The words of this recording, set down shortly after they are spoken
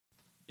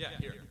Yeah,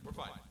 here. We're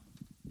fine.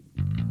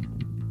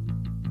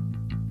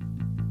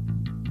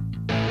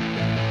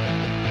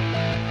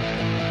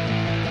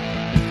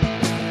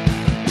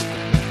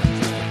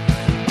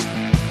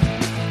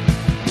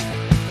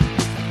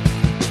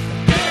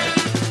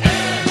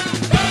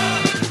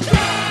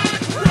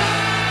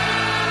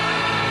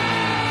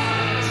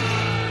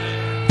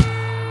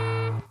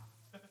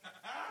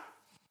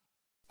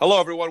 Hello,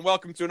 everyone.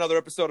 Welcome to another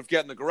episode of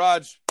Get in the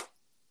Garage.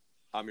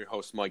 I'm your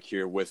host, Mike.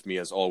 Here with me,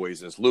 as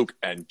always, is Luke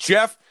and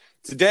Jeff.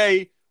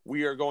 Today,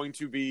 we are going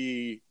to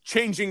be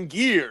changing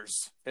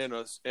gears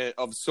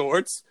of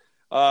sorts.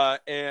 We're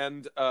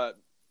going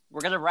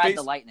to ride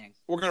the lightning.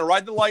 We're going to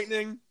ride the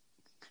lightning.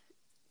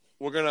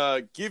 We're going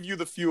to give you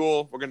the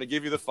fuel. We're going to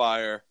give you the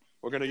fire.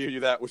 We're going to give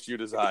you that which you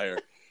desire.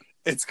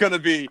 It's going to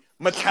be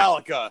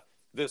Metallica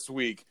this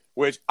week,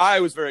 which I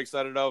was very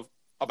excited about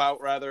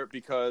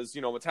because,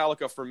 you know,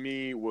 Metallica for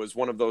me was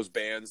one of those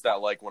bands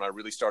that, like, when I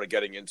really started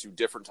getting into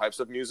different types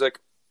of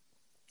music,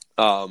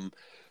 Kill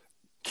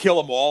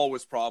 'Em All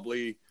was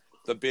probably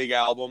the big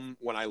album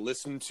when I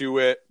listened to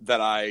it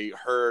that I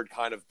heard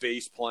kind of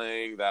bass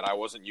playing that I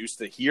wasn't used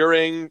to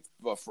hearing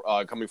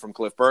coming from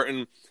Cliff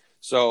Burton.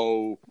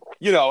 So,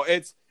 you know,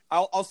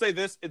 I'll say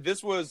this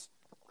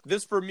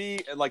for me,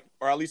 like,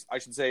 or at least I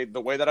should say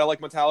the way that I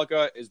like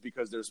Metallica is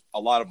because there's a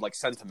lot of like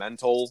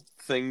sentimental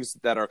things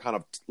that are kind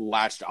of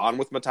latched on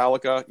with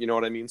Metallica. You know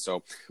what I mean?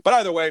 So, but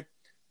either way,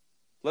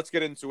 let's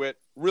get into it.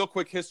 Real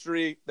quick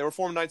history. They were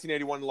formed in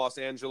 1981 in Los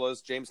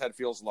Angeles, James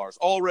Hetfield, Lars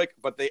Ulrich,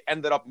 but they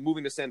ended up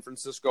moving to San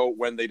Francisco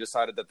when they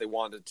decided that they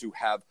wanted to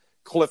have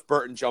Cliff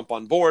Burton jump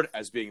on board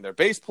as being their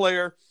bass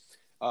player,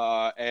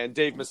 and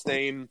Dave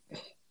Mustaine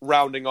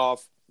rounding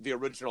off the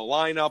original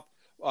lineup.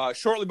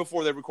 Shortly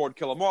before they record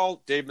Kill 'Em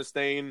All, Dave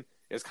Mustaine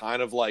is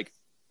kind of like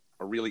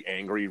a really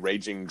angry,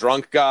 raging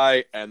drunk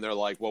guy, and they're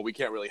like, well, we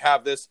can't really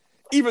have this,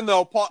 even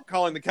though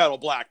calling the kettle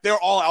black, they're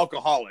all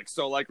alcoholics,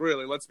 so, like,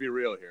 really, let's be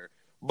real here.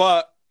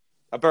 But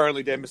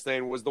apparently Dave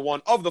Mustaine was the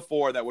one of the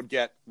four that would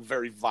get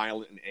very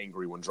violent and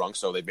angry when drunk,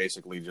 so they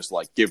basically just,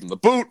 like, give him the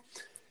boot.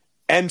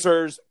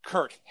 Enters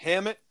Kirk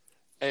Hammett,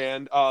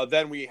 and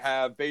then we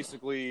have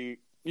basically,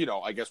 you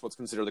know, I guess what's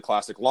considered the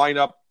classic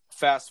lineup.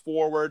 Fast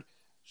forward,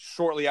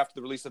 shortly after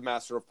the release of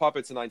Master of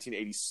Puppets in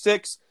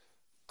 1986,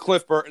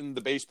 Cliff Burton,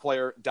 the bass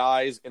player,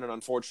 dies in an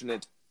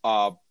unfortunate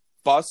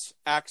bus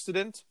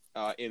accident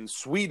in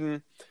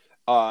Sweden.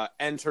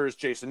 Enters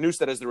Jason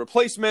Newsted as the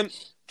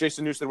replacement.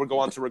 Jason Newsted would go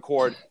on to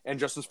record And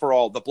Justice for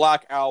All, the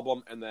Black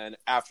Album, and then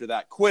after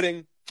that,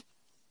 quitting.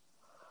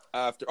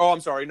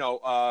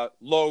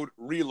 Load,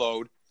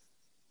 Reload,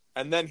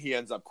 and then he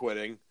ends up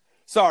quitting.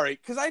 Sorry,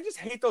 because I just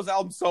hate those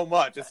albums so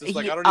much. It's just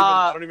like I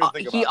don't even think about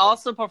it. He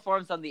also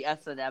performs on the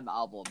S&M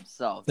album,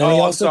 so. Then he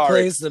also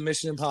plays the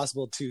Mission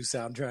Impossible 2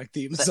 soundtrack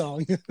theme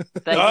song.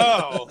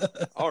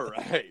 All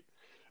right.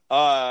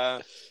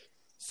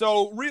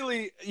 So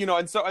really, you know,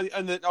 and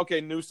then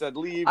Newsted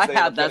leaves. I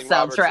have that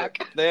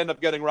soundtrack. They end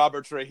up getting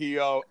Robert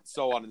Trujillo,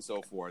 so on and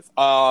so forth.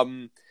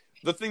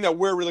 The thing that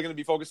we're really going to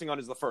be focusing on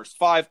is the first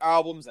 5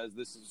 albums, as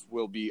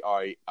will be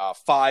a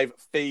 5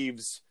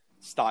 faves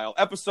style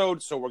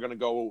episode. So we're going to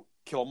go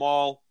Kill 'Em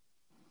All,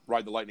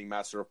 Ride the Lightning,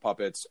 Master of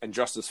Puppets, and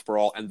Justice for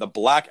All, and the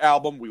Black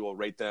Album. We will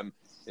rate them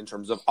in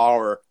terms of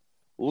our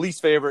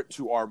least favorite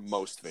to our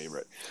most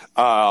favorite.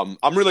 I'm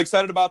really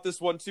excited about this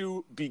one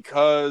too,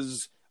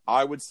 because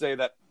I would say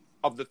that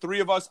of the three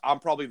of us, I'm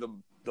probably the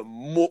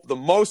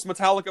most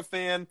Metallica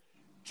fan.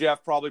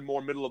 Jeff probably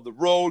more middle of the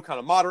road, kind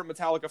of moderate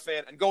Metallica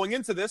fan. And going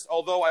into this,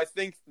 although I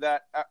think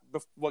that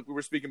what we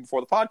were speaking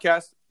before the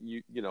podcast,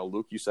 you know,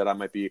 Luke, you said I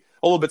might be a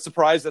little bit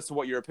surprised as to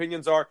what your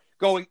opinions are.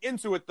 Going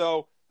into it,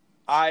 though,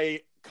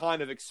 I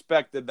kind of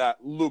expected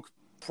that Luke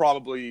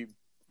probably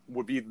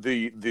would be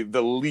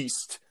the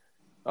least,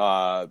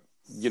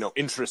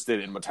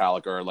 interested in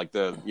Metallica, or like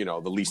the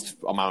least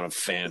amount of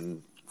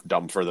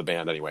fandom for the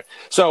band anyway.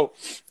 So,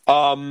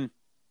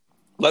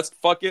 let's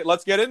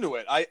get into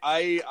it.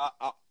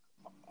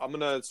 I'm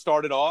going to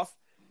start it off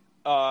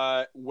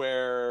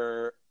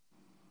where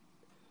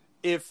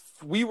if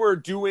we were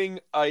doing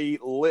a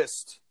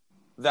list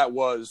that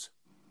was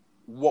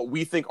what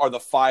we think are the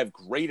 5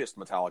 greatest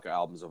Metallica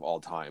albums of all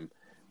time,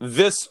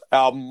 this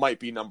album might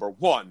be number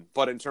 1.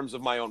 But in terms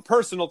of my own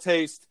personal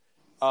taste,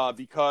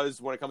 because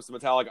when it comes to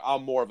Metallica,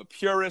 I'm more of a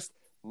purist,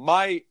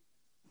 my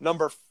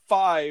number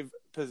 5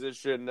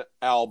 position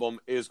album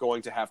is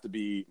going to have to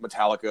be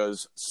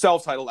Metallica's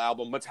self-titled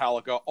album,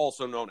 Metallica,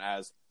 also known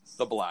as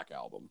the Black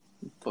Album.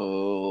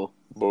 Boo.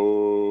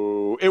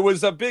 It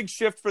was a big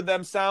shift for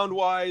them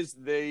sound-wise.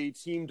 They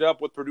teamed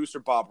up with producer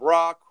Bob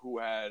Rock, who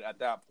had at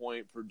that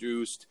point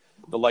produced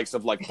the likes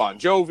of like Bon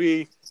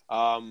Jovi.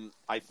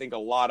 I think a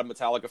lot of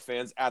Metallica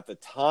fans at the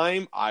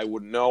time, I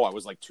wouldn't know, I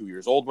was like 2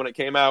 years old when it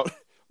came out,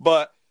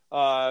 but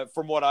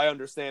from what I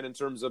understand in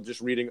terms of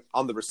just reading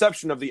on the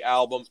reception of the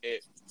album,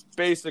 it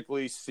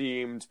basically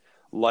seemed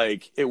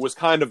like it was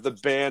kind of the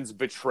band's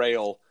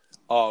betrayal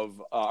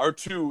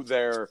to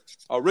their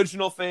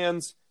original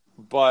fans,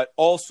 but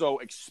also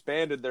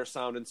expanded their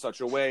sound in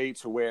such a way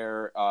to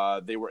where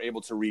they were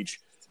able to reach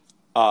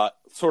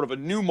sort of a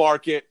new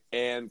market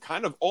and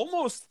kind of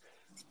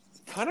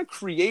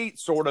create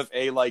sort of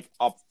a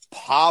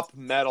pop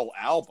metal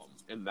album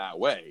in that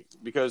way.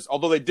 Because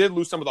although they did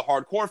lose some of the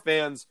hardcore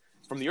fans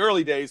from the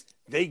early days,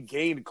 they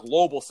gained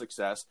global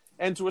success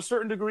and to a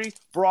certain degree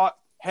brought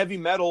heavy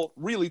metal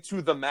really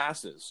to the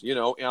masses, you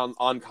know,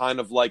 on kind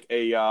of like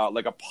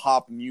a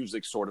pop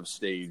music sort of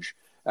stage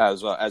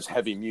as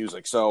heavy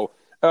music. So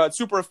it's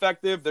super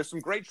effective. There's some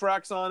great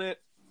tracks on it.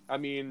 I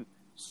mean,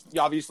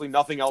 obviously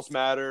Nothing Else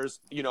Matters,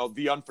 you know,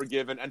 The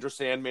Unforgiven, Enter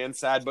Sandman,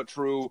 Sad But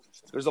True.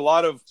 There's a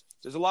lot of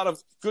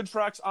good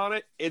tracks on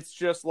it. It's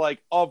just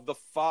like of the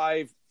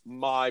 5,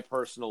 my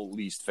personal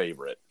least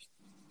favorite.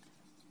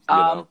 You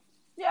know?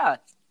 Yeah,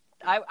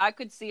 I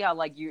could see how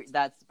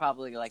that's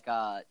probably like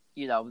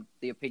you know,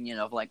 the opinion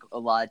of like a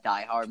lot of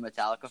diehard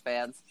Metallica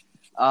fans.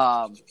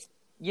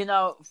 You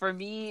know, for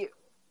me,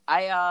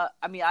 I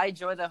mean, I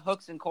enjoy the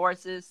hooks and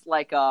choruses.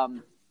 Like,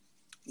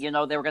 you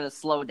know, they were gonna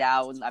slow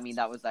down. I mean,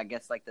 that was, I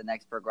guess, like the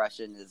next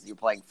progression is you're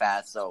playing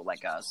fast, so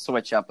like a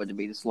switch up would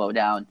be to slow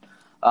down.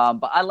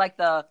 But I like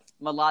the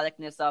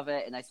melodicness of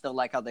it, and I still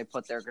like how they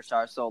put their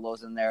guitar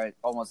solos in there,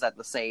 almost at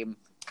the same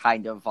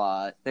kind of.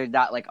 They're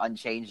not like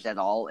unchanged at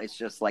all. It's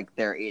just like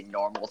they're in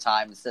normal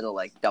time instead of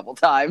like double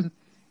time.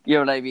 You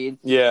know what I mean?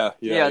 Yeah.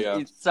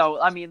 So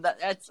I mean,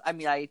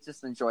 I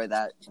just enjoy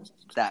that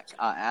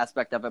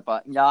aspect of it.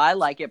 But no, I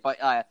like it. But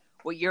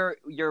what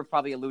you're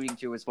probably alluding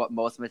to is what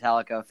most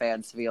Metallica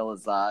fans feel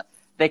is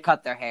they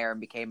cut their hair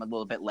and became a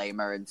little bit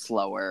lamer and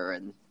slower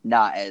and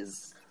not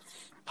as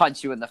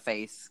punch you in the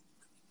face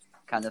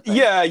kind of thing.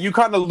 Yeah, you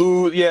kind of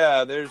lose.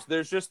 Yeah,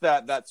 there's just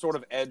that sort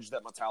of edge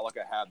that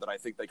Metallica had that I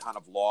think they kind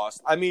of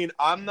lost. I mean,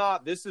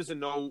 this is in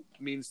no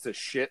means to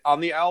shit on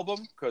the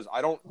album because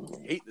I don't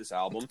hate this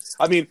album.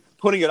 I mean,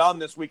 putting it on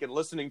this week and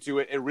listening to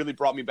it, it really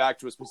brought me back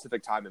to a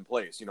specific time and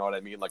place. You know what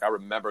I mean? Like I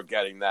remember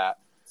getting that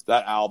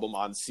album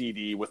on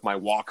CD with my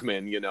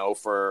Walkman, you know,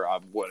 for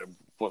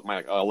what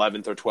my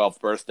 11th or 12th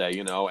birthday,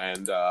 you know,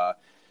 and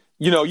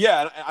you know,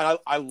 yeah,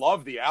 I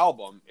love the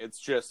album. It's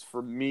just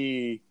for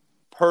me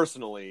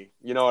personally,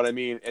 you know what I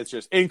mean? It's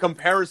just in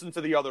comparison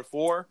to the other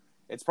 4,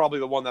 it's probably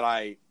the one that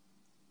I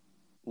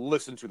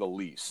listen to the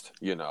least,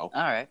 you know.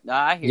 All right. No,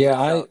 I hear you.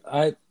 Yeah,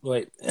 I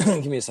wait,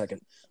 give me a second.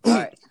 All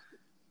right.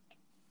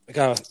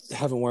 I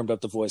haven't warmed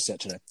up the voice yet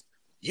today.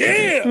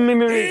 Yeah.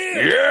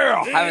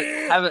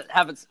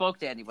 Haven't spoke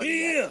to anybody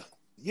yet.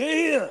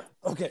 Yeah.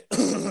 Okay.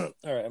 All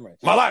right, I'm ready.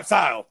 My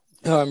lifestyle.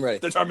 Oh, I'm ready.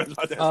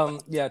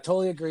 Yeah,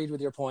 totally agreed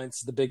with your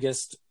points. The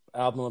biggest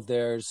album of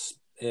theirs,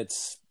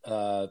 it's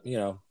you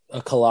know,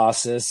 a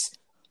colossus.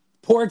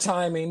 Poor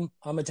timing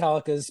on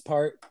Metallica's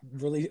part,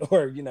 really,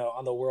 or you know,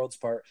 on the world's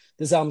part.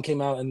 This album came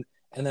out, and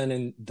then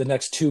in the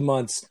next 2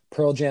 months,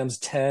 Pearl Jam's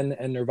 10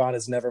 and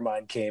Nirvana's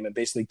Nevermind came and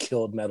basically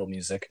killed metal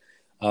music.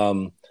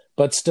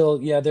 But still,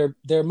 yeah,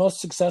 their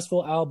most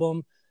successful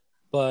album.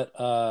 But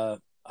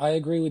I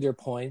agree with your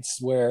points.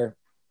 Where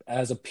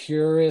as a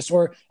purist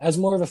or as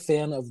more of a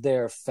fan of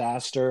their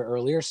faster,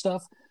 earlier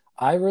stuff,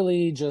 I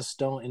really just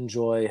don't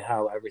enjoy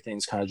how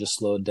everything's kind of just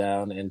slowed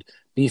down and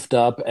beefed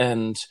up.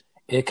 And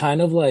it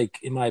kind of like,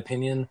 in my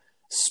opinion,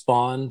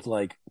 spawned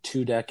like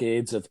 2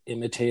 decades of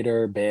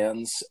imitator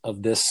bands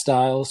of this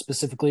style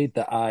specifically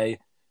that I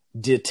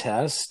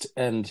detest.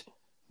 And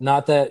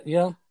not that, you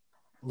know,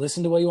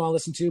 listen to what you want to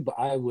listen to, but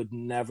I would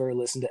never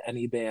listen to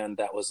any band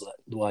that was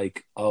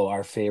like, oh,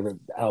 our favorite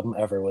album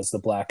ever was the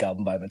Black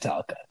Album by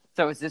Metallica.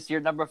 So is this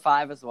your number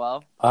 5 as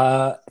well?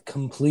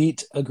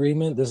 Complete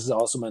agreement. This is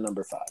also my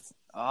number 5.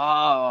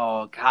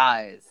 Oh,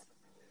 guys.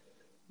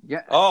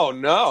 Yeah. Oh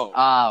no.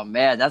 Oh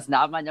man, that's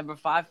not my number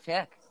 5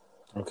 pick.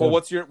 Okay. Well,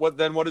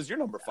 what is your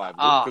number 5?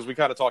 Because we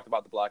kind of talked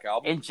about the Black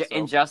Album.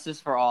 Injustice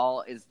for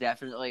All is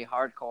definitely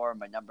hardcore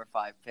my number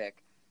 5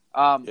 pick.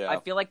 I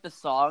feel like the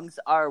songs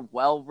are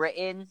well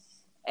written,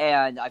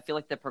 and I feel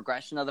like the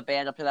progression of the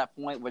band up to that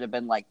point would have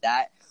been like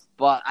that.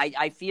 But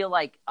I feel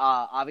like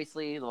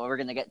obviously we're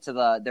gonna get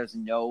to there's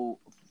no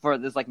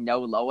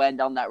low end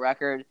on that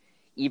record.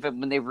 Even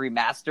when they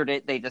remastered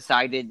it, they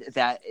decided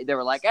that they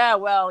were like,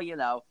 well, you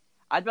know,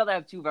 I'd rather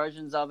have 2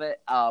 versions of it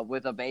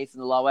with a bass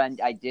and a low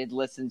end. I did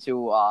listen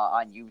to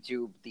on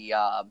YouTube the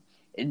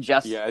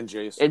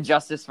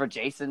Injustice for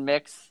Jason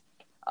mix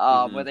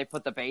where they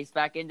put the bass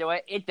back into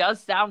it. It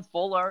does sound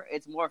fuller.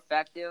 It's more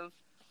effective.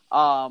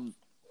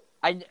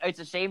 It's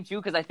a shame too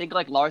because I think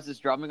like Lars's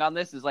drumming on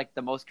this is like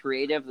the most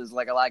creative. There's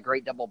like a lot of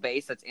great double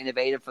bass that's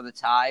innovative for the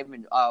time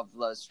and of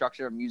the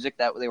structure of music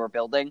that they were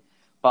building.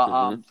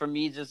 But for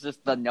me,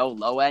 just the no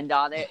low end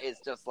on it is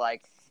just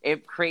like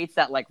it creates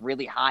that like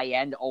really high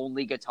end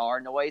only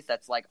guitar noise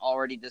that's like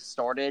already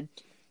distorted.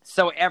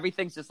 So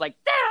everything's just like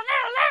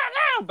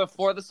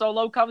before the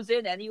solo comes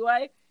in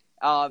anyway.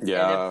 And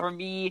then for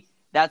me,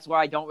 that's where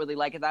I don't really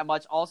like it that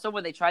much. Also,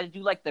 when they try to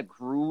do like the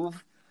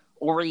groove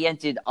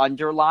oriented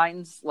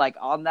underlines like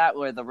on that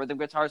where the rhythm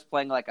guitar is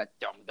playing like a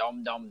dum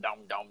dum dum dum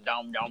dum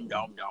dum dum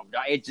dum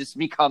dum, it just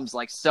becomes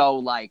like so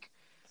like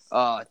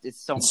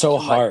it's so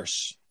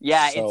harsh.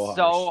 Yeah,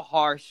 so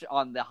harsh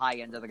on the high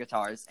end of the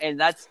guitars, and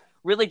that's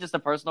really just a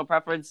personal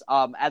preference.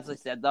 As I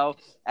said though,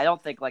 I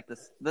don't think like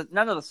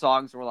none of the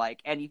songs were like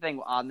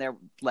anything on there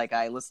like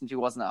I listened to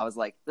wasn't. I was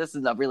like, this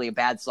is really a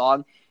bad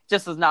song.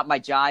 Just is not my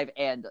jive,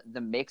 and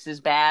the mix is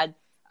bad.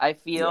 I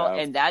feel,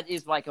 and that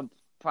is like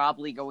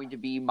probably going to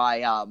be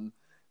my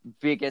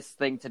biggest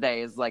thing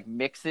today is like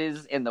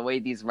mixes and the way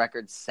these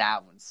records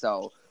sound.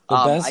 So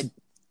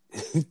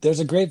there's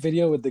a great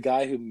video with the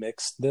guy who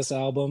mixed this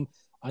album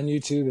on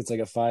YouTube. It's like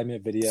a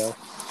 5-minute video,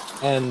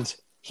 and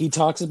he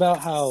talks about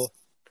how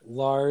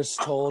Lars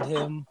told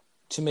him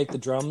to make the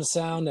drums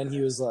sound, and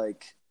he was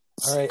like,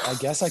 all right, I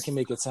guess I can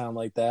make it sound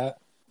like that.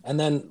 And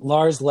then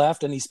Lars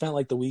left, and he spent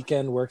like the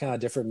weekend working on a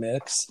different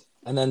mix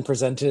and then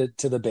presented it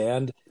to the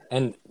band.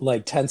 And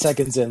like 10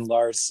 seconds in,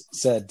 Lars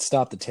said,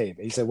 stop the tape.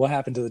 He said, what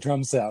happened to the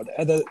drum sound?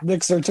 And the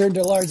mixer turned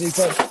to Lars. He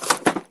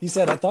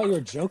said, I thought you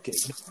were joking.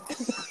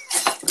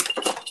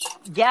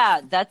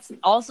 Yeah, that's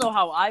also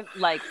how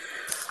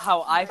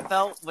I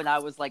felt when I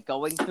was like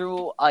going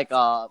through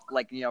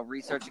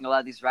researching a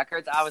lot of these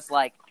records. I was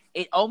like,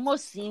 it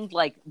almost seemed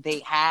like they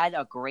had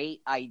a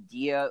great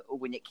idea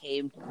when it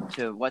came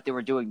to what they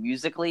were doing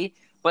musically,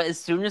 but as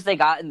soon as they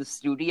got in the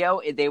studio,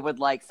 they would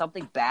like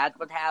something bad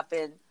would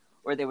happen,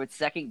 or they would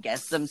second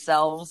guess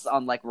themselves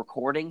on like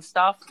recording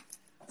stuff.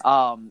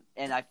 And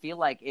I feel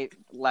like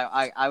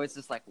I was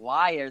just like,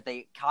 why are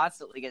they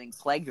constantly getting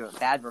plagued with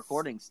bad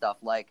recording stuff?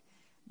 Like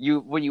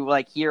when you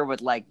like hear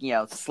with like,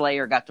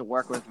 Slayer got to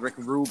work with Rick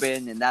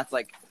Rubin, and that's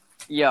like,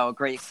 a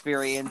great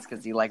experience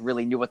because he like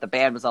really knew what the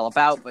band was all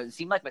about. But it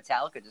seemed like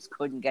Metallica just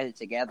couldn't get it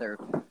together,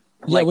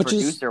 like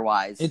producer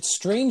wise. It's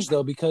strange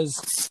though,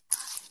 because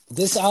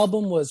this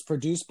album was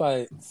produced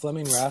by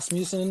Flemming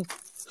Rasmussen,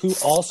 who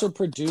also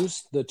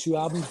produced the 2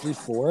 albums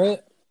before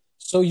it.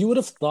 So you would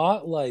have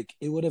thought like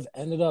it would have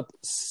ended up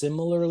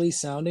similarly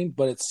sounding,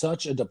 but it's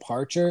such a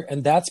departure.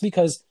 And that's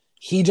because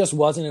he just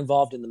wasn't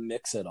involved in the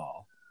mix at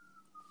all.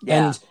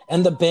 Yeah.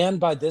 And the band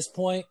by this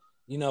point,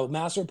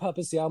 Master of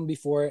Puppets, the album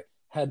before it,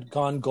 had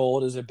gone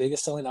gold as their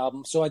biggest selling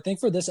album. So I think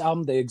for this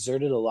album, they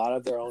exerted a lot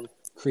of their own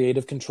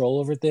creative control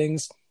over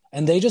things.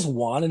 And they just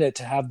wanted it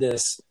to have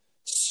this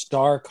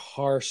stark,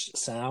 harsh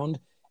sound.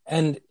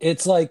 And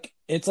it's like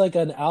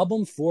an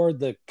album for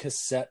the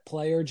cassette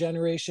player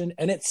generation,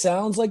 and it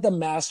sounds like the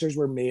masters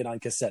were made on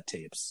cassette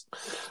tapes.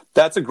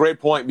 That's a great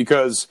point,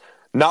 because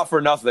not for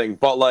nothing,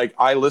 but like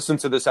I listened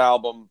to this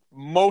album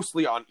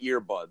mostly on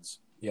earbuds.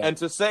 Yeah. And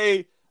to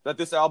say that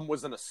this album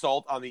was an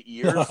assault on the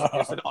ears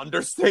is an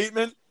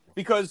understatement,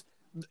 because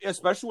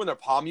especially when they're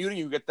palm muting,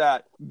 you get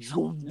that.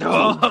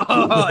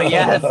 Oh,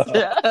 yes.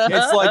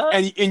 It's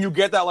like, and you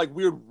get that like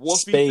weird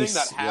woofy thing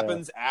that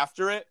happens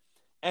after it.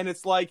 And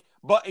it's like,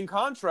 but in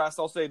contrast,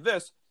 I'll say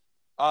this.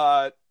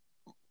 My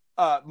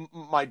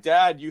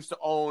dad used to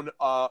own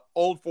an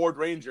old Ford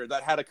Ranger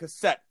that had a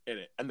cassette in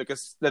it. And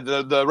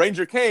the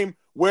Ranger came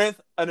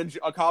with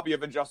a copy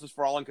of Injustice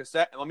for All on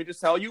cassette. And let me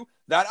just tell you,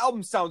 that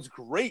album sounds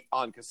great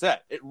on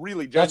cassette. It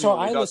really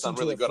genuinely does sound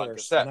really good on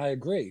cassette. And I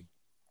agree.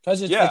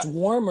 Because it's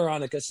warmer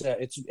on a cassette.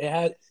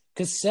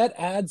 Cassette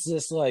adds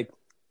this like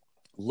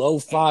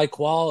lo-fi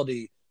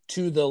quality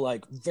to the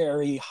like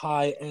very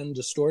high-end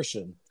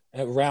distortion.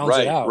 It rounds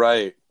it out.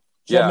 Right.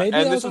 So maybe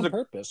that was on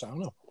purpose. I don't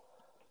know.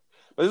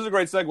 But this is a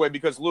great segue,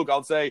 because, Luke,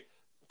 I'll say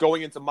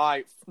going into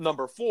my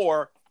number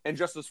 4, and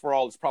Justice for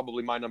All is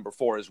probably my number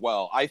 4 as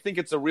well. I think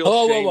it's a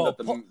real shame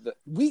that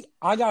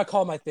I gotta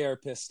call my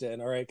therapist in.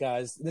 All right,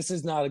 guys, this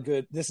is not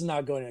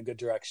going in a good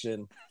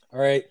direction. All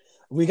right.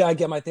 We gotta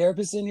get my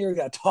therapist in here. We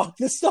gotta talk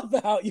this stuff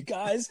out. You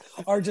guys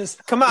are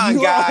just come on,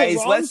 guys.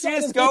 Let's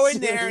just go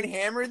in there and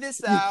hammer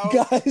this out.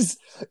 You guys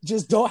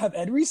just don't have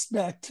any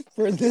respect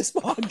for this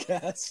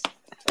podcast.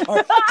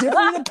 Our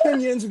different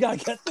opinions. We gotta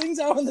get things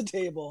out on the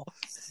table.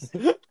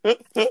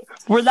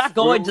 We're not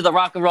going to the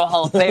Rock and Roll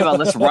Hall of Fame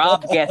unless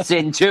Rob gets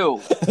in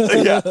too.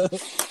 Yeah.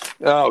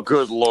 Oh,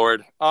 good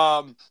Lord.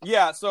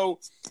 Yeah. So,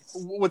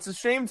 what's a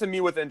shame to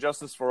me with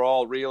Injustice for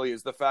All really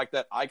is the fact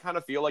that I kind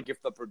of feel like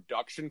if the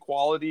production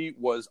quality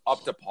was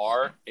up to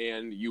par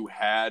and you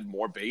had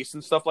more bass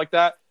and stuff like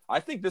that, I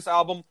think this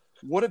album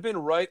would have been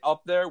right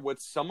up there with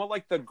some of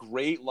like the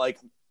great like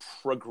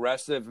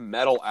progressive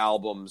metal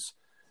albums,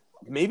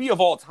 maybe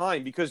of all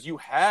time, because you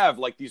have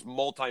like these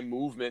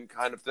multi-movement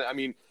kind of thing. I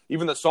mean,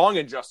 even the song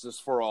Injustice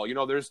for All,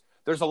 there's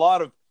a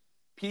lot of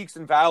peaks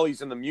and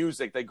valleys in the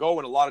music. They go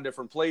in a lot of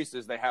different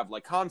places. They have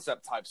like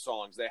concept type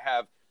songs. They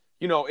have,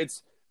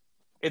 it's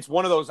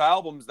one of those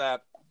albums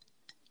that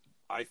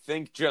I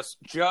think just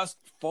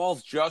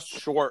falls just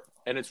short,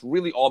 and it's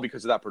really all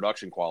because of that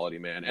production quality,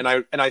 man. And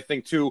I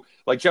think too,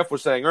 like Jeff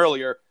was saying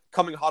earlier,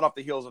 coming hot off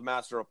the heels of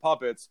Master of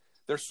Puppets,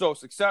 they're so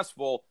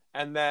successful,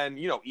 and then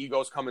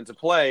egos come into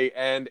play,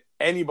 and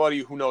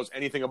anybody who knows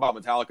anything about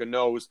Metallica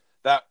knows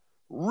that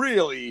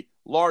really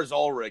Lars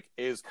Ulrich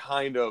is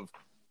kind of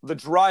the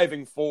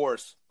driving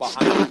force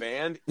behind the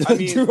band. I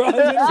mean,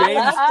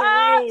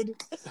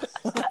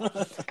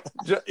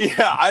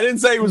 yeah, I didn't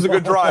say he was a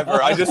good driver.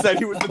 I just said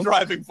he was the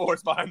driving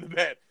force behind the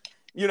band.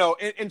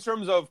 In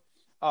terms of,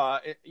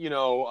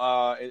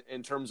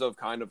 in terms of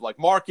kind of like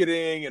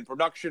marketing and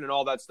production and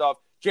all that stuff,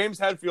 James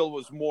Hetfield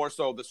was more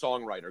so the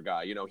songwriter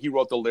guy. You know, he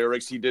wrote the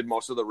lyrics, he did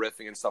most of the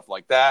riffing and stuff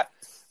like that.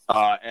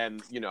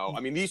 And, you know,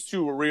 I mean, these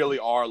two really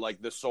are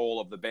like the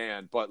soul of the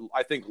band. But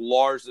I think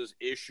Lars's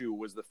issue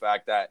was the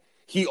fact that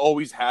he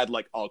always had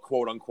like a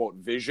quote unquote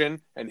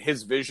vision, and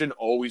his vision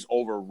always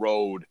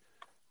overrode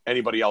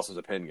anybody else's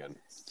opinion.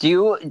 Do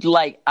you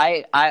like?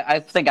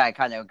 I think I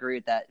kind of agree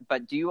with that.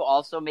 But do you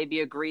also maybe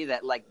agree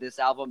that like this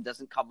album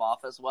doesn't come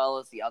off as well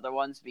as the other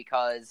ones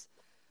because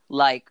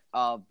like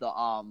of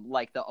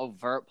the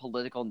overt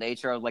political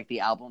nature of like the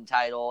album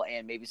title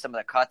and maybe some of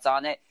the cuts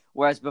on it?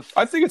 Whereas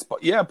before, I think it's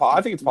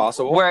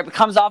possible. Where it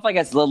comes off like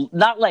it's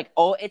not like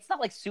it's not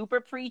like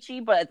super preachy,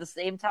 but at the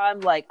same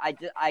time, like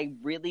I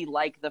really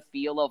like the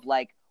feel of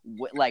like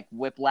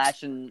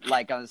Whiplash and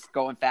like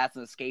going fast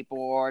on a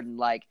skateboard and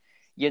like,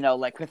 you know,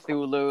 like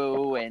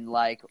Cthulhu and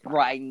like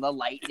riding the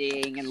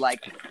lightning and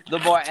like the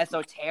more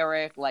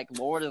esoteric like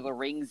Lord of the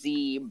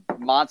Ringsy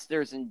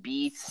monsters and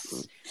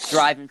beasts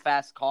driving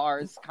fast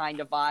cars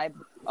kind of vibe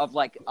of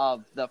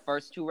the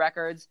first two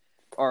records.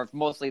 Or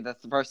mostly the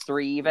first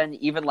three,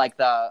 even like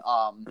the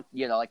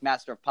you know, like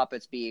Master of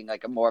Puppets being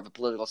like a more of a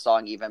political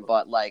song, even,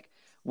 but like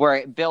where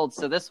it builds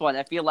to this one,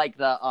 I feel like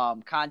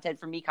the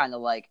content for me kind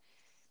of like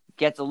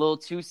gets a little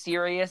too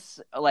serious,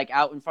 like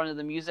out in front of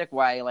the music,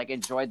 where I like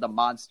enjoyed the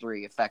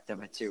monstery effect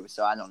of it too.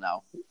 So I don't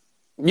know.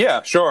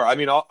 Yeah, sure. I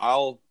mean,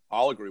 I'll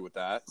agree with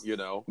that. You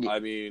know, I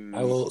mean,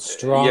 I will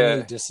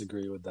strongly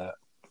disagree with that.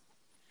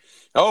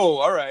 Oh,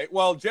 all right.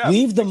 Well, Jeff,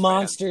 leave the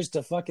monsters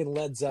to fucking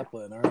Led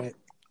Zeppelin. All right.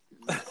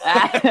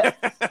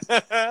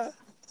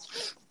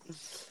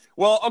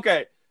 Well,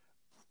 okay.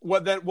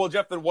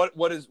 Jeff, then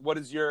what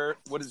is your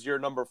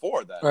number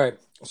 4 then? All right.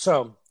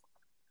 So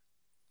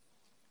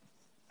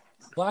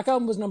Black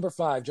Album was number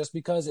 5 just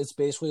because it's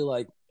basically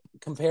like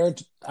compared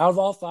to, out of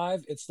all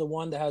 5, it's the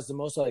one that has the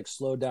most like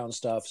slowed down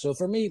stuff. So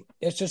for me,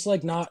 it's just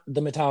like not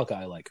the Metallica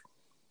I like.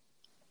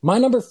 My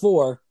number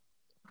 4,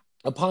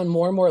 upon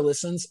more and more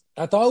listens,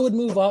 I thought it would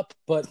move up,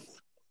 but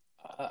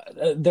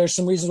there's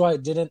some reasons why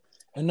it didn't.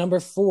 And number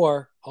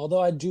 4,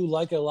 although I do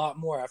like it a lot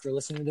more after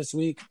listening this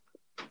week,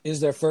 is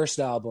their first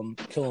album,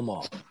 Kill 'Em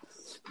All.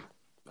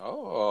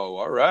 Oh,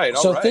 all right.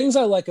 So things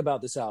I like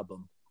about this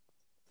album,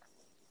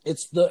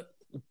 it's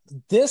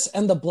this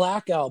and the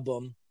Black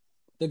Album,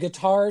 the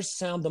guitars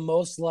sound the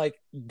most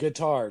like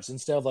guitars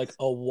instead of like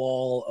a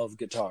wall of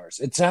guitars.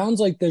 It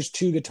sounds like there's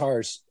 2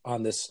 guitars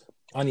on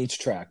each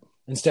track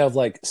instead of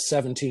like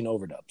 17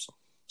 overdubs.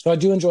 So I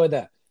do enjoy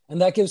that.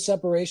 And that gives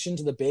separation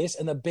to the bass,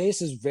 and the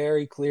bass is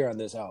very clear on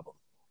this album.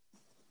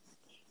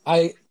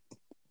 I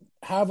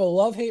have a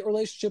love-hate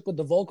relationship with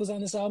the vocals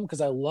on this album because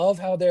I love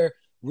how they're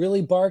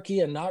really barky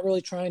and not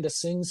really trying to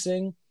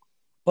sing,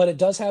 but it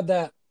does have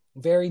that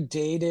very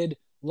dated,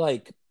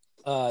 like,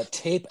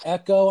 tape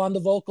echo on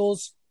the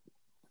vocals.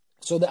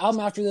 So the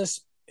album after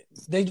this,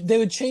 they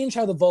would change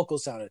how the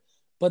vocals sounded,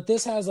 but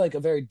this has, like,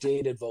 a very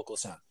dated vocal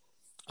sound.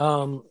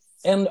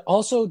 And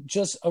also,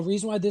 just a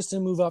reason why this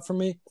didn't move up for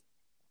me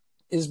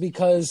is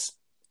because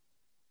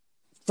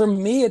for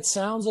me, it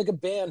sounds like a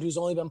band who's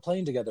only been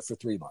playing together for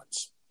 3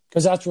 months,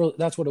 because that's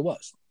what it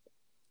was.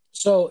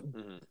 So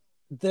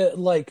the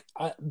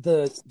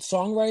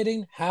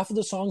songwriting, half of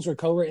the songs were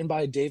co-written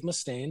by Dave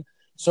Mustaine.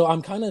 So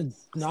I'm kind of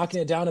knocking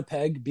it down a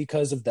peg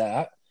because of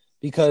that,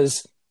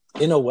 because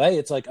in a way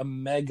it's like a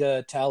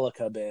mega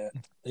Metallica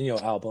band,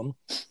 album.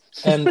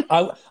 And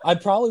I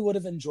probably would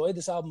have enjoyed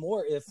this album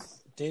more if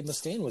Dave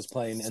Mustaine was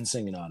playing and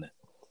singing on it.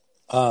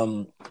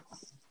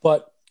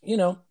 But,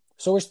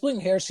 so we're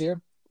splitting hairs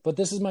here. But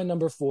this is my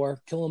number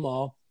 4, Kill 'Em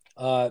All.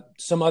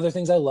 Some other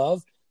things I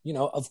love,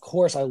 of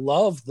course, I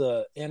love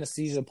the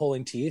Anesthesia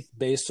Pulling Teeth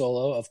bass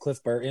solo of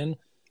Cliff Burton.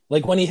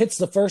 Like when he hits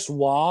the first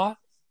wah,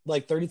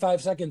 like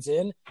 35 seconds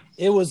in,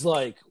 it was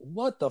like,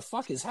 what the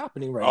fuck is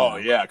happening right now? Oh,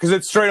 yeah, because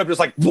it's straight up just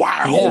like,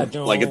 wow.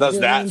 Yeah, like it does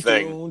that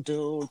thing.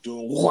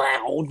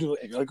 Wow.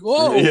 Like,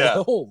 whoa.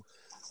 Yeah.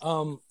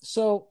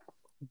 So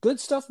good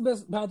stuff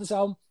about this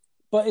album,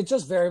 but it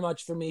just very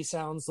much, for me,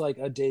 sounds like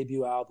a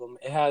debut album.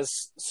 It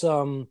has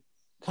some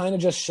kind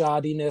of just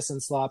shoddiness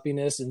and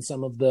sloppiness in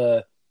some of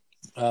the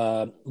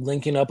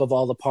linking up of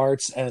all the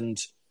parts, and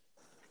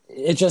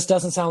it just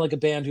doesn't sound like a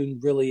band who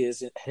really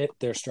isn't hit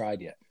their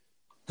stride yet.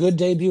 Good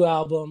debut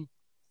album,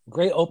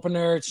 great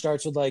opener. It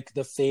starts with like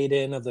the fade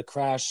in of the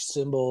crash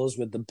cymbals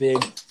with the big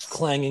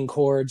clanging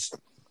chords.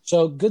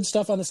 So good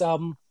stuff on this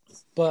album,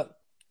 but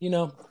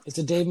it's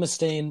a Dave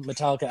Mustaine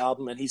Metallica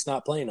album and he's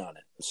not playing on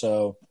it.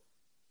 So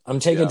I'm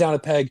taking it down a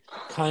peg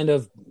kind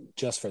of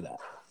just for that.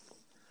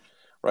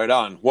 Right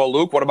on. Well,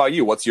 Luke, what about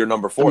you? What's your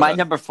number 4? My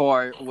number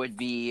 4 would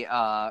be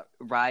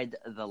Ride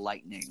the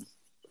Lightning.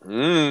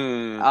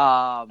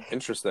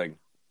 Interesting.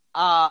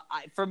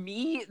 For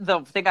me,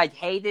 the thing I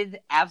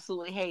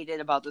absolutely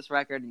hated about this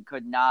record and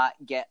could not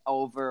get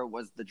over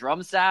was the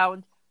drum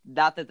sound.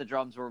 Not that the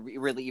drums were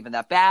really even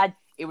that bad.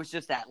 It was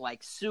just that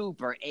like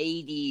super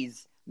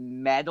 80s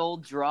metal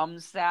drum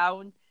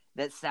sound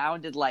that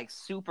sounded like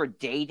super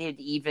dated.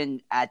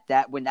 Even at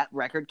that, when that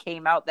record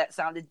came out, that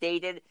sounded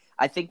dated.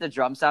 I think the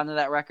drum sound of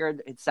that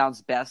record, it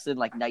sounds best in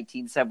like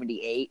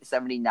 1978,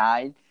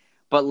 79.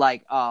 But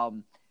like,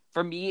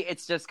 for me,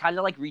 it's just kind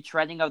of like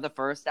retreading of the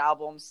first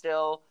album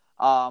still.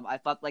 I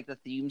thought like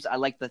I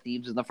liked the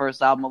themes in the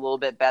first album a little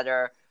bit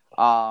better.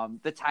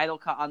 The title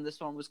cut on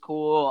this one was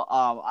cool.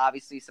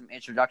 Obviously some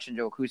introduction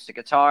to acoustic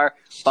guitar,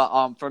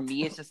 but for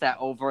me it's just that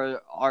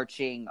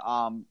overarching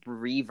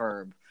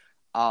reverb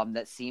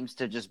that seems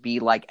to just be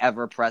like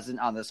ever present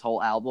on this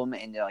whole album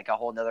and like a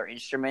whole nother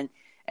instrument.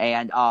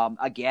 And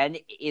again,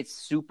 it's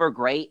super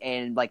great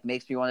and like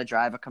makes me want to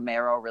drive a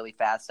Camaro really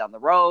fast down the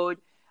road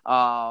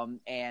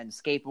and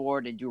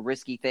skateboard and do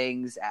risky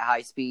things at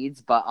high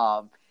speeds.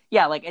 But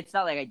yeah, like it's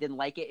not like I didn't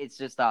like it. It's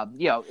just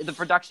the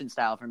production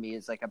style for me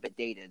is like a bit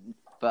dated.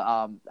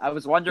 But I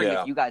was wondering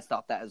if you guys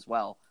thought that as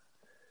well.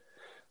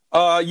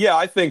 Yeah,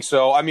 I think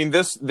so. I mean,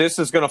 this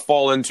is going to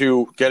fall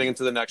into getting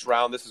into the next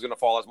round. This is going to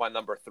fall as my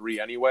number 3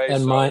 anyway.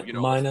 And so,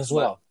 mine as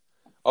well.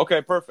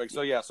 Okay, perfect.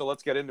 So so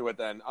let's get into it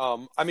then.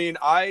 I mean,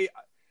 there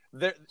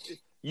are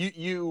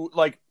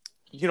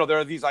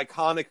these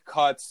iconic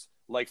cuts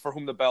like For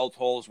Whom the Bell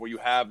Tolls, where you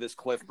have this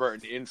Cliff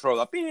Burton intro,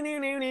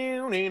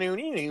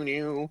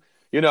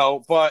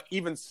 but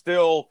even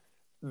still,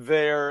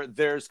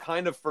 there's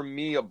kind of, for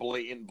me, a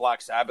blatant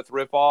Black Sabbath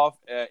ripoff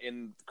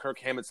in Kirk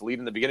Hammett's lead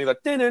in the beginning,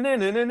 like, because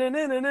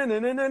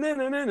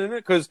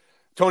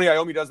Tony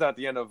Iommi does that at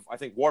the end of, I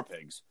think, War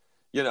Pigs,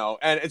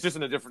 and it's just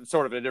in a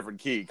different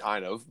key,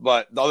 kind of.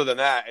 But other than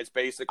that, it's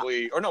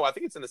basically, or no, I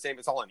think it's in the same,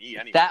 it's all in E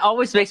anyway. That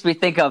always makes me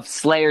think of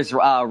Slayer's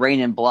Rain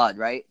in Blood,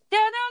 right?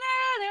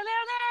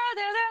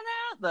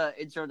 The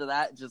intro to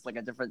that, just like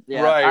a different,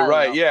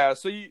 right, yeah.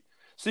 So you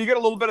get a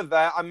little bit of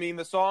that. I mean,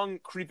 the song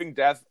 "Creeping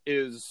Death"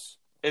 is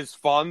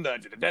fun.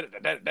 Like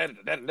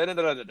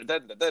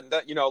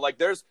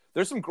there's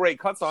some great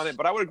cuts on it,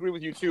 but I would agree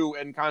with you too,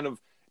 and kind of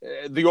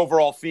the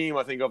overall theme,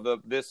 I think, of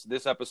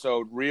this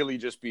episode really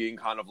just being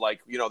kind of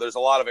like, there's a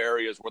lot of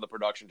areas where the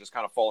production just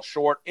kind of falls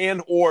short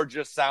and or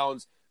just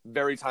sounds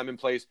very time and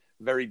place,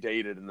 very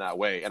dated in that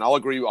way. And I'll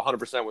agree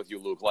 100% with you,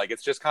 Luke. Like,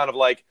 it's just kind of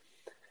like,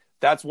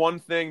 that's one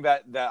thing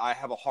that I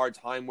have a hard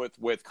time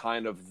with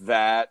kind of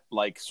that,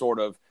 like, sort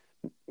of,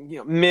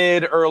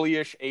 mid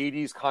early-ish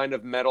 80s kind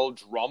of metal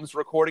drums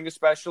recording,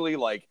 especially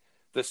like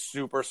the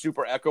super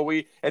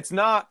echoey. It's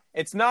not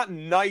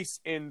nice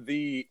in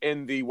the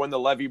When the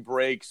Levee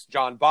Breaks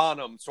John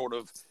Bonham sort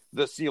of,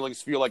 the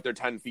ceilings feel like they're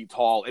 10 feet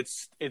tall. It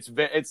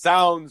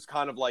sounds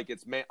kind of like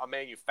it's a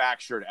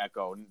manufactured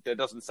echo, and it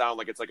doesn't sound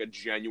like it's like a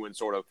genuine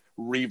sort of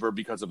reverb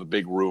because of a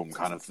big room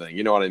kind of thing.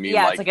 You know what I mean?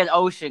 Yeah, it's like an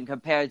ocean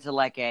compared to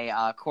like a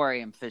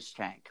aquarium fish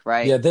tank,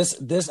 right? Yeah,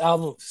 this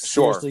album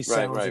seriously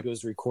sounds like it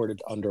was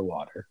recorded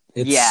underwater.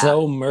 It's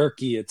so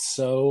murky. It's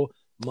so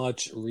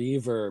much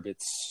reverb.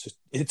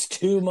 It's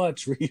too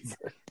much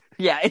reverb.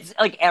 Yeah, it's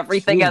like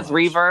everything has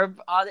reverb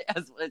on it.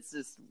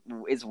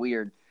 It's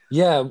weird.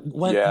 Yeah,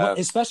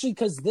 especially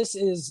because this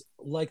is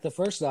like the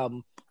first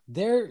album.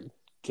 They're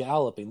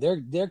galloping.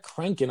 They're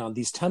cranking on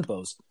these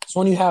tempos. So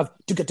when you have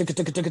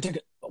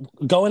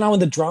going on with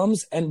the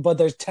drums, but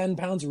there's 10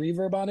 pounds of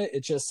reverb on it,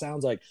 it just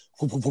sounds like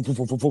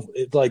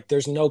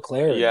there's no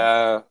clarity.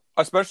 Yeah,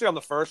 especially on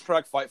the first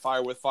track, "Fight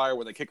Fire with Fire,"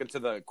 when they kick into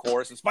the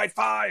chorus, it's "Fight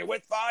Fire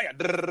with Fire,"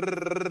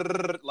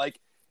 like,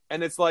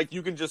 and it's like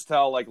you can just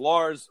tell, like,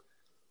 Lars.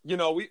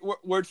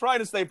 We're trying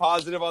to stay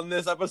positive on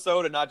this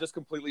episode and not just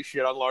completely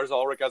shit on Lars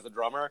Ulrich as a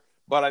drummer.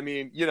 But I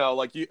mean,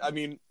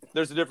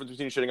 there's a difference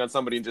between shitting on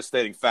somebody and just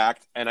stating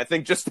fact. And I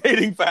think just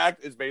stating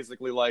fact is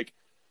basically like,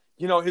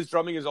 his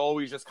drumming is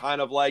always just kind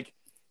of like,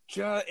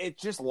 it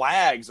just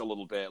lags a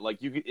little bit. Like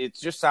it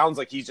just sounds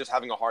like he's just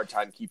having a hard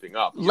time keeping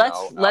up.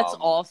 Let's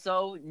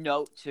also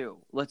note too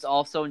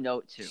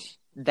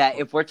that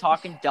if we're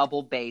talking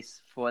double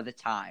bass for the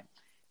time,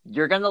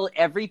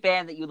 every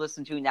band that you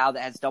listen to now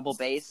that has double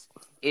bass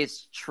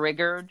is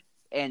triggered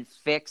and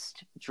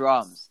fixed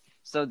drums.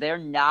 So they're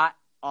not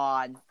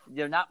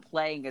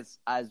playing as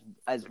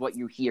what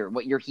you hear.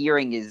 What you're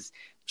hearing is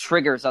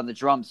triggers on the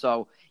drum.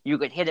 So you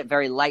could hit it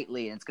very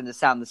lightly and it's going to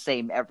sound the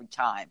same every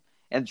time.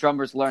 And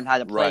drummers learn how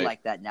to play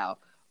like that now.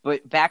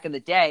 But back in the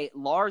day,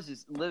 Lars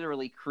is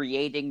literally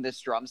creating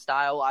this drum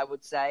style, I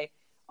would say,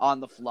 on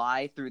the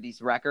fly through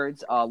these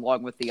records,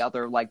 along with the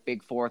other like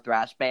big four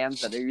thrash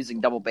bands that are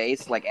using double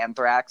bass, like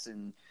Anthrax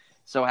and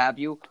so have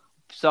you.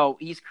 So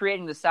he's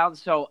creating the sound.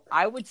 So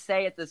I would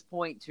say at this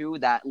point too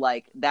that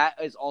like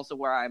that is also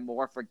where I'm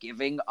more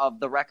forgiving of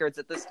the records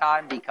at this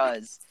time,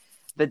 because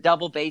the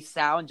double bass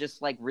sound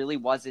just like really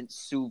wasn't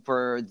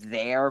super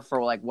there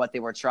for like what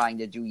they were trying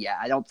to do yet.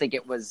 I don't think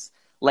it was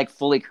like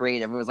fully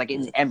creative. It was like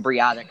an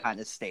embryonic kind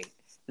of state.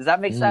 Does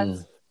that make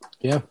sense?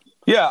 Yeah.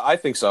 Yeah, I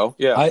think so.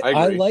 Yeah, I agree.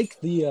 I like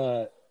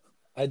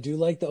I do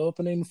like the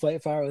opening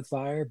 "Fight Fire with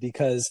Fire"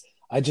 because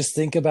I just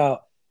think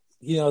about,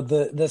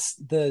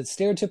 the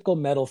stereotypical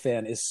metal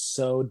fan is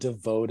so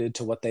devoted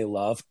to what they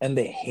love and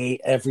they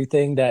hate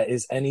everything that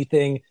is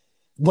anything.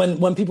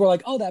 When people are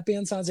like, "Oh, that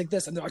band sounds like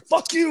this," and they're like,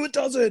 "Fuck you, it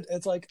doesn't."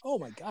 It's like, oh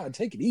my god,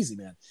 take it easy,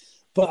 man.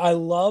 But I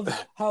love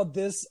how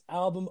this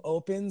album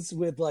opens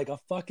with like a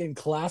fucking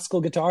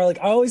classical guitar. Like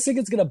I always think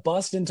it's gonna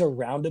bust into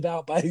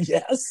Roundabout by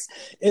Yes.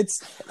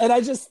 And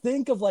I just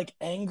think of like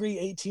angry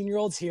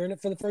 18-year-olds hearing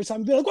it for the first time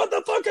and be like, what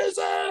the fuck is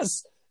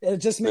this? And it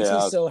just makes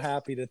me so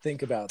happy to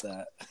think about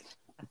that.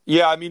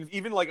 Yeah, I mean,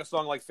 even like a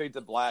song like Fade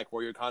to Black,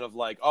 where you're kind of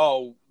like,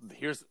 oh,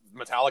 here's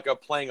Metallica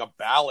playing a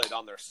ballad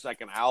on their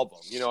second album.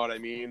 You know what I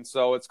mean?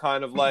 So it's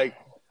kind of like,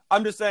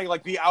 I'm just saying,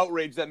 like, the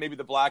outrage that maybe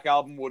the Black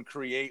Album would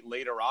create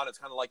later on. It's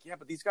kind of like, yeah,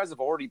 but these guys have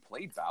already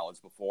played ballads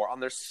before on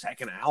their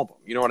second album.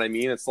 You know what I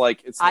mean? It's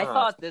like, it's not. I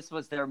thought this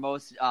was their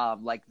most,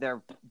 like,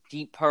 their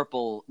Deep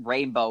Purple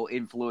Rainbow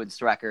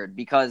influenced record,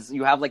 because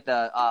you have like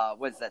the,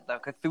 what is that? The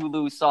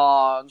Cthulhu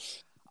song.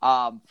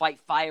 Fight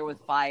Fire with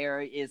Fire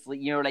is,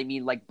 you know what I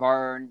mean, like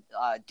Burn,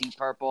 Deep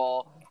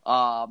Purple.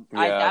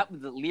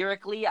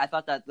 Lyrically, I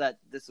thought that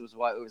this was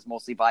what it was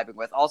mostly vibing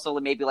with. Also,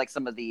 maybe like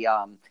some of the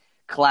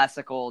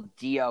classical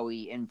DOE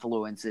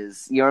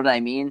influences. You know what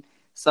I mean?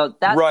 So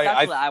that's what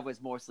I was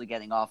mostly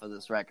getting off of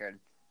this record.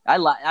 I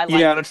like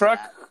and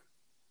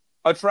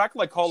a track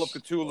like Call of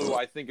Cthulhu,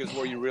 I think, is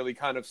where you really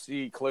kind of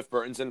see Cliff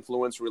Burton's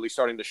influence really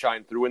starting to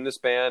shine through in this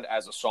band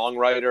as a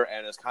songwriter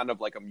and as kind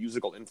of like a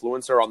musical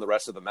influencer on the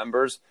rest of the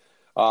members.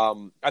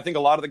 I think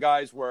a lot of the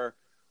guys were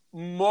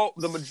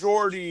the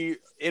majority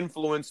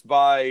influenced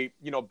by,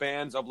 you know,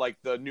 bands of like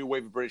the new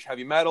wave of British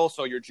heavy metal.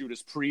 So your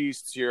Judas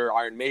Priests, your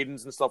Iron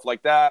Maidens and stuff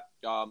like that.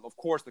 Of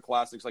course, the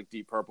classics like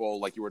Deep Purple,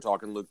 like you were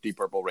talking, Deep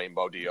Purple,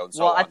 Rainbow, Dio, and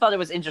so on. I thought it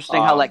was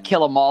interesting how like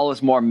Kill 'Em All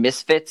was more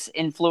Misfits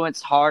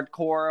influenced,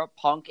 hardcore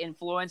punk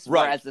influence,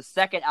 whereas the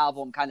second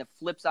album kind of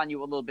flips on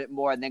you a little bit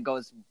more and then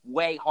goes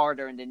way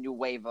harder in the new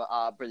wave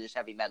British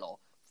heavy metal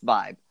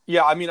vibe.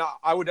 Yeah, I mean,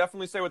 I would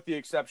definitely say, with the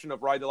exception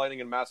of Ride the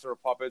Lightning and Master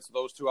of Puppets,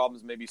 those two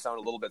albums maybe sound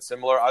a little bit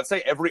similar. I'd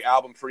say every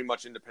album pretty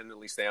much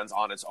independently stands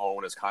on its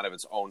own as kind of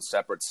its own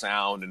separate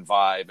sound and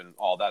vibe and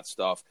all that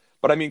stuff.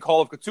 But I mean,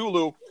 Call of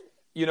Cthulhu,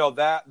 you know,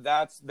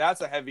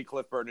 that's a heavy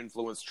Cliff Burton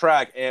influenced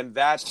track, and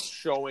that's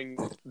showing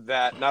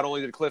that not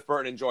only did Cliff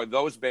Burton enjoy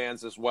those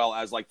bands as well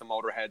as like the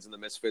Motorheads and the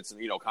Misfits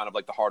and, you know, kind of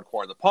like the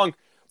hardcore and the punk,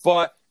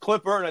 but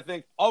Cliff Burton, I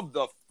think, of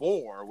the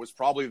four, was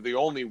probably the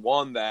only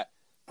one that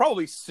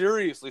probably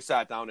seriously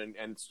sat down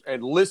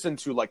and listened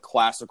to like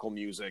classical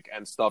music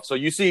and stuff. So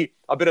you see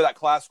a bit of that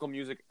classical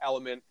music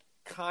element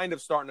kind of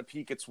starting to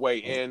peek its way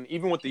in,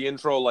 even with the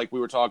intro, like we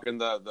were talking,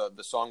 the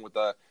song with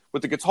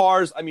the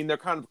guitars. I mean, they're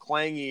kind of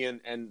clangy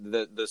and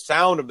the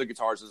sound of the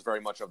guitars is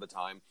very much of the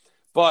time,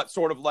 but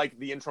sort of like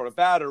the intro to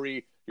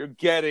Battery, you're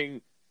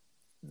getting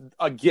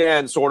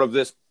again sort of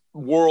this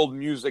world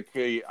music,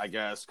 I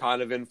guess,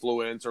 kind of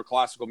influence, or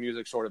classical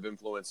music sort of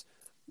influence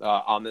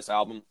on this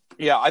album.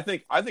 Yeah, I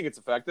think it's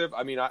effective.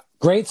 I mean,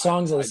 great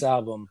songs of this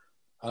album.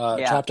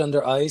 Trapped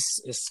Under Ice,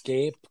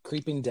 Escape,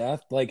 Creeping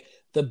Death. Like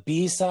the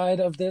B side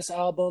of this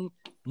album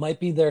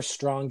might be their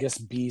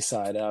strongest B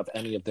side of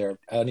any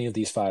of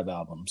these five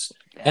albums.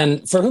 Yeah.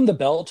 And For Whom the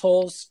Bell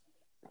Tolls,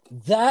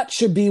 that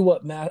should be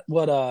what's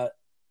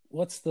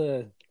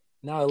the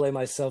Now I Lay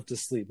Myself to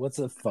Sleep. What's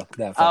the fuck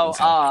that?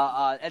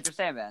 Enter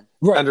Sandman.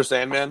 Right. Enter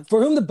Sandman.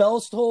 For Whom the Bell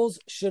Tolls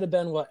should have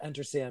been what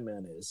Enter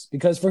Sandman is,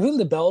 because For Whom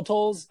the Bell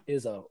Tolls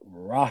is a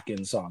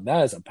rockin' song.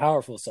 That is a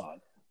powerful song.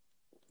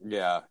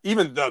 Yeah,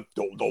 even the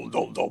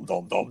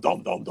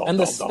and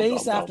the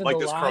space after like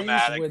the lines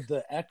chromatic with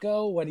the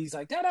echo when he's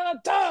like da da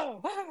da,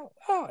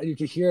 and you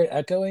can hear it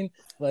echoing.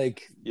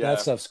 Like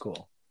that stuff's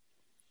cool.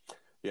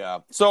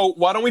 Yeah. So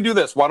why don't we do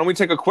this? Why don't we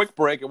take a quick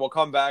break and we'll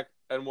come back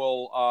and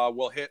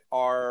we'll hit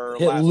our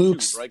last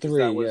Luke's two, right?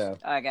 three. Luke.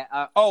 I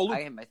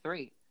hit my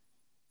three.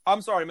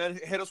 I'm sorry, man.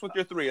 Hit us with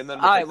your three, and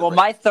then. All right. Well,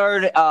 my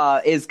third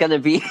is gonna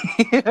be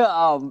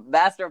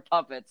Master of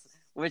Puppets,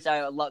 which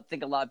I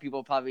think a lot of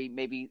people probably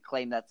maybe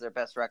claim that's their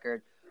best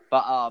record,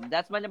 but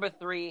that's my number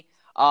three.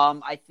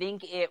 I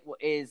think it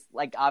is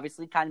like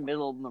obviously kind of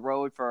middle of the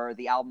road for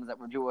the albums that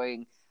we're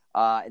doing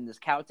in this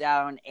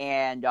countdown,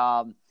 and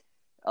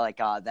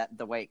that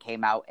the way it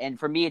came out, and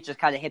for me it just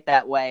kind of hit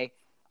that way.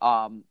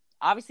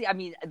 Obviously, I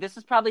mean, this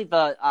is probably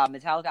the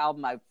Metallica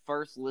album I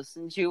first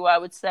listened to, I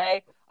would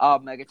say.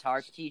 My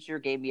guitar teacher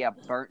gave me a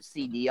burnt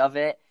CD of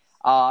it.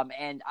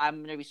 And I'm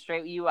going to be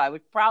straight with you. I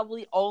would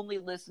probably only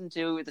listen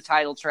to the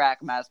title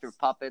track, Master of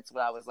Puppets,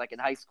 when I was like in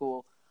high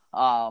school.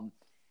 But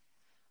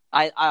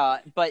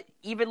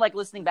even like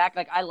listening back,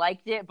 like I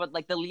liked it, but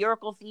like the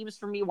lyrical themes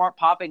for me weren't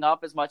popping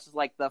up as much as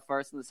like the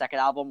first and the second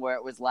album, where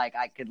it was like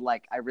I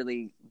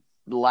really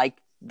liked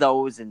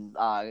those and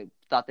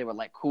thought they were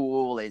like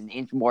cool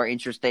and more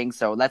interesting.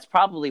 So that's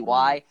probably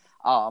why.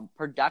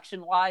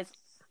 Production wise,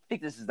 I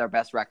think this is their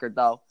best record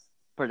though,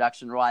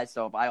 production wise.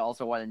 So if I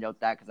also want to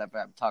note that, because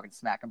I'm talking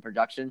smack in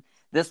production,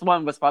 this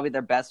one was probably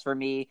their best for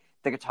me.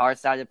 The guitar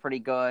sounded pretty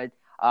good.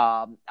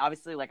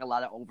 Obviously like a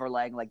lot of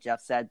overlaying, like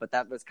Jeff said, but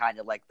that was kind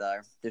of like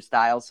their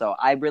style. So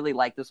I really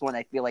like this one.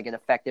 I feel like it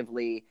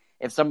effectively,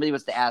 if somebody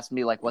was to ask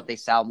me like what they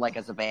sound like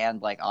as a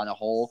band, like on a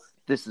whole,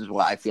 this is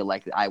what I feel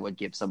like I would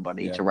give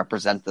somebody to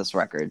represent this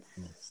record.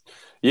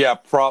 Yeah,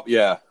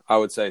 I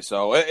would say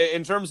so.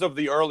 In terms of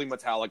the early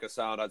Metallica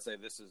sound, I'd say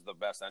this is the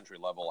best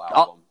entry-level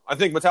album. I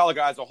think Metallica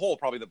as a whole,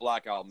 probably the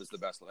Black Album is the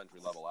best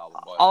entry-level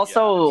album. But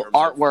also,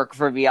 artwork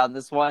for me on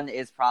this one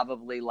is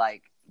probably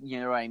like, you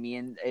know what I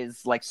mean,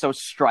 is like so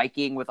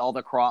striking with all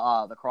the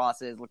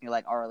crosses looking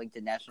like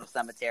Arlington National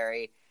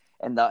Cemetery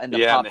and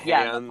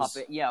the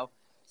puppet, you know.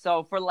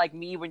 So for like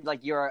me, when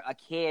like you're a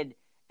kid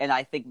and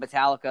I think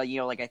Metallica, you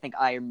know, like I think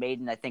Iron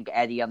Maiden, I think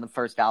Eddie on the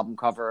first album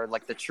cover,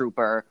 like the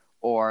Trooper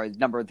or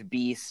Number of the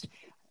Beast.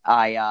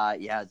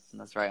 Yeah,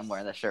 that's right. I'm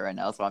wearing that shirt right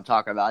now, so I'm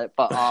talking about it.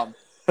 But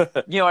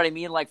you know what I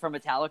mean? Like for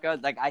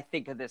Metallica, like I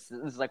think of this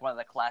is like one of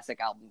the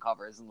classic album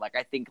covers, and like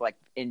I think like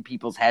in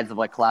people's heads of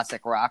like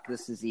classic rock,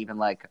 this is even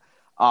like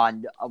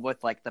on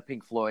with like the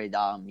Pink Floyd,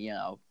 you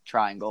know,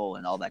 Triangle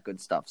and all that good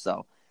stuff.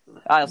 So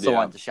I also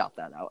wanted to shout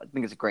that out. I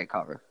think it's a great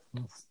cover.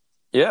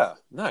 Yeah,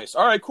 nice.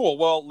 All right, cool.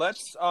 Well, we're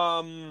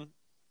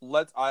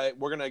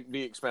gonna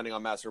be expanding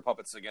on Master of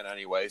Puppets again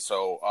anyway,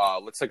 so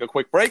let's take a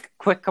quick break.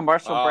 Quick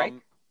commercial break.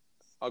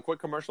 A quick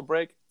commercial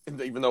break,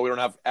 even though we don't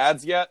have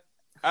ads yet.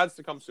 Ads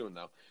to come soon,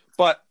 though.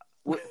 But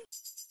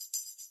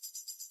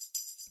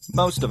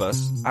most of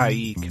us,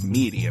 i.e.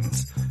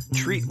 comedians,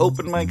 treat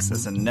open mics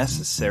as a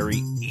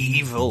necessary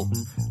evil.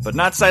 But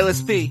not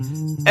Silas P.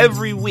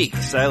 Every week,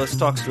 Silas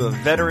talks to a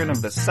veteran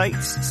of the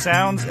sights,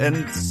 sounds,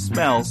 and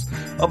smells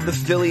of the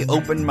Philly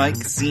open mic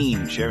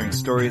scene, sharing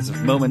stories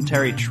of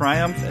momentary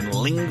triumph and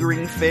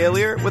lingering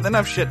failure with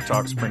enough shit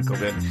talk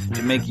sprinkled in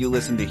to make you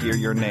listen to hear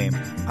your name.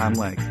 I'm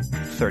like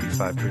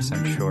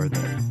 35% sure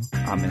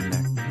that I'm in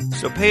there.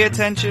 So pay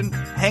attention,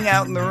 hang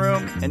out in the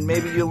room, and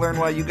maybe you'll learn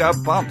why you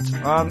got bumped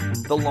on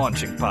The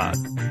Launching Pod.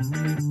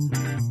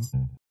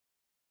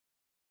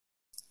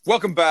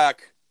 Welcome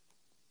back.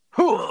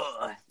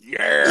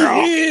 Yeah.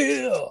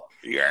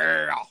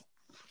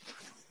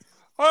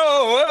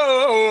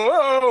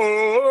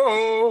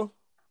 Oh.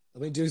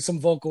 Let me do some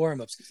vocal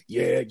warm-ups.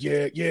 Yeah.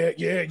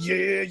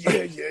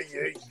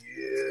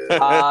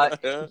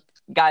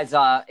 Guys,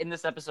 in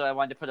this episode, I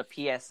wanted to put a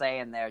PSA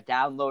in there.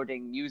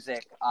 Downloading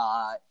music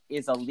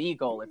is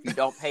illegal if you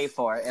don't pay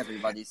for it,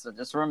 everybody. So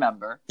just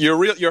remember.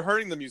 You're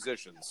hurting the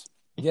musicians.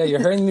 Yeah,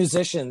 you're hurting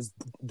musicians.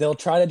 They'll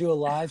try to do a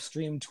live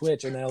stream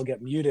Twitch and they'll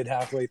get muted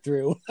halfway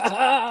through.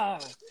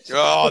 God.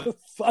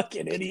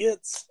 Fucking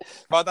idiots.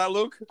 About that,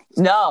 Luke?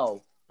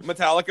 No.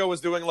 Metallica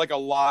was doing like a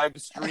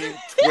live stream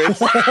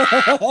Twitch,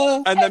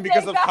 and then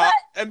because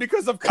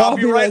of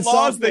copyright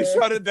laws, they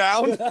shut it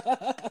down.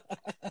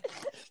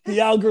 The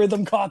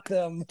algorithm caught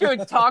them.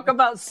 Dude, talk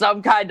about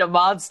some kind of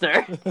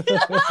monster.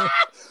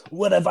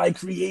 What have I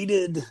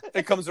created?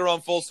 It comes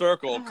around full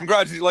circle.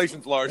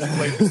 Congratulations, Lars. You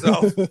played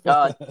yourself.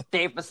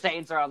 Dave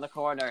Mustaine's are on the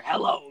corner.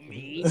 Hello,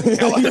 me. Meet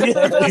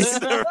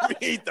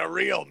the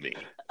real me.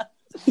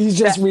 He's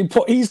just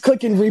He's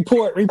clicking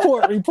report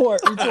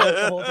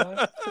the whole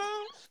time.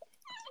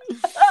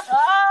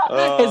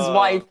 His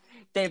wife,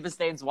 Dave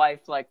Mustaine's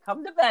wife, like,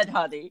 come to bed,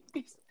 honey.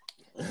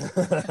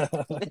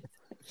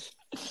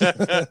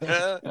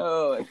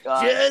 Oh my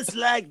God. Just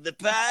like the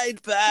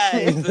Pied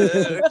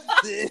Piper.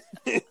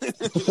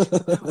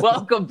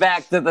 Welcome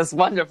back to this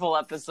wonderful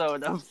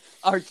episode of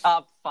our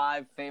top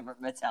 5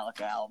 favorite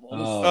Metallica albums.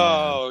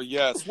 Oh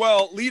yes.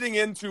 Well, leading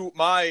into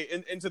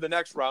into the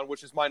next round,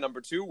 which is my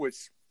number 2,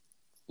 which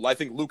I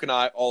think Luke and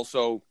I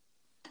also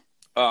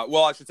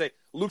I should say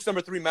Luke's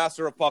number 3,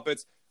 Master of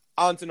Puppets.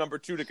 On to number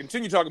 2 to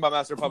continue talking about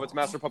Master of Puppets.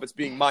 Master of Puppets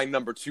being my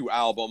number 2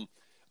 album.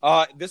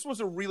 This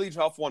was a really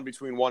tough one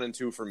between 1 and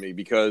 2 for me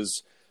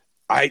because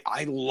I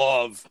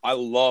love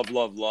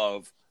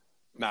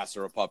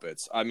Master of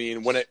Puppets. I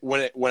mean,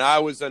 when I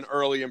was an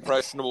early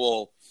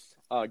impressionable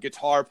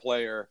guitar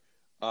player,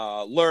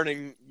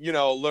 learning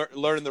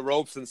the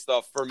ropes and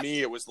stuff, for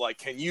me it was like,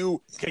 can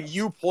you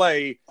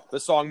play the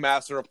song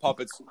Master of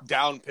Puppets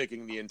down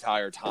picking the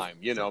entire time,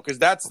 you know, because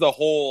that's the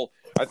whole,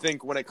 I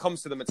think when it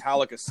comes to the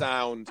Metallica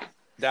sound,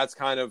 that's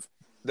kind of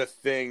the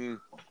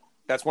thing,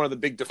 that's one of the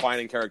big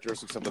defining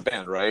characteristics of the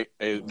band, right?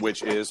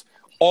 Which is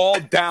all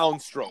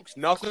downstrokes,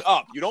 nothing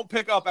up. You don't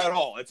pick up at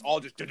all. It's all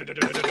just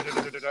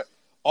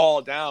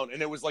all down.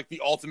 And it was like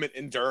the ultimate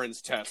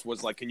endurance test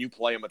was like, can you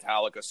play a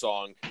Metallica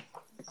song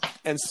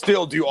and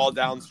still do all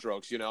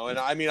downstrokes, you know? And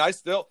I mean, I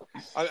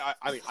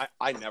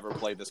never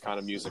played this kind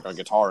of music on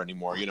guitar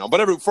anymore, you know,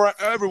 but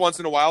every once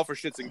in a while for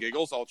shits and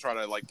giggles, I'll try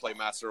to like play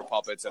Master of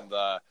Puppets and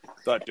like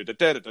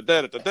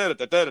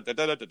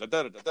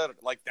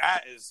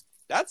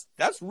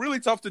that's really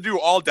tough to do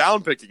all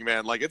down picking,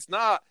 man. Like it's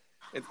not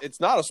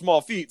a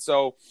small feat.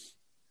 So,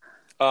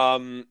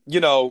 you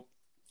know,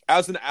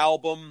 as an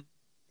album,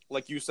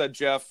 like you said,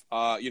 Jeff,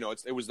 you know,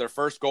 it was their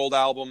first gold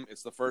album.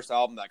 It's the first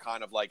album that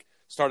kind of like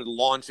started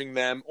launching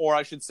them, or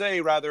I should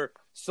say rather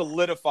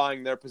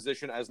solidifying their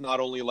position as not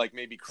only like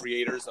maybe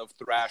creators of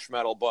thrash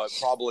metal, but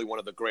probably one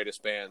of the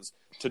greatest bands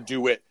to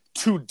do it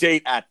to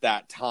date at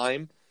that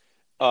time.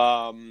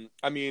 I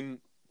mean,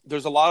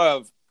 there's a lot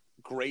of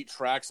great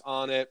tracks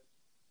on it.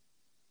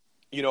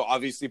 You know,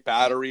 obviously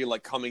Battery,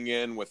 like coming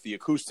in with the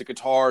acoustic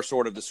guitar,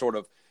 sort of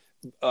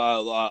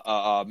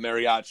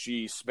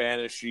mariachi,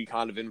 Spanishy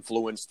kind of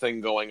influence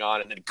thing going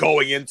on, and then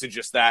going into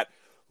just that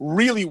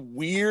really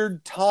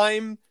weird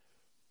time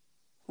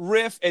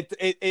riff.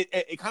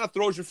 It kind of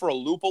throws you for a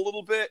loop a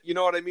little bit. You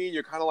know what I mean?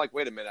 You're kind of like,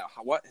 wait a minute,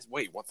 what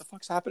the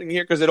fuck's happening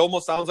here? Because it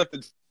almost sounds like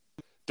the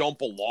don't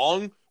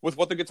belong with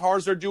what the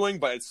guitars are doing,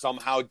 but it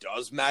somehow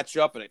does match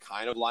up, and it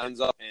kind of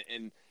lines up,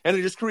 and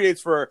it just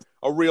creates for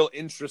a real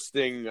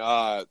interesting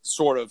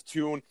sort of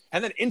tune.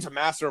 And then into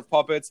Master of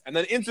Puppets, and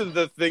then into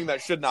the thing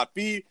that should not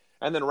be,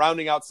 and then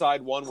rounding out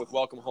side one with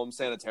Welcome Home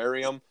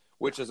Sanitarium,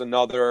 which is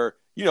another,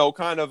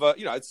 kind of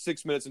it's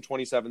 6 minutes and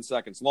 27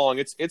 seconds long.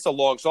 It's a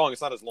long song.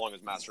 It's not as long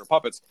as Master of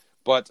Puppets,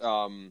 but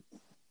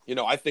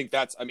I think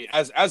that's,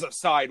 as a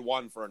side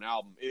one for an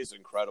album is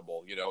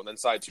incredible, and then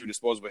side two,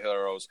 Disposable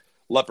Heroes,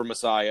 Leper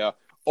Messiah,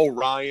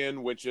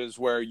 Orion, which is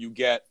where you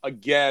get,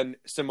 again,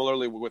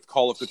 similarly with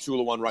Call of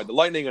Cthulhu on Ride the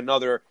Lightning,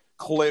 another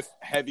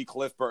heavy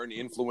Cliff Burton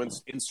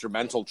influenced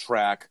instrumental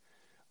track,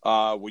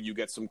 where you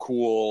get some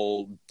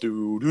cool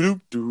you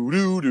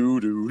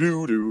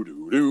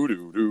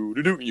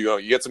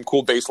get some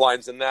cool bass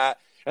lines in that,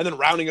 and then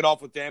rounding it off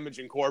with Damage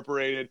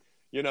Incorporated.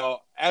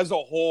 As a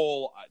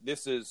whole,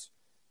 this is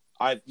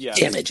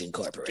Damage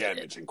Incorporated.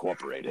 Damage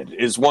Incorporated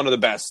is one of the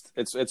best.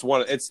 It's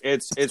one of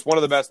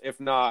the best, if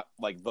not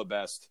like the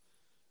best,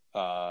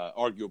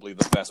 arguably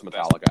the best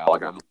Metallica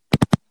album.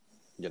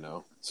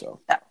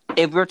 So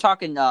if we're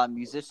talking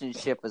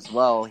musicianship as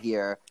well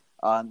here,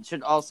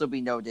 should also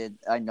be noted.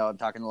 I know I'm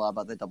talking a lot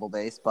about the double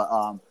bass, but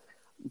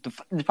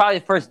probably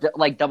the first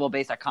double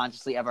bass I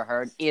consciously ever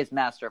heard is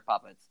Master of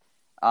Puppets.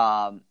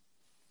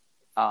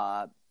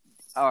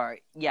 Or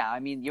yeah,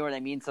 you know what I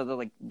mean. So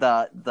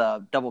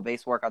the double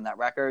bass work on that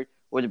record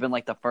would have been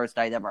like the first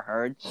I'd ever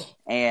heard,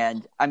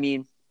 and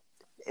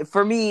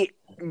for me,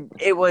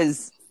 it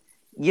was,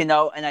 and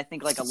I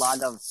think like a lot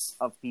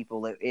of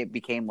people, it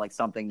became like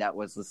something that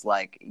was just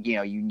like,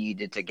 you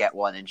needed to get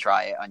one and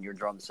try it on your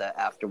drum set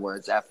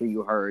afterwards after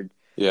you heard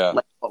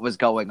what was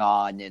going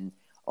on and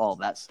all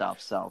that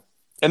stuff. So.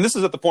 And this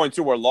is at the point,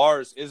 too, where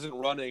Lars isn't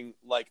running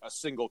like a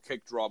single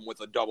kick drum with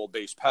a double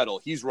bass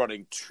pedal. He's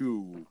running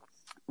two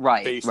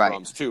bass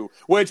drums, too,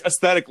 which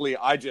aesthetically,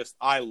 I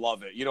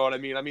love it. You know what I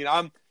mean?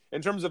 I'm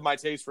in terms of my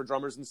taste for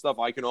drummers and stuff,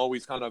 I can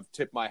always kind of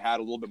tip my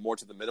hat a little bit more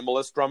to the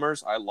minimalist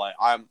drummers.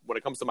 When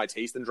it comes to my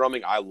taste in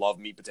drumming, I love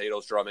meat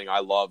potatoes drumming. I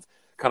love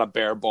kind of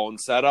bare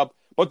bones setup.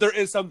 But there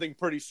is something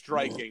pretty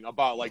striking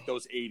about like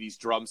those 80s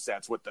drum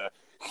sets with the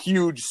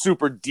huge,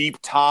 super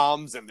deep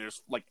toms, and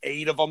there's like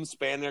 8 of them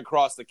spanning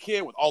across the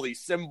kit with all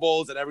these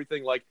cymbals and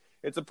everything. Like,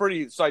 it's a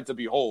pretty sight to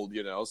behold,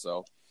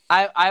 so.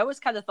 I always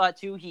kind of thought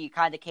too, he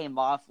kind of came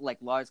off like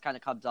Lars kind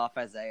of comes off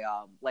as a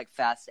like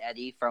Fast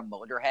Eddie from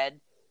Motorhead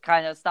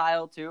kind of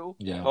style too.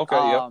 Yeah. Okay.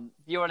 Yeah.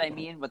 You know what I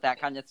mean, with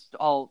that kind of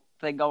whole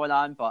thing going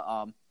on.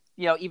 But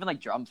even like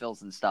drum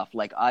fills and stuff.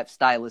 Like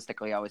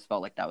stylistically, I always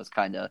felt like that was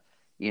kind of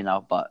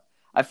But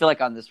I feel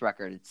like on this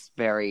record, it's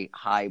very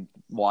high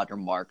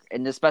watermark,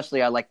 and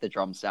especially I like the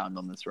drum sound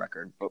on this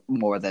record, but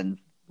more than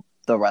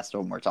the rest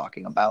of them we're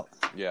talking about.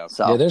 Yeah.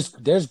 So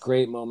there's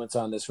great moments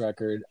on this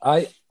record.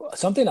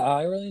 Something that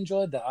I really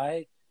enjoyed that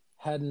I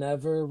had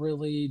never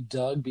really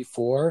dug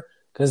before,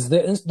 because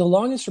the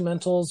long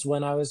instrumentals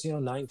when I was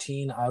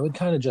 19, I would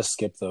kind of just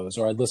skip those,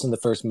 or I'd listen to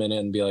the first minute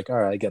and be like, all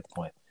right, I get the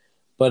point.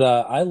 But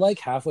I like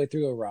halfway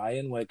through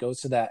Orion when it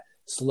goes to that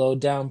slowed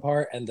down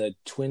part and the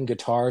twin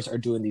guitars are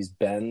doing these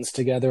bends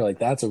together. Like,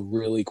 that's a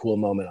really cool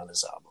moment on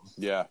this album.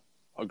 Yeah,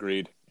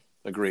 agreed.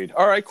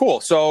 All right,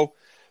 cool. So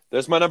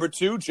there's my number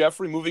 2.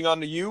 Jeffrey, moving on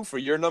to you for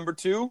your number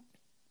 2.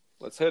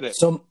 Let's hit it.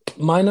 So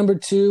my number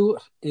 2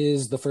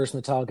 is the first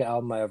Metallica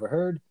album I ever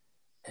heard,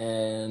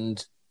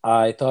 and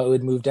I thought it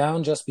would move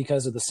down just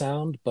because of the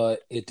sound,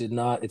 but it did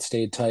not. It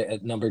stayed tight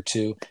at number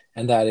 2,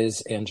 and that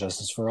is And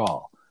Justice for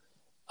All.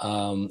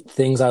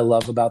 Things I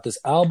love about this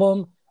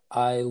album.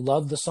 I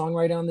love the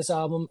songwriting on this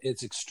album.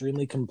 It's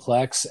extremely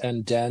complex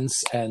and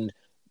dense and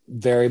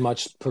very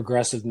much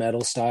progressive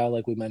metal style,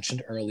 like we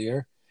mentioned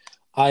earlier.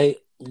 I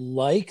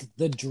like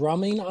the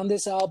drumming on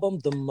this album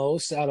the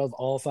most out of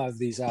all 5 of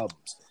these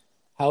albums.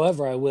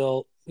 However, I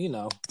will,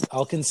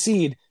 I'll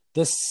concede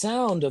the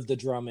sound of the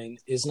drumming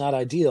is not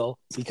ideal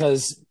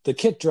because the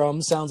kick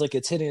drum sounds like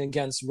it's hitting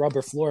against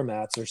rubber floor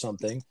mats or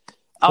something.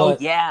 Oh,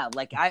 yeah.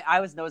 Like, I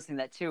was noticing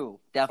that too.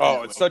 Definitely.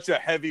 Oh, it's such a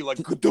heavy, like,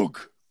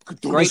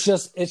 it's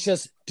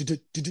just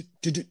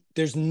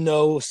there's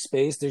no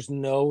space, there's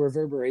no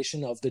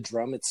reverberation of the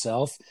drum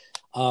itself.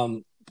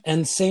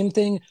 And same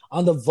thing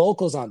on the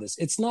vocals on this.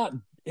 It's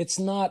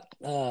not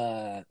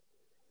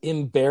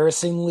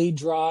embarrassingly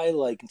dry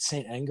like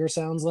Saint Anger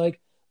sounds like,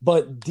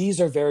 but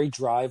these are very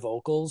dry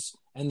vocals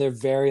and they're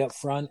very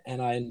upfront,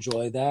 and I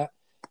enjoy that.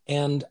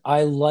 And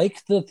I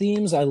like the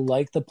themes. I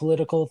like the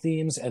political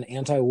themes and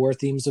anti-war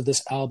themes of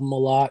this album a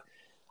lot.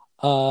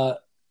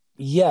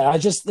 I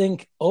just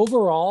think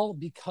overall,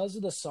 because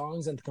of the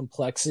songs and the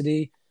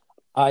complexity,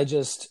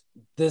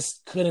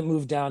 this couldn't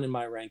move down in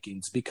my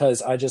rankings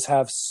because I just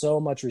have so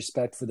much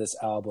respect for this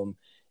album.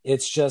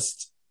 It's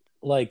just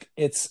like,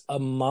 it's a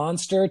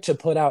monster to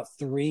put out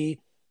three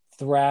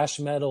thrash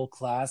metal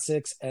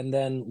classics and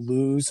then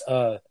lose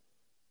a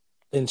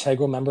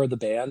integral member of the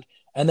band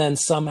and then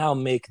somehow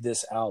make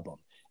this album.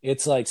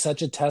 It's like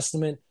such a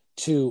testament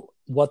to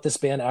what this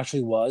band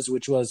actually was,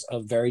 which was a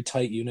very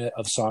tight unit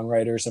of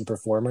songwriters and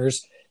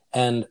performers.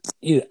 And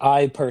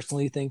I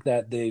personally think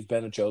that they've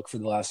been a joke for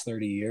the last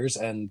 30 years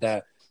and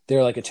that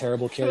they're like a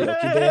terrible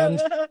karaoke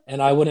band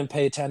and I wouldn't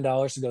pay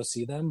 $10 to go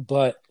see them.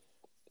 But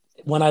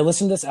when I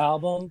listen to this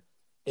album,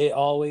 it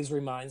always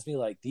reminds me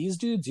like these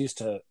dudes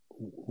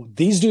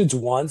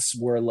once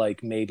were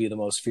like maybe the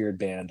most feared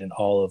band in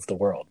all of the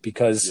world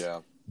because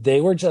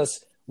they were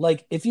just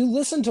like, if you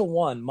listen to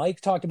one,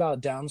 Mike talked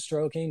about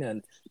downstroking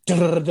and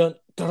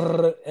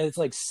it's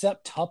like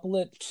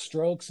septuplet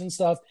strokes and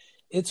stuff.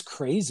 It's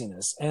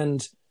craziness.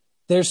 And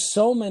there's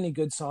so many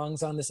good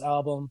songs on this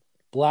album.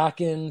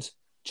 Blackened,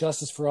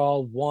 Justice for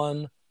All,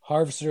 One,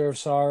 Harvester of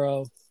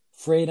Sorrow,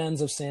 Frayed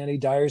Ends of Sanity,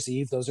 Dyer's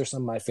Eve. Those are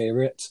some of my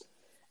favorites.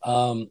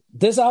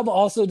 This album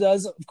also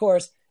does, of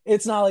course,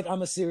 it's not like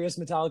I'm a serious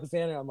Metallica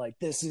fan and I'm like,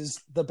 this is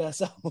the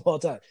best album of all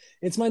time.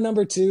 It's my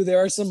number 2.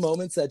 There are some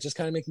moments that just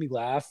kind of make me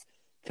laugh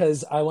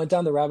because I went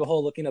down the rabbit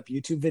hole looking up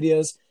YouTube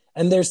videos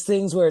and there's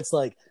things where it's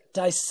like,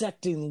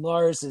 dissecting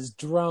Lars's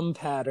drum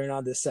pattern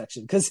on this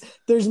section because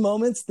there's a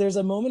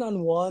moment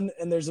on One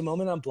and there's a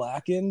moment on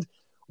Blackened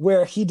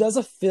where he does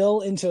a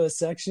fill into a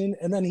section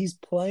and then he's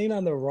playing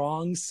on the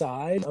wrong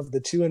side of the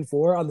 2 and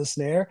 4 on the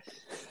snare,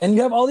 and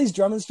you have all these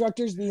drum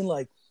instructors being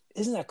like,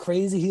 isn't that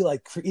crazy? He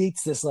like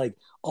creates this like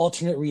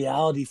alternate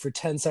reality for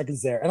 10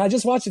 seconds there, and I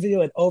just watched the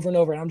video over and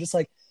over and I'm just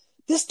like,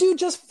 this dude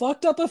just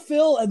fucked up a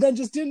fill and then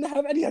just didn't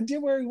have any idea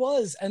where he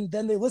was, and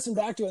then they listen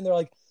back to it and they're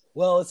like,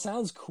 well, it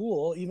sounds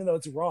cool, even though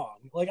it's wrong.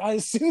 Like, I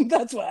assume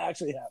that's what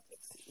actually happened.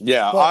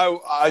 Yeah,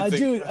 I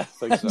think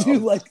so. I do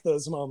like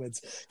those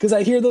moments because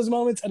I hear those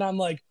moments and I'm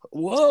like,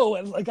 whoa,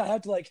 and like I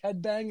have to like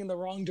headbang in the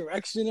wrong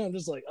direction. And I'm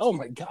just like, oh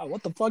my god,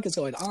 what the fuck is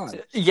going on?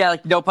 Yeah,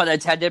 like no pun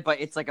intended, but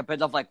it's like a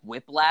bit of like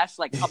whiplash,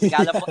 like coming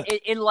out of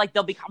in like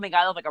they'll be coming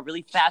out of like a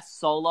really fast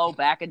solo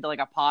back into like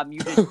a palm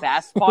muted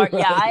fast part.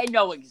 Right. Yeah, I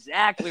know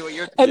exactly what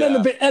you're. And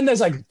then and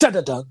there's like da da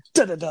da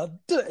da da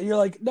da. You're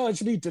like, no, it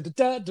should be da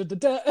da da da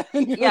da.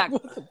 And you're like,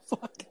 what the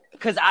fuck?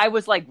 Because I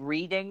was like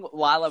reading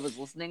while I was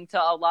listening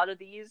to a lot of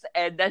these,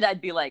 and then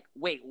I'd be like,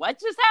 "Wait, what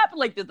just happened?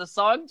 Like, did the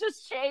song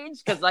just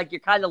change?" Because like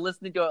you're kind of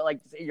listening to it, like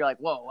you're like,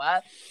 "Whoa,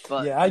 what?"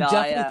 But yeah, I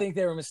definitely think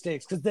they were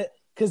mistakes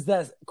because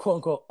that quote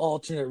unquote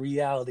alternate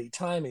reality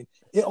timing,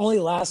 it only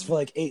lasts for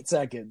like 8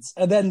 seconds,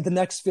 and then the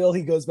next fill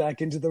he goes back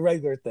into the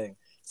regular thing.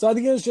 So I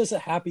think it was just a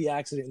happy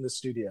accident in the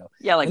studio.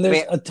 Yeah, like and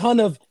there's a ton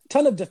of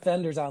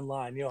defenders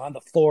online, on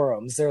the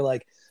forums. They're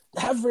like,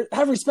 have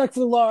respect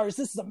for the Lars.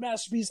 This is a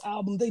masterpiece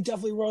album. They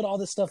definitely wrote all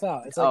this stuff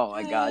out. It's like, oh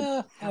my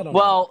god. I don't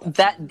know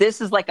that this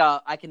is like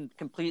I can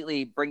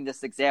completely bring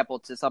this example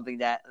to something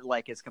that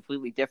like is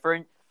completely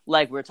different.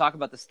 Like we were talking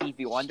about the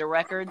Stevie Wonder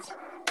records.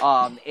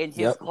 In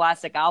his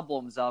classic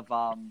albums of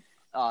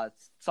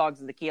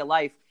songs in the Key of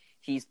Life,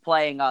 he's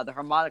playing the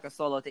harmonica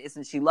solo to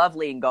Isn't She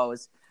Lovely and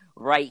goes,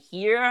 right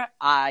here,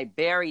 I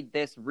buried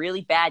this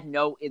really bad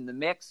note in the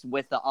mix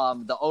with the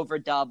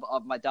overdub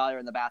of My Daughter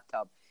in the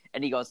Bathtub.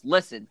 And he goes,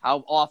 listen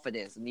how off it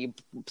is. And he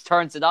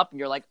turns it up and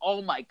you're like,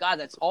 oh my God,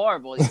 that's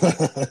horrible.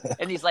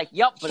 He's like,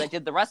 yep, but I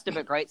did the rest of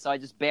it great. So I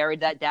just buried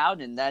that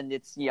down and then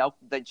it's,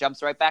 that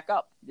jumps right back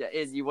up.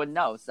 You wouldn't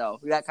know. So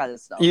that kind of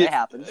stuff. It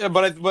happens. Yeah,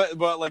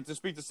 but like to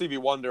speak to Stevie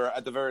Wonder,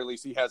 at the very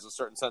least, he has a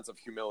certain sense of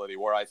humility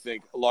where I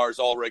think Lars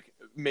Ulrich,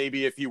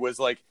 maybe if he was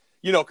like,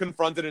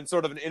 confronted in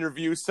sort of an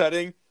interview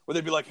setting where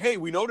they'd be like, hey,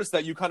 we noticed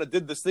that you kind of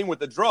did this thing with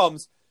the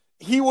drums.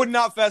 He would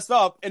not fess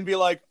up and be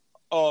like,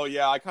 oh,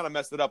 yeah, I kind of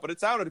messed it up, but it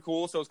sounded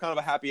cool, so it's kind of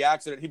a happy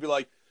accident. He'd be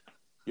like,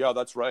 yeah,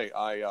 that's right.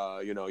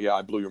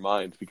 I blew your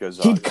mind because...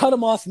 He'd cut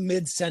him off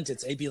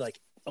mid-sentence. He'd be like,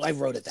 oh, I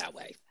wrote it that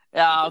way.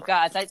 Oh,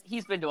 God,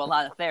 he's been to a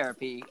lot of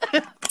therapy.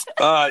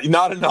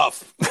 Not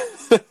enough.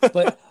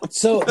 But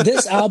so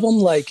this album,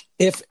 like,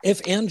 if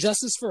And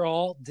Justice for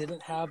All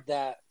didn't have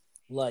that,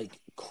 like,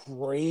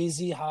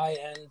 crazy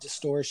high-end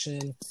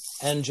distortion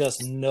and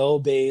just no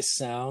bass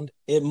sound,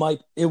 it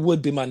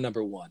would be my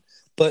number one.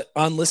 But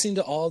on listening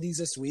to all these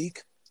this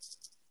week,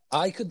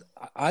 I could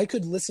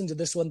listen to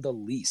this one the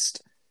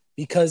least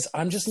because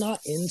I'm just not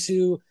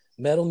into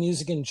metal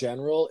music in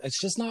general. It's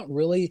just not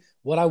really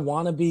what I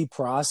want to be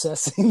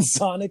processing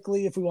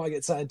sonically, if we want to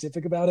get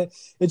scientific about it.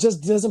 It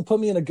just doesn't put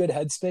me in a good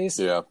headspace.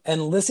 Yeah.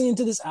 And listening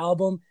to this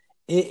album,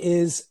 it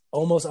is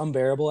almost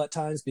unbearable at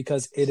times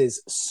because it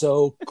is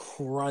so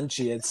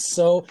crunchy.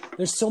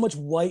 There's so much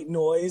white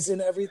noise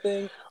and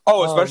everything.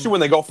 Oh, especially when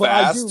they go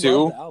fast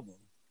too. Love the album.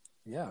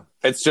 Yeah,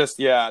 it's just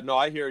no,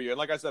 I hear you. And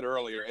like I said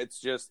earlier, it's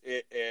just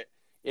it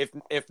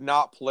if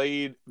not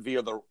played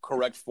via the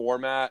correct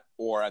format,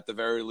 or at the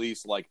very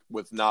least, like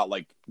with not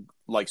like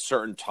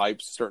certain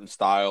types, certain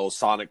styles,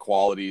 sonic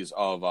qualities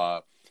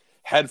of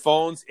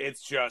headphones,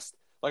 it's just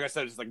like I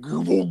said, it's like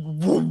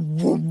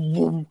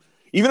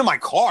even in my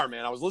car,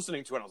 man. I was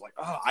listening to it, I was like,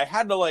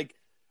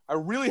 I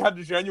really had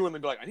to genuinely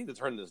be like, I need to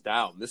turn this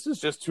down. This is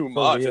just too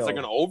much. It's like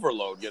an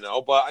overload,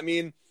 But I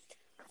mean,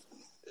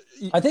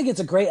 I think it's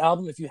a great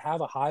album if you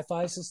have a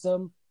hi-fi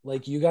system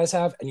like you guys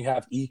have, and you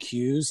have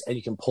EQs, and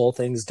you can pull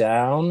things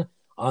down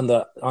on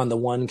the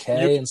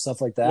 1K and stuff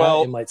like that.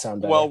 It might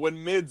sound better. Well,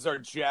 when mids are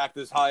jacked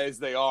as high as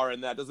they are,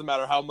 and that doesn't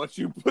matter how much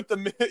you put the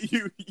mid,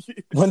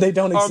 when they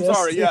don't exist. I'm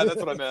sorry. Yeah, that's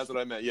what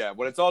I meant. Yeah,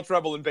 when it's all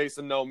treble and bass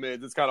and no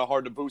mids, it's kind of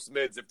hard to boost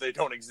mids if they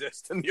don't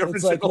exist in the original.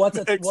 It's like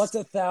mix. what's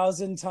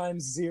 1,000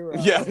 times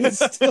 0? Yeah, it's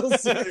still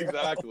 0.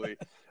 Exactly.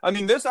 I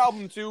mean, this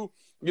album too.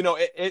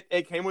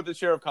 It came with its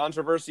share of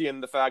controversy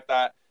and the fact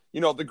that the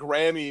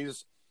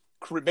Grammys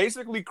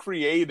basically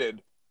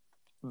created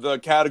the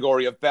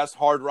category of best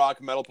hard rock,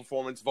 metal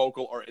performance,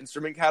 vocal, or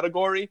instrument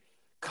category,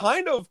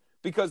 kind of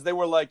because they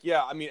were like,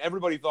 yeah, I mean,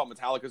 everybody thought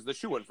Metallica's the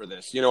shoo-in for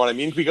this. You know what I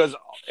mean? Because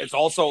it's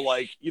also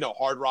like,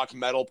 hard rock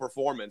metal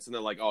performance. And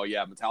they're like, oh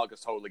yeah, Metallica's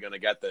totally going to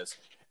get this.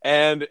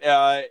 And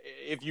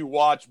if you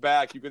watch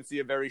back, you can see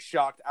a very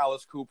shocked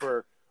Alice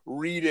Cooper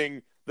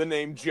reading the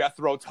name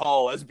Jethro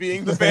Tull as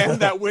being the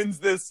band that wins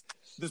this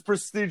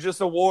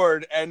prestigious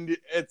award. And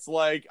it's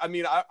like, I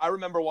mean, I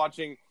remember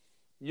watching,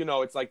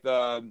 it's like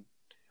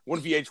when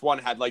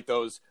VH1 had like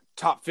those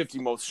top 50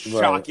 most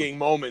shocking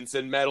moments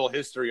in metal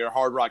history or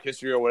hard rock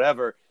history or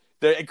whatever.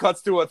 It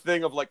cuts to a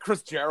thing of like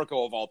Chris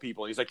Jericho of all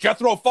people. He's like,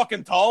 Jethro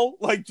fucking Tull?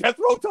 Like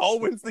Jethro Tull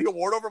wins the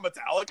award over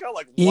Metallica?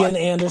 Like what? Ian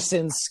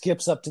Anderson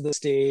skips up to the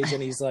stage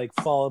and he's like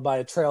followed by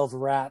a trail of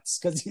rats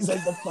because he's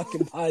like the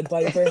fucking Pied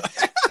Piper.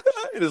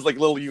 It is like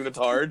little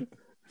unitard.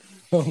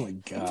 Oh my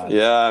God.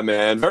 Yeah,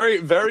 man. Very,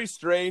 very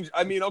strange.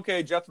 I mean,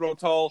 okay, Jethro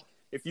Tull,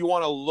 if you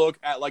want to look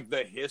at like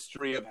the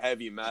history of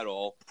heavy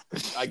metal,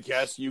 I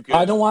guess you could.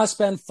 I don't want to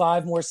spend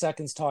 5 more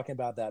seconds talking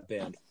about that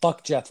band.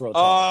 Fuck Jethro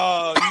Tull.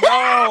 Oh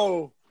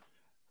no!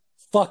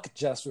 Fuck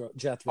Jethro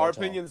Our Tull.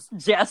 opinions.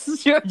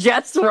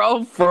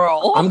 Jethro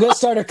Tull. I'm gonna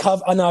start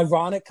an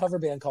ironic cover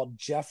band called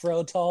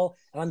Jethro Tull,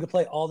 and I'm gonna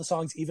play all the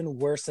songs even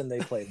worse than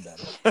they played them.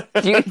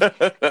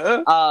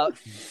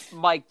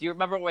 Mike, do you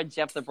remember when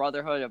Jeff the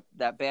Brotherhood of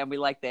that band we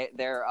like?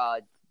 Their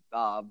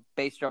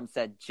bass drum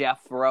said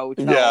Jethro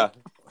Tull. Yeah.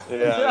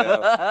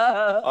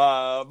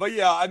 But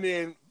yeah, I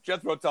mean,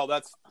 Jethro Tull,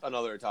 that's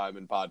another time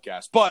in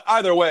podcast. But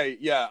either way,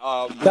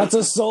 yeah. That's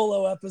a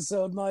solo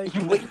episode, Mike.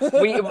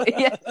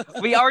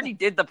 we already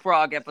did the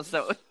Prague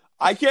episode.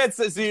 I can't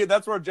see.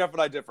 That's where Jeff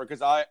and I differ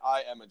because I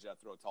am a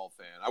Jethro Tull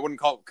fan. I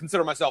wouldn't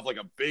consider myself like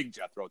a big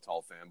Jethro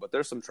Tull fan, but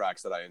there's some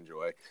tracks that I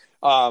enjoy.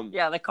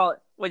 Yeah, they call it.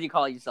 What do you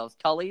call yourselves?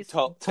 Tullies? Is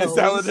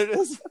that what it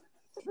is?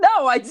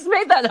 No, I just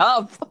made that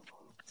up.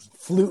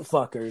 Flute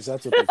fuckers.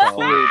 That's what they call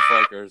them. Flute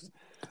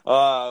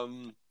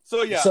fuckers.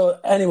 So yeah. So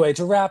anyway,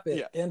 to wrap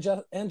it,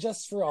 and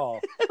just for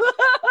all,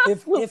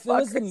 if it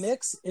was the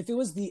mix, if it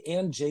was the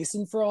and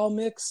Jason for all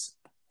mix,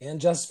 and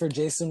just for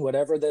Jason,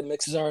 whatever the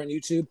mixes are on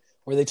YouTube,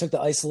 where they took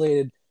the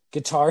isolated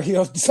Guitar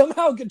Hero,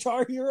 somehow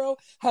Guitar Hero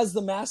has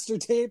the master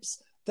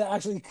tapes that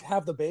actually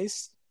have the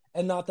bass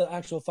and not the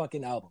actual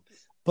fucking album.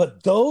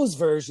 But those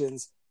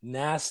versions,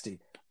 nasty.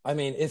 I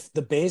mean, if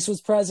the bass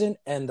was present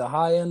and the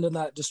high end of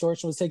that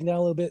distortion was taken down a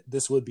little bit,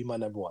 this would be my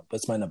number 1. But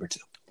it's my number 2.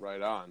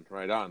 Right on.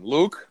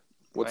 Luke,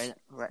 what's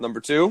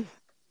number 2?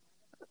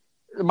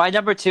 My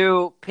number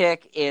 2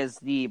 pick is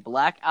the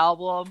Black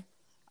Album.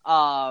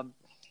 I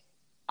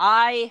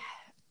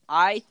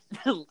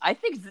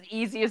think it's the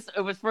easiest.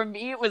 It was for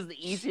me. It was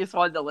the easiest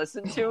one to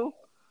listen to.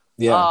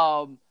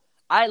 Yeah.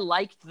 I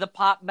liked the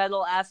pop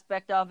metal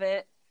aspect of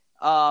it.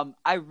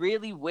 I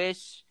really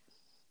wish,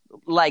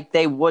 like,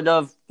 they would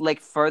have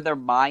further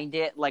mined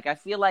it. Like, I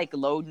feel like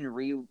Load and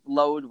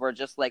Reload were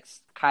just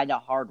kind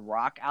of hard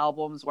rock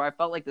albums, where I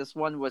felt like this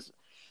one was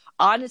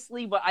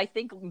honestly what I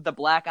think the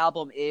Black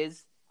Album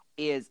is.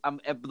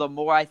 The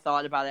more I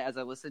thought about it as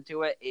I listened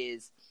to it,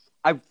 is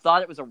I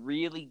thought it was a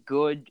really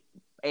good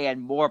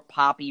and more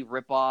poppy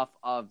ripoff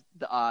of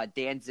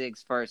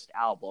Danzig's first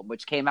album,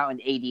 which came out in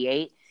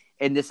 '88,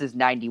 and this is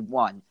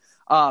 '91.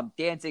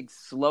 Danzig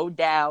slowed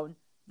down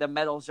the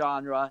metal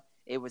genre.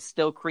 It was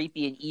still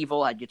creepy and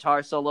evil, had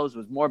guitar solos,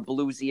 was more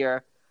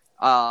bluesier,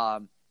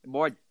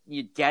 more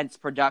dense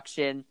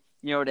production.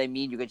 You know what I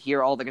mean? You could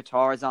hear all the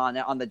guitars on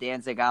the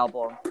Danzig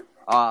album.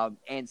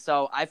 And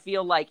so I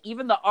feel like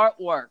even the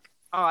artwork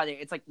on it,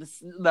 it's like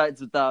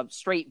the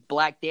straight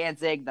black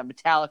Danzig, the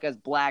Metallica is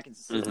black,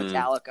 it's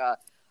Metallica.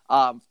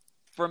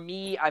 For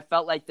me, I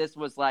felt like this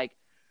was like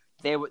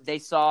they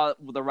saw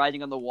the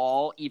writing on the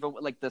wall, even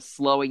with the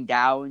slowing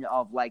down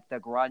of the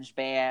grunge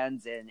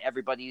bands and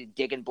everybody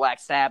digging Black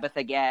Sabbath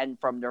again,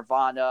 from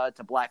Nirvana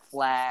to Black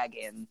Flag,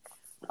 and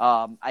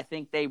I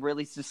think they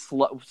really just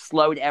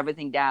slowed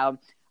everything down,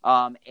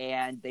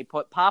 and they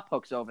put pop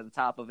hooks over the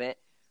top of it,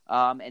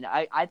 and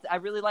I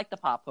really like the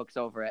pop hooks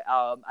over it.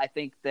 I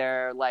think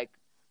they're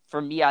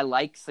for me, I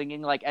like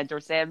singing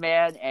Enter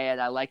Sandman, and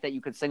I like that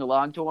you could sing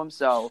along to them.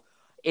 So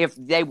if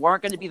they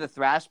weren't going to be the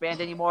thrash band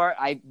anymore,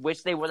 I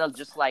wish they would have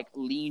just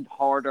leaned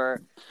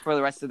harder for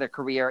the rest of their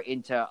career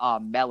into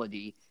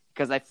melody,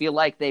 because I feel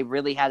like they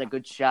really had a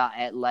good shot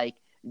at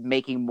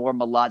making more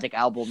melodic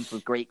albums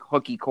with great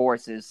hooky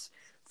choruses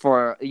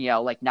for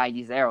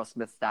 90s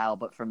Aerosmith style,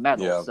 but for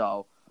metal. Yeah.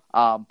 So,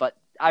 but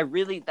I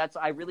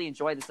really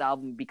enjoy this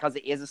album because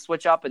it is a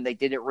switch up and they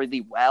did it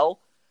really well.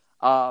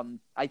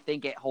 I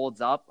think it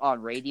holds up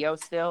on radio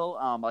still.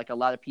 Like a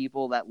lot of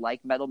people that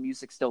like metal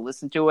music still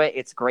listen to it.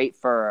 It's great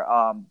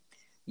for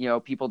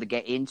people to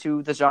get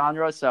into the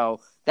genre.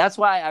 So that's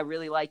why I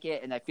really like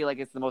it, and I feel like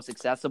it's the most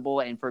accessible.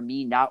 And for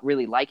me, not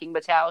really liking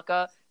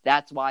Metallica,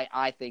 that's why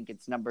I think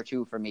it's number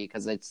 2 for me,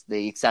 because it's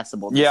the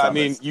accessible. Yeah, I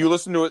mean, you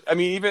listen to it. I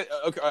mean, even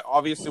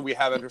obviously we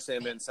have Enter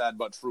Sandman, Sad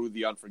But True,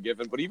 The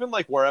Unforgiven, but even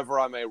like Wherever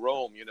I May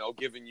Roam,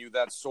 giving you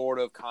that sort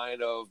of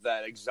kind of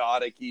that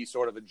exotic-y,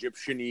 sort of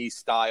Egyptian-y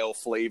style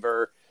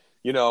flavor,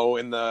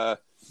 in the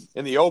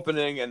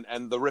opening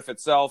and the riff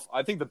itself.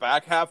 I think the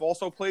back half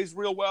also plays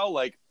real well,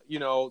 like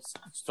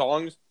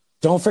songs.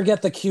 Don't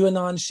forget the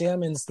QAnon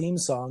Shamans theme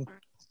song.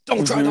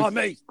 Don't tread on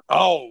me.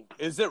 Oh,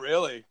 is it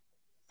really?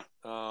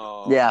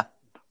 Yeah.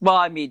 Well,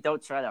 I mean,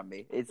 don't tread on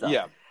me. It's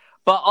yeah.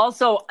 But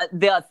also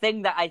the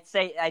thing that I'd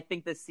say, I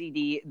think the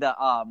CD,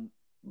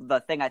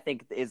 the thing I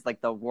think is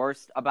like the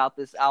worst about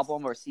this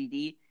album or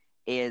CD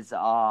is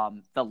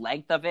the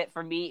length of it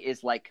for me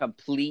is like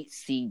complete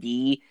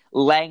CD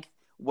length,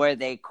 where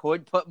they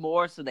could put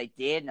more, so they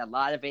did, and a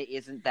lot of it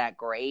isn't that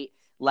great.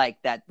 Like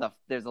that,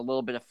 there's a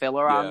little bit of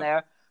filler on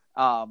there.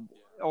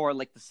 Or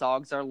like the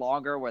songs are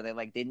longer where they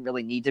like didn't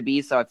really need to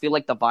be. So I feel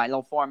like the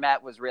vinyl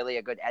format was really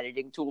a good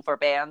editing tool for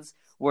bands,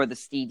 where the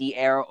CD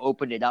era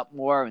opened it up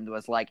more and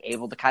was like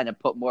able to kind of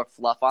put more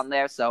fluff on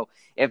there. So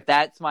if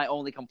that's my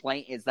only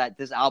complaint, is that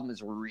this album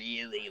is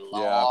really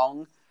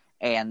long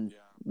and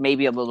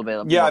maybe a little bit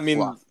of more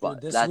fluff.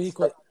 But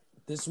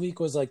this week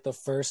was like the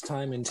first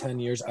time in 10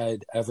 years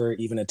I'd ever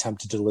even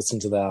attempted to listen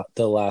to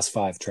the last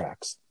 5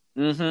 tracks.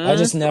 Mm-hmm, I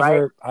just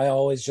never. Right? I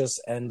always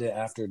just end it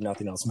after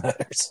nothing else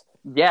matters.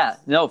 Yeah,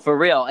 no, for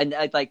real. And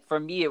like for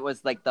me, it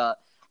was like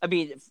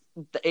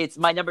it's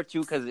my number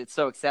 2 because it's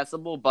so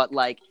accessible. But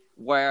like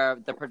where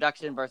the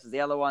production versus the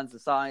other ones, the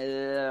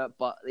song,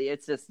 but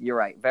it's just, you're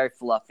right, very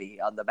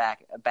fluffy on the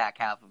back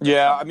half of it.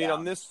 Yeah, I mean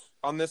on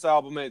this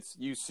album,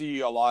 you see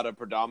a lot of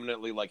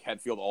predominantly like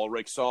Hetfield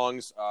Ulrich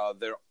songs.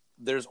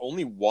 There's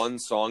only one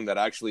song that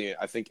actually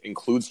I think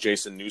includes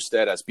Jason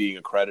Newsted as being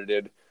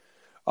accredited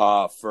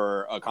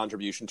for a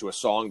contribution to a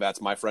song.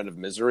 That's My Friend of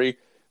Misery.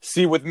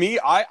 See, with me,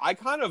 I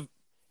kind of,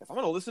 if I'm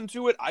going to listen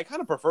to it, I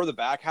kind of prefer the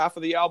back half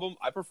of the album.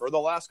 I prefer the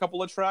last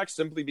couple of tracks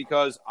simply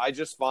because I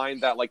just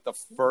find that like the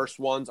first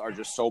ones are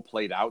just so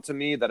played out to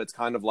me that it's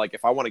kind of like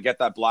if I want to get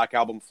that Black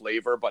Album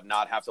flavor but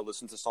not have to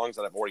listen to songs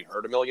that I've already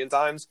heard a million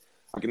times,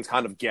 I can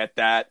kind of get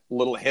that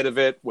little hit of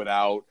it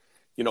without,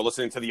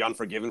 listening to The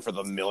Unforgiven for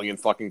the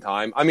millionth fucking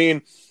time. I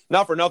mean,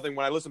 not for nothing,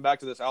 when I listen back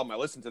to this album, I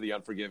listened to The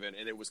Unforgiven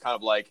and it was kind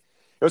of like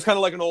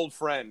an old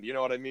friend, you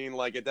know what I mean?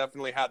 Like, it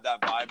definitely had that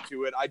vibe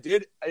to it. I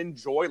did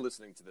enjoy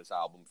listening to this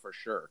album, for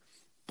sure.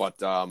 But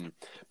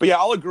yeah,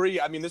 I'll agree.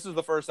 I mean, this is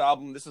the first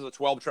album. This is a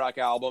 12-track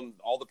album.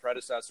 All the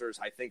predecessors,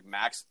 I think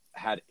Max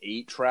had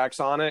 8 tracks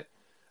on it.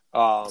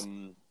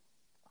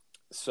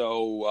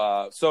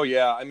 So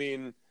yeah, I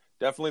mean,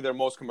 definitely their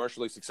most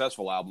commercially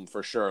successful album,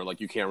 for sure.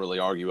 Like, you can't really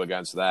argue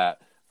against that.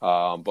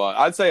 But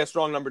I'd say a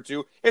strong number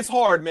 2. It's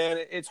hard, man.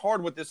 It's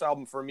hard with this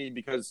album for me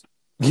because...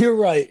 You're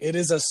right. It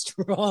is a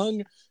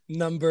strong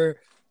number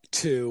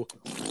 2.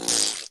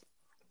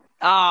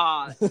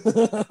 For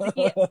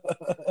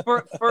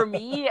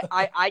me,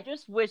 I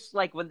just wish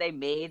like when they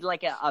made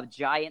like a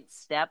giant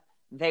step,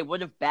 they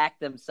would have backed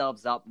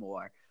themselves up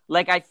more.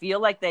 Like I feel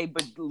like they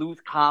would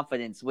lose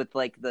confidence with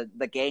like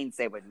the gains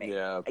they would make.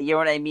 Yeah. You know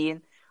what I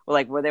mean?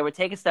 Like where they would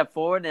take a step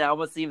forward, and it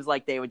almost seems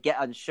like they would get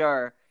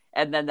unsure.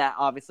 And then that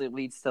obviously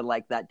leads to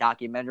like that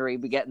documentary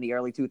we get in the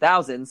early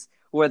 2000s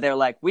where they're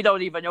like, we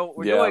don't even know what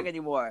we're doing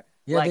anymore.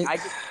 Yeah,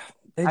 like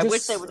I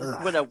wish they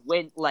would have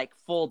went like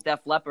full Def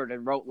Leppard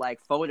and wrote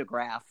like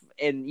Photograph,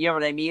 and you know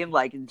what I mean,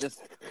 like and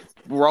just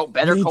wrote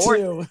better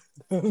chords.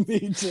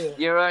 Me too.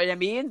 You know what I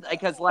mean?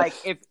 Because like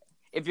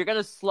if you're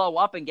gonna slow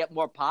up and get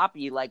more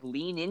poppy, like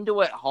lean into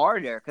it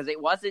harder, because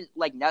it wasn't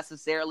like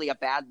necessarily a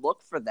bad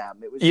look for them.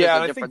 It was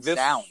just a different sound.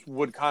 I think this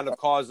would kind of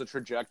cause a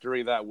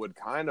trajectory that would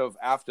kind of,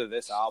 after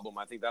this album,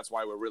 I think that's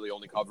why we're really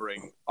only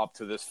covering up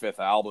to this 5th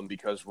album,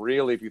 because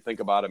really, if you think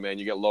about it, man,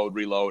 you get Load,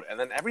 Reload, and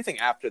then everything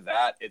after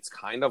that, it's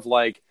kind of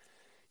like,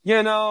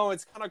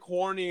 it's kind of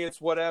corny, it's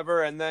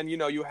whatever, and then,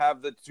 you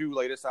have the 2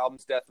 latest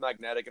albums, Death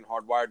Magnetic and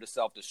Hardwired to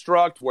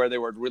Self-Destruct, where they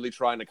were really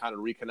trying to kind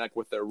of reconnect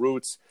with their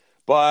roots.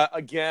 But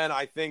again,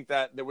 I think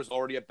that there was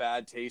already a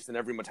bad taste in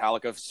every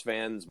Metallica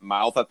fan's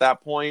mouth at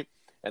that point,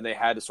 and they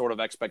had a sort of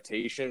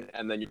expectation,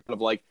 and then you're kind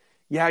of like,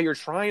 yeah, you're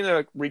trying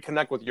to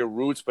reconnect with your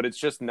roots, but it's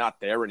just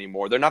not there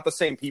anymore. They're not the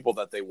same people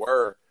that they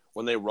were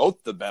when they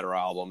wrote the better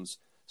albums.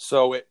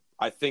 So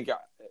I think,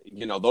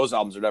 those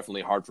albums are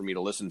definitely hard for me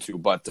to listen to.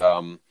 But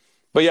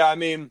yeah, I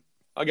mean,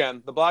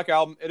 again, the Black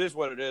Album, it is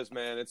what it is,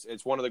 man.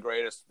 It's one of the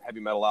greatest heavy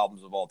metal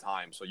albums of all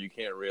time, so you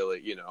can't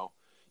really,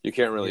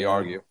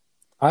 argue.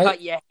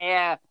 Cut your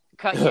hair,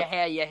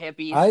 you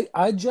hippies.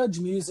 I judge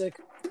music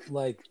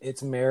like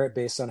its merit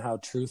based on how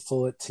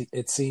truthful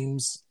it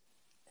seems.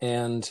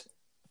 And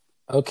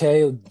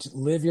okay,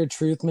 live your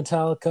truth,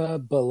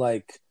 Metallica, but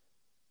like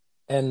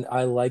and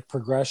I like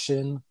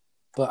progression,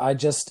 but I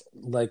just,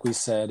 like we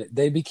said,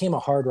 they became a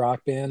hard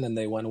rock band and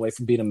they went away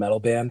from being a metal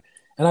band.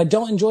 And I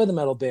don't enjoy the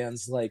metal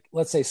bands like,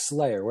 let's say,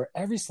 Slayer, where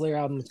every Slayer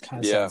album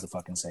kind of sounds the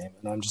fucking same.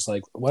 And I'm just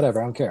like,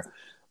 whatever, I don't care.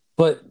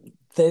 But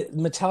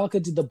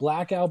Metallica did the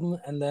Black Album,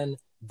 and then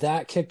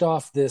that kicked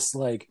off this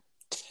like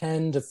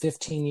 10 to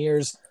 15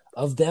 years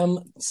of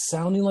them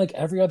sounding like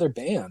every other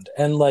band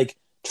and like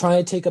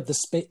trying to take up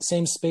the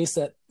same space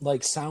that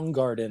like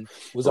Soundgarden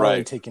was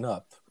already taking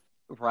up.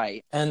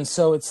 Right. And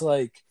so it's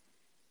like,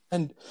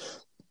 and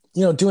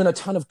you know, doing a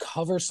ton of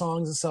cover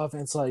songs and stuff.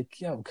 And it's like,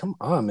 yo, come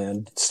on,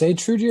 man, stay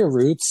true to your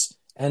roots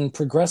and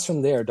progress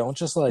from there. Don't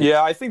just like,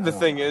 yeah, I think the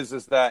thing is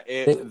that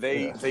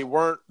they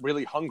weren't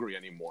really hungry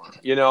anymore.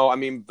 You know, I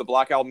mean, the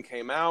Black Album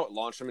came out,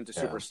 launched them into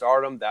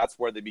superstardom. That's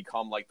where they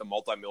become like the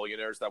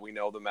multimillionaires that we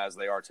know them as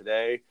they are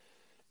today.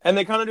 And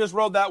they kind of just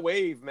rode that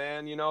wave,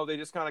 man. You know, they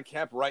just kind of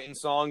kept writing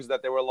songs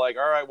that they were like,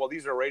 all right, well,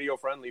 these are radio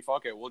friendly.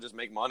 Fuck it. We'll just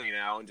make money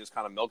now and just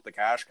kind of milk the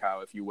cash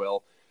cow, if you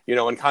will, you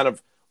know, and kind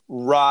of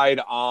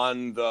ride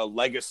on the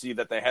legacy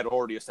that they had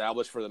already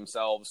established for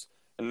themselves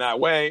in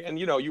that way. And,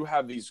 you know, you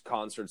have these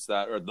concerts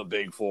that are the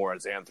big four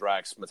as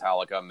Anthrax,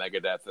 Metallica,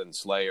 Megadeth, and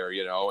Slayer,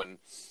 you know, and,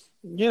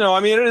 you know, I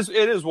mean, it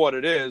is what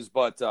it is,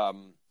 but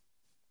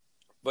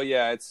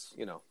yeah, it's,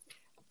 you know,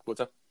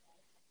 what's up?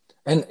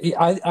 And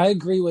I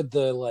agree with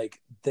the,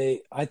 like,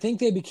 I think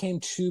they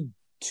became too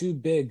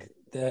big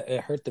that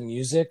it hurt the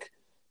music,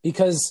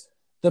 because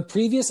the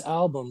previous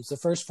albums, the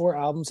first 4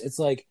 albums, it's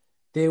like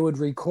they would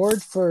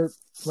record for,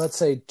 let's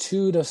say,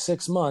 2 to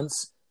 6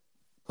 months,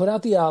 put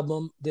out the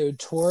album, they would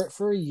tour it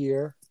for a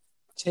year,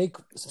 take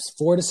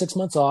 4 to 6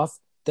 months off,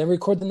 then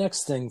record the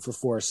next thing for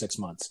 4 or 6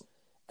 months.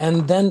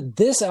 And then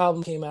this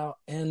album came out,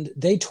 and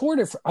they toured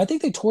it for, I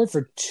think they toured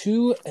for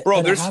 2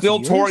 Bro, they're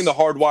still touring the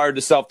Hardwired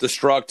to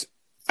Self-Destruct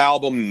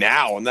album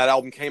now, and that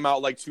album came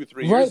out like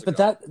 2-3 years ago. But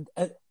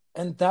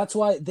that's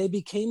why they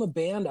became a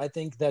band, I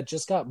think, that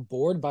just got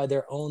bored by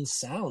their own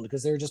sound,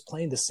 because they were just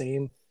playing the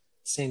same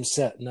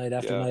set night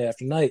after night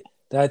after night.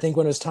 That I think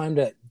when it was time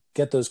to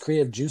get those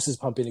creative juices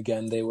pumping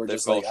again, they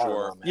just like,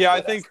 sure. Man, yeah,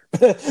 whatever.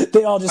 I think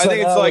they all just. I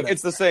think it's like whatever.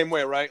 It's the same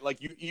way, right? Like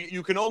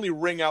you can only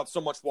wring out so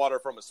much water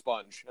from a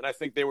sponge, and I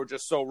think they were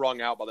just so wrung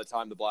out by the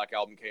time the Black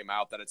Album came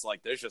out that it's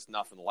like there's just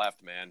nothing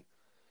left, man.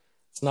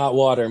 It's not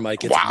water,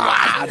 Mike. It's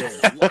water.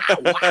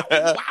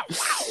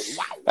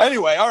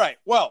 Anyway, all right.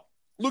 Well,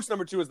 Luke's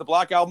number 2 is the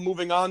Black Album.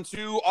 Moving on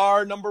to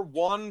our number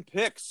 1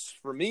 picks.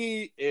 For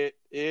me, it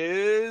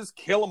is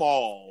Kill 'Em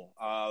All.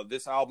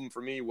 This album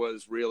for me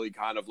was really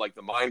kind of like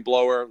the mind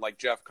blower. Like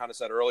Jeff kind of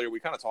said earlier, we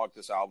kind of talked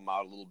this album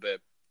out a little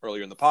bit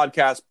earlier in the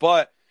podcast,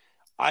 but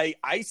I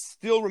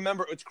still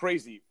remember, it's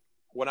crazy.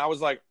 When I was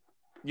like,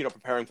 you know,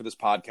 preparing for this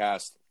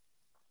podcast,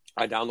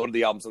 I downloaded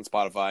the albums on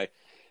Spotify.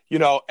 You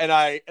know, and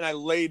I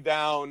laid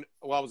down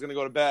while I was going to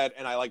go to bed,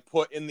 and I like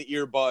put in the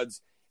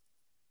earbuds.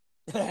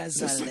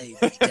 As I lay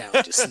me down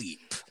to sleep.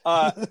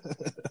 I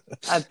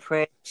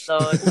pray so.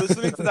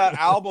 Listening to that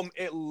album,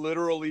 it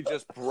literally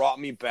just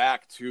brought me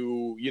back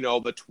to, you know,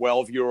 the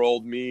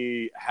 12-year-old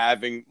me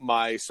having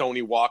my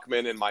Sony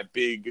Walkman and my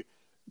big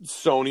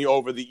Sony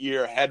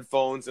over-the-ear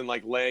headphones and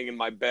like laying in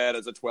my bed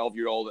as a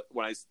 12-year-old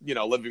when I, you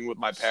know, living with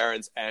my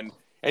parents and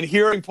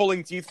hearing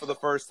Pulling Teeth for the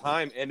first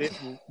time, and it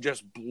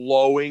just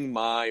blowing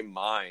my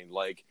mind.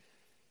 Like,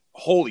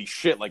 holy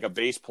shit, like a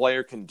bass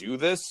player can do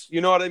this.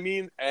 You know what I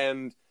mean?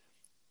 And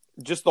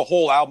just the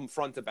whole album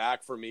front to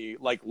back for me,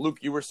 like Luke,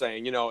 you were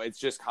saying, you know, it's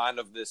just kind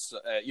of this,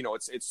 you know,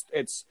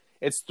 it's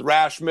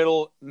thrash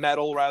metal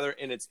rather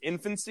in its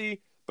infancy,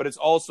 but it's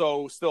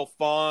also still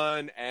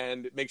fun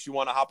and it makes you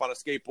want to hop on a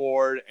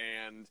skateboard.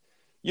 And,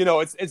 you know,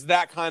 it's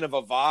that kind of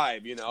a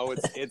vibe, you know,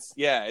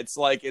 it's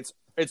like, it's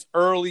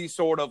early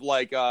sort of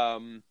like, how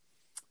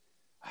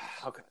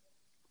can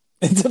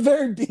It's a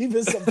very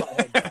Beavis and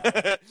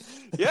Butthead.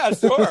 Yeah,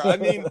 sure. I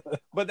mean,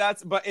 but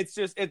it's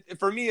just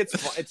for me.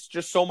 It's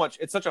just so much.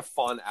 It's such a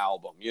fun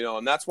album, you know,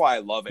 and that's why I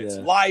love it. It's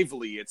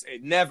lively.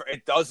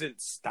 It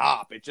doesn't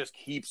stop. It just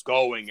keeps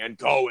going and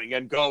going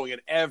and going.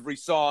 And every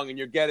song, and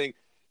you're getting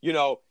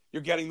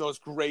those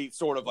great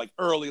sort of like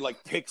early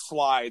like pick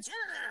slides. You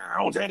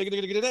know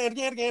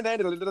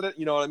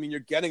what I mean?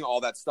 You're getting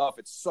all that stuff.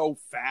 It's so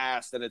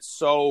fast and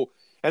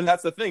and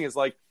that's the thing is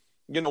like,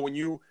 you know, when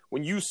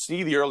you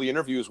see the early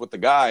interviews with the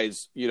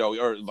guys, you know,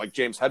 or like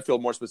James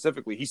Hetfield more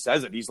specifically, he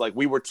says it. He's like,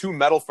 we were too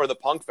metal for the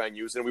punk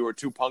venues and we were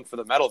too punk for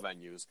the metal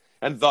venues.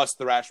 And thus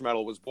thrash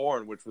metal was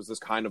born, which was this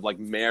kind of like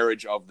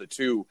marriage of the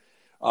two,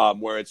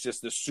 where it's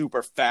just this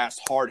super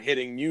fast, hard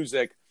hitting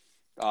music.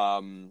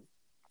 Just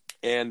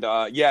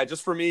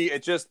for me,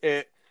 it's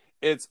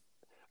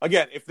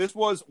again, if this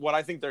was what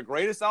I think their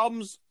greatest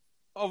albums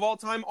of all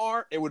time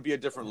are, it would be a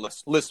different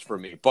list for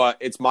me, but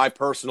it's my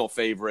personal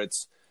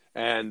favorites.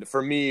 And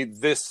for me,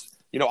 this,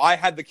 you know, I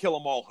had the Kill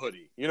 'Em All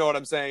hoodie. You know what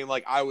I'm saying?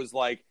 Like, I was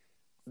like,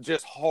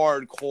 just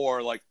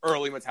hardcore, like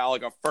early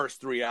Metallica, first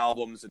 3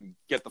 albums, and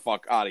get the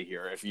fuck out of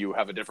here if you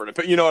have a different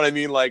opinion. You know what I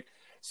mean? Like,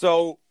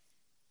 so.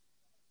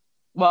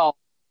 Well,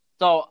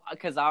 So,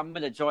 because I'm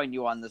going to join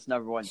you on this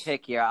number one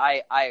pick here,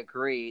 I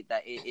agree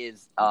that it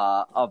is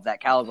of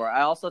that caliber.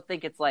 I also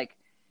think it's like,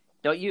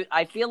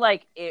 I feel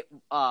like it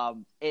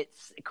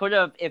could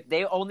have, if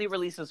they only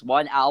released this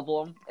one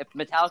album, if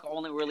Metallica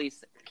only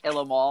released Kill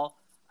 'Em All,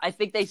 I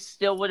think they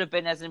still would have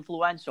been as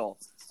influential.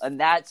 And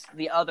that's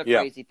the other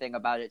crazy thing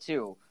about it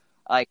too.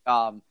 Like,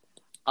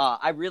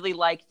 I really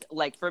liked,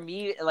 like, for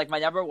me, like, my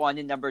number one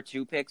and number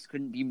two picks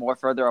couldn't be more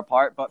further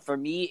apart. But for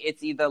me,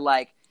 it's either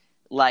like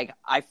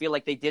I feel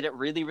like they did it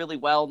really, really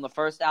well in the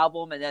first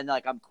album, and then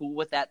like I'm cool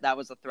with that. That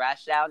was a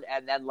thrash sound,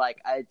 and then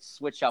like a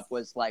switch up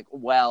was like,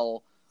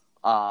 well,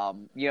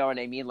 you know what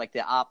I mean? Like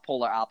the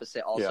polar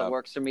opposite also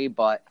works for me,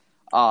 but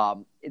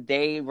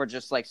they were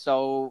just like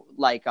so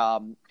like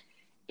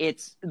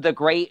it's the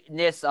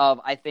greatness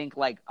of, I think,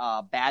 like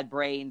Bad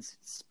Brains'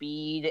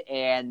 Speed,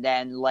 and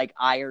then like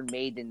Iron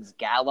Maiden's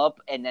Gallop,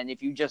 and then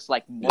if you just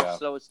like mush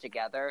those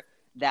together,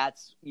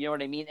 that's, you know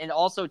what I mean? And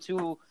also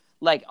too,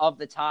 like, of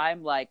the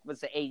time, like,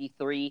 was it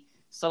 83?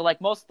 So,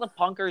 like, most of the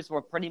punkers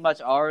were pretty much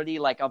already,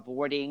 like,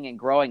 aborting and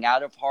growing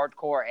out of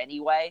hardcore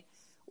anyway.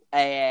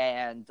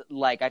 And,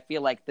 like, I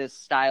feel like this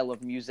style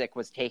of music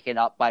was taken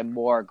up by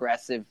more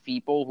aggressive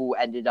people who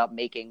ended up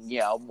making,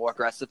 you know, more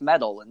aggressive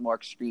metal and more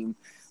extreme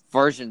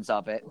versions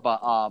of it. But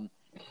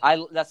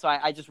that's why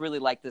I just really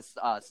like this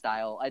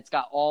style. It's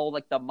got all,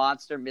 like, the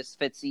Monster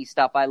Misfits-y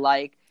stuff I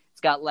like.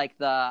 It's got, like,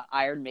 the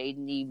Iron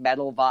Maiden-y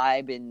metal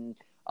vibe and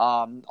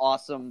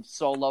awesome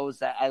solos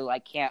that I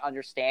like can't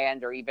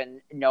understand or even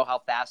know how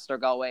fast they're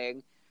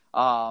going.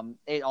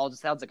 It all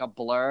just sounds like a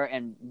blur,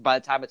 and by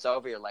the time it's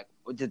over, you're like,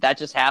 did that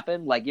just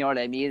happen? Like, you know what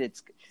I mean?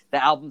 It's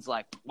the album's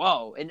like,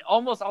 whoa, and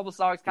almost all the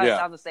songs kind of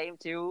sound the same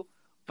too,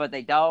 but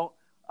they don't.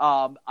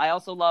 I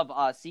also love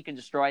Seek and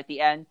Destroy at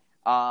the end.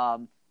 I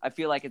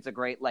feel like it's a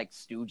great like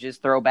Stooges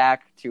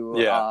throwback to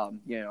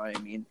you know what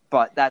I mean?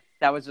 But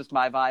that was just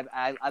my vibe.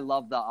 I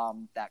love the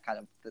that kind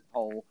of the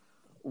whole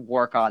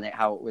work on it,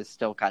 how it was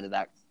still kind of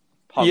that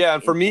punk. Yeah,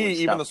 and for me,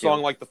 even the song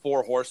too. like The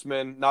Four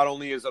Horsemen, not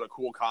only is it a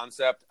cool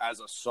concept as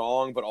a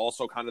song, but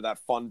also kind of that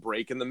fun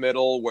break in the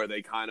middle where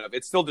they kind of,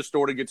 it's still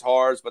distorted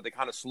guitars, but they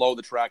kind of slow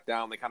the track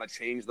down. They kind of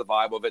change the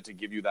vibe of it to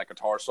give you that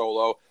guitar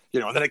solo, you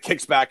know, and then it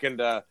kicks back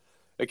into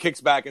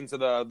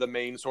the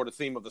main sort of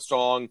theme of the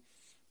song.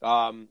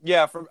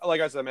 For,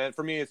 like I said, man,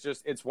 for me,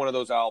 it's one of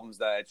those albums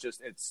that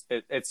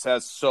it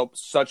has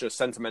such a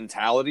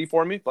sentimentality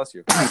for me. Bless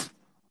you.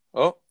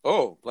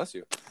 Oh, bless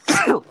you.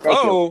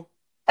 Oh,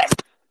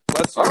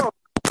 bless you.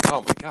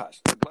 Oh my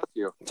gosh, bless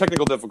you.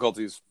 Technical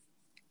difficulties.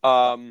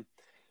 So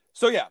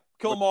yeah,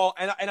 Kill 'Em All,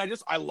 and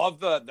I love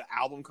the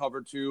album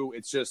cover too.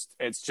 It's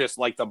just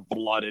like the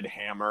blooded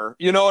hammer.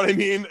 You know what I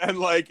mean? And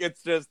like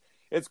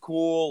it's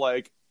cool,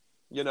 like,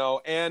 you know,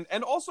 and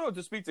also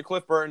to speak to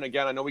Cliff Burton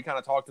again. I know we kind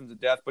of talked him to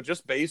death, but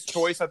just bass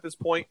choice at this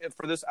point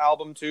for this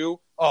album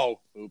too.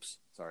 Oh, oops,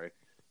 sorry,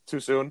 too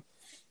soon.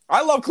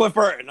 I love Cliff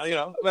Burton, you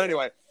know, but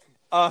anyway.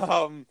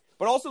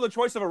 But also the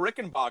choice of a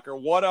Rickenbacker.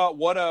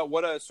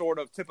 What a sort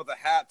of tip of the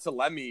hat to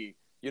Lemmy,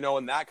 you know,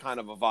 in that kind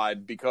of a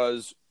vibe,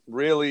 because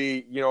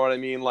really, you know what I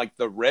mean? Like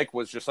the Rick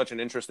was just such an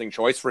interesting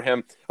choice for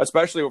him,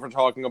 especially if we're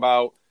talking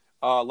about,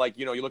 like,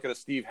 you know, you look at a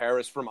Steve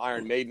Harris from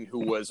Iron Maiden who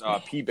was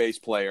a P bass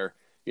player,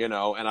 you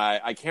know, and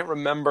I can't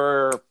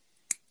remember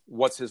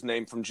what's his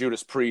name from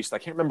Judas Priest. I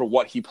can't remember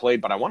what he played,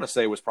 but I want to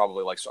say it was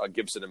probably like a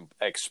Gibson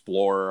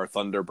Explorer or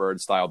Thunderbird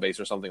style bass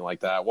or something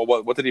like that.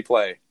 What did he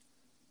play?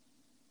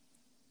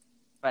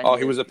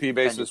 He was a P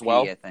bass as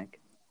well? I think.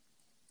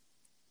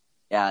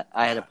 Yeah,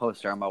 I had a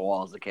poster on my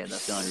wall as a kid.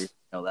 That's the only reason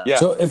I know that. Yeah.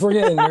 So if we're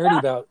getting nerdy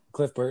about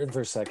Cliff Burton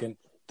for a second,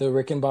 the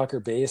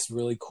Rickenbacker bass,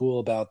 really cool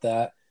about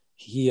that.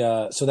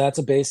 So that's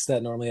a bass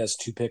that normally has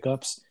two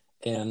pickups,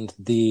 and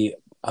the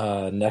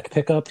neck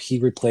pickup he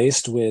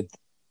replaced with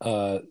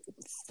a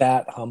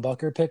fat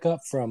humbucker pickup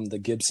from the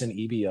Gibson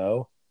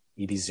EB0.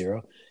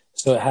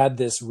 So it had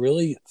this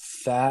really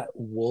fat,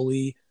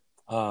 woolly,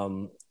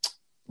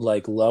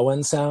 like low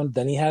end sound.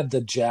 Then he had the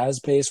jazz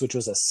bass, which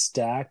was a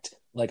stacked,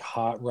 like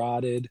hot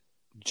rodded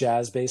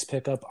jazz bass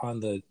pickup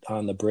on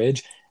the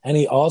bridge. And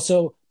he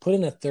also put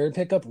in a third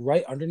pickup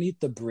right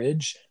underneath the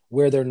bridge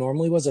where there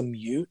normally was a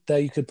mute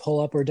that you could pull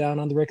up or down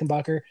on the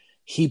Rickenbacker.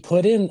 He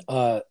put in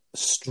a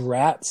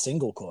Strat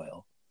single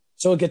coil.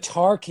 So a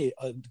guitar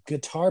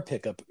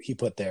pickup he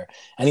put there.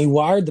 And he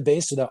wired the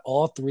bass so that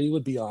all three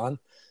would be on.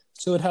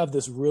 So it'd have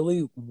this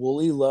really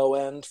woolly low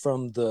end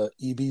from the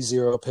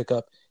EB0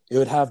 pickup. It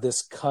would have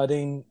this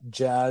cutting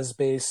jazz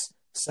bass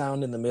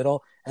sound in the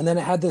middle. And then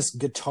it had this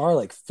guitar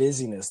like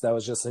fizziness that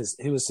was just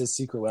his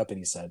secret weapon,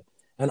 he said.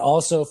 And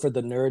also for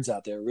the nerds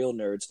out there, real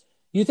nerds,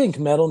 you think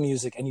metal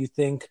music and you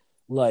think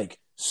like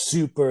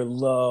super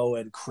low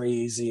and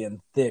crazy and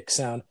thick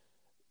sound.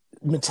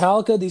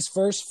 Metallica, these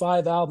first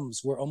 5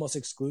 albums were almost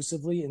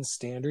exclusively in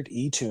standard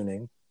E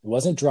tuning. It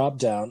wasn't dropped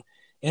down.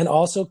 And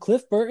also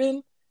Cliff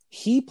Burton,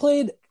 he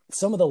played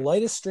some of the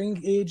lightest string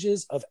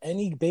gauges of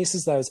any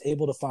basses that I was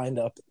able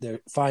to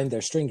find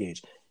their string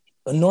gauge.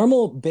 A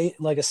normal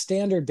like a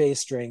standard bass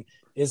string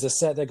is a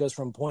set that goes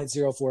from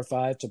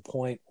 0.045 to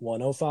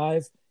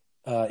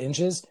 0.105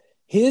 inches.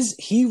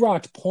 he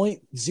rocked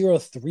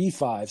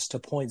 .035s to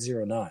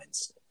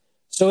 .09s.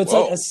 So it's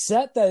like a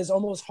set that is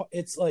almost,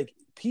 it's like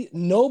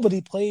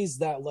nobody plays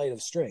that light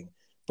of string,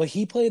 but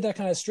he played that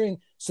kind of string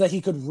so that he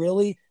could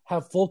really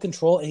have full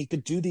control, and he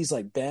could do these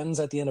like bends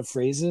at the end of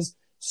phrases.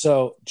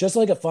 So just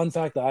like a fun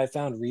fact that I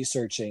found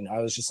researching,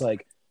 I was just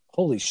like,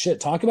 holy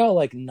shit, talk about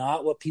like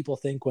not what people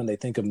think when they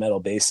think of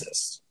metal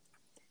bassists.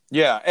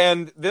 Yeah,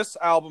 and this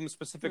album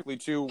specifically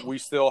too, we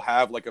still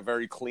have like a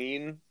very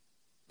clean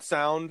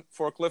sound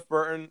for Cliff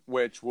Burton,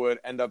 which would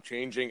end up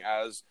changing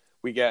as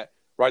we get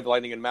Ride the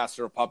Lightning and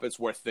Master of Puppets,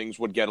 where things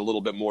would get a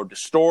little bit more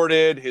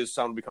distorted. His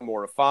sound would become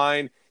more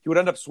refined. He would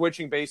end up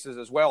switching basses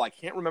as well. I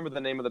can't remember the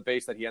name of the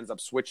bass that he ends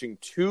up switching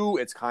to.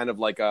 It's kind of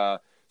like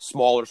a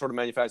smaller sort of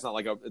manufacturer.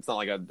 It's not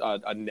like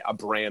a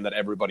brand that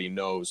everybody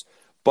knows.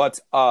 But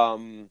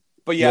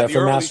yeah,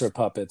 for Master of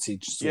Puppets, he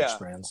switched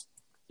brands.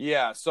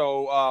 Yeah,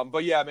 so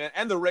but yeah, man,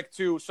 and the Rick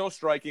too, so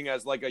striking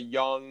as like a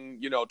young,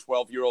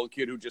 12-year-old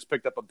kid who just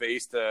picked up a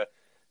bass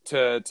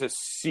to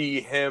see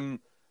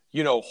him,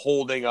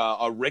 holding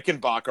a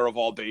Rickenbacker of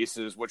all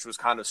basses, which was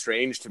kind of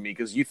strange to me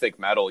because you think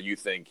metal, you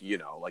think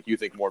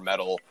more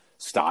metal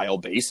style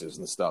basses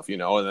and stuff,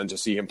 and then to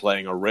see him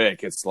playing a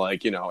Rick, it's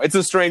like, it's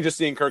as strange as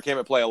seeing Kirk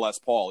Hammett play a Les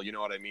Paul, you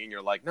know what I mean?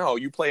 You're like, no,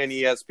 you play an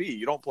ESP,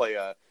 you don't play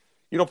a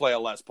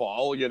Les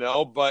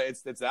Paul, but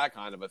it's that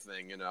kind of a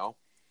thing,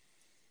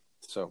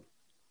 So.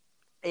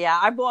 Yeah,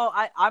 I'm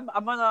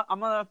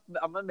gonna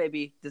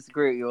maybe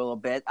disagree with you a little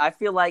bit. I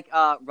feel like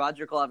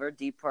Roger Glover,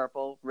 Deep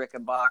Purple,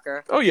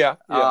 Rickenbacker. Oh yeah.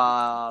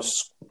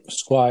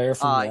 Squire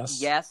from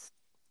Yes. Yes.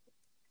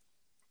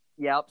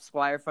 Yep,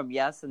 Squire from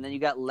Yes, and then you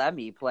got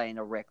Lemmy playing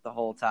a Rick the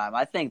whole time.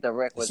 I think the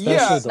Rick was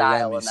especially the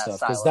Lemmy stuff,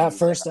 because that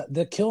first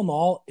the Kill 'Em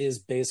All is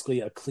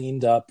basically a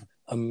cleaned up,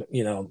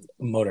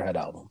 Motorhead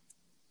album.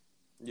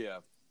 Yeah.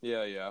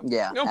 Yeah. Okay.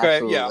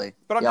 Absolutely. Yeah.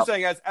 But I'm just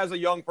saying, as a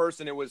young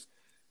person, it was.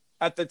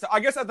 I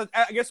guess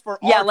for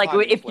our like time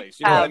and place,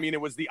 you know what I mean?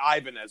 It was the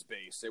Ibanez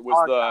bass. It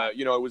was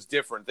it was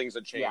different. Things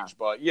had changed,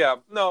 but yeah,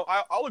 no,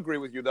 I'll agree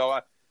with you though.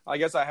 I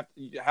guess I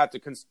have to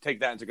take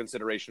that into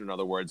consideration. In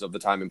other words, of the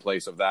time and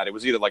place of that, it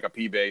was either like a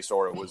P bass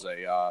or it was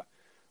a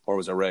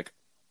Rick.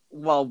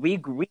 Well, we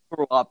grew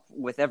up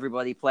with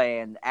everybody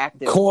playing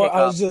active Korn.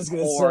 I was just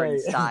gonna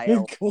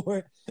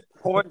say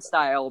Korn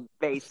style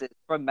basses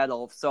from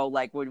metal. So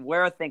like when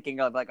we're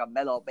thinking of like a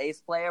metal bass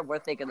player, we're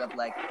thinking of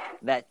like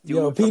that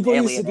dude from people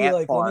Alien used to be Ant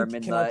like, Farm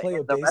can I play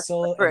a bass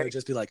solo? And they'd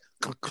just be like,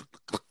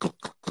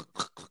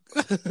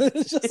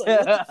 it's just like,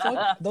 what the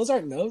fuck? Those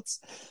aren't notes.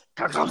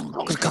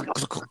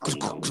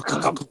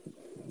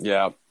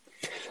 Yeah.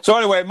 So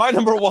anyway, my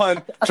number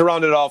one to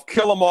round it off,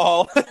 Kill 'Em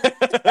All.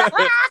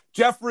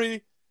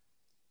 Jeffrey,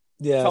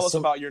 tell us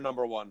about your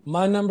number one.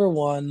 My number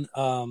one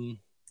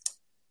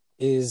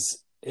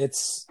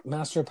it's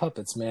Master of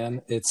Puppets,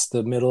 man. It's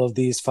the middle of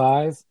these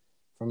five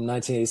from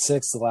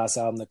 1986, the last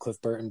album that Cliff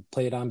Burton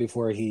played on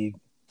before he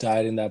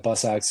died in that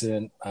bus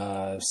accident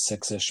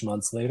 6-ish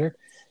months later.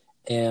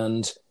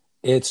 And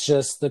it's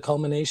just the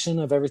culmination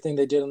of everything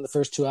they did in the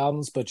first two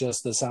albums, but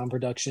just the sound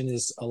production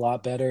is a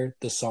lot better.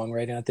 The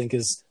songwriting, I think,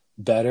 is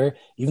better,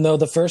 even though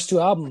the first two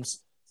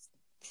albums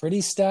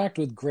pretty stacked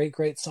with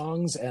great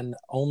songs, and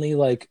only,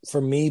 like, for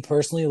me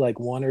personally, like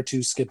one or two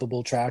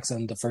skippable tracks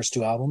on the first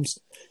two albums.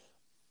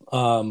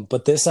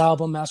 But this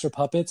album, Master of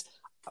Puppets,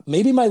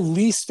 maybe my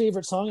least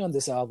favorite song on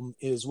this album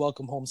is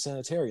Welcome Home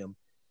Sanitarium.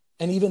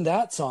 And even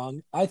that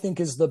song, I think,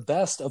 is the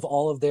best of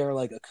all of their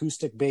like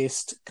acoustic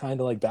based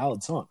kind of like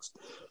ballad songs.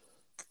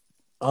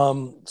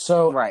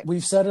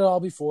 We've said it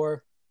all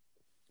before,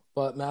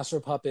 but Master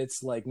of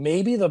Puppets, like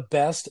maybe the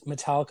best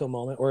Metallica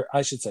moment, or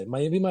I should say,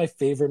 maybe my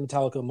favorite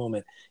Metallica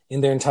moment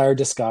in their entire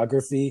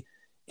discography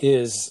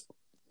is,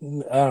 I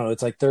don't know,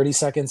 it's like 30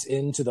 seconds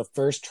into the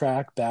first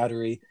track,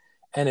 Battery,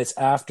 and it's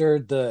after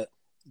the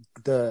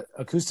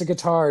acoustic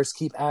guitars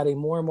keep adding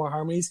more and more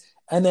harmonies,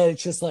 and then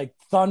it's just like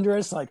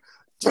thunderous, like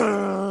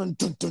dun,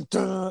 dun, dun,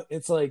 dun.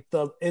 It's like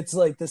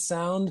the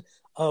sound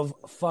of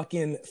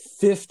fucking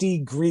 50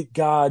 Greek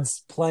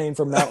gods playing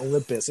from Mount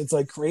Olympus. It's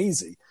like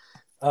crazy.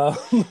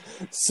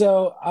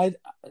 So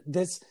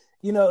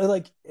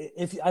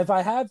if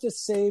I have to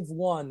save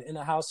one in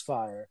a house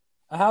fire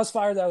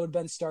that would have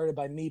been started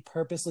by me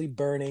purposely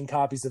burning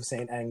copies of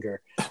Saint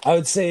Anger, I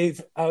would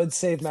save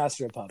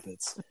Master of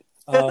Puppets.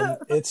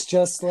 It's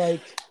just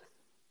like,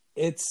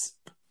 it's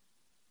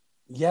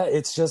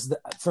just,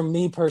 for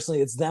me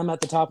personally, it's them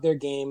at the top of their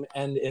game.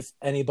 And if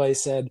anybody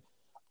said,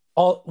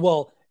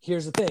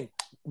 here's the thing.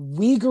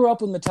 We grew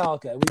up with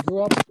Metallica. We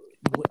grew up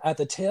at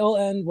the tail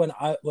end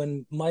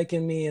when Mike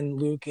and me and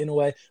Luke, in a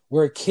way,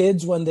 were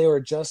kids when they were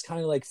just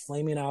kind of like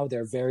flaming out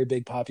their very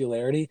big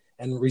popularity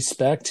and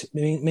respect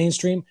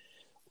mainstream.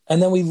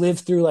 And then we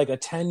lived through like a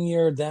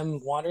 10-year them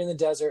wandering the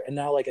desert, and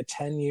now like a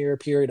 10-year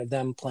period of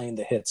them playing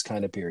the hits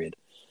kind of period.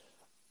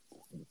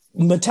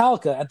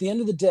 Metallica, at the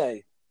end of the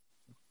day,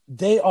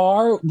 they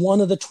are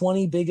one of the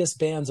 20 biggest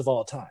bands of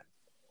all time,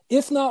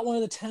 if not one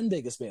of the 10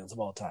 biggest bands of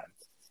all time,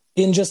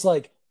 in just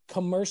like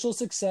commercial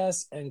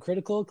success and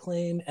critical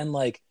acclaim and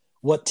like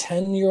what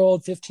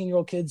 10-year-old,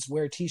 15-year-old kids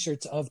wear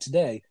T-shirts of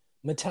today,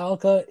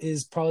 Metallica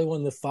is probably one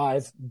of the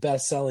 5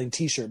 best-selling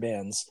T-shirt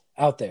bands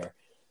out there.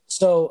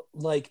 So,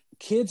 like,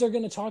 kids are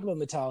going to talk about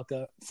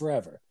Metallica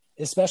forever.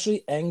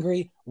 Especially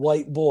angry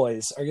white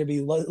boys are going to be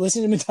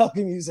listening to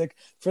Metallica music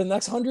for the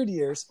next 100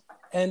 years.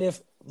 And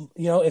if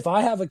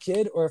I have a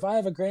kid or if I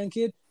have a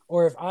grandkid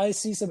or if I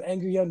see some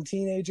angry young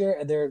teenager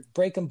and they're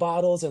breaking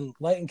bottles and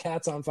lighting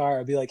cats on fire,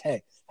 I'll be like,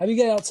 hey, have you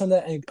get out some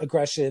of that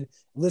aggression,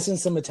 listen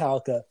to some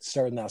Metallica,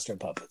 start with Master of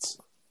Puppets.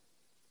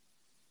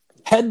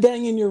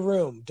 Headbang in your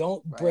room.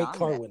 Don't break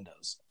car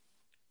windows.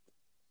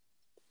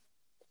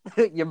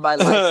 You're my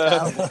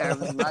lifestyle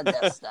determines my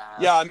death style.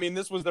 Yeah, I mean,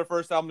 this was their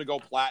first album to go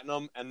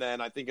platinum, and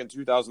then I think in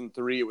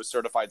 2003 it was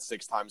certified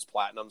 6 times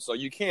platinum. So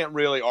you can't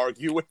really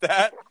argue with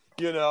that,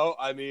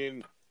 I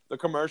mean, the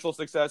commercial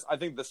success. I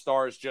think the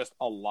stars just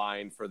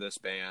aligned for this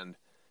band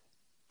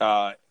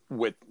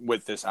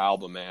with this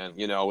album, man.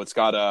 It's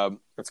got a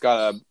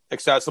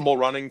accessible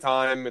running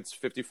time. It's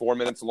 54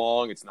 minutes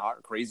long. It's not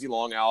a crazy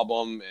long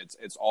album.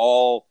 It's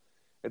all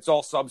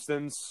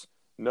substance.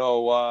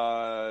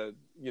 No,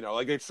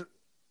 like they.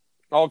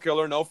 All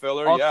killer, no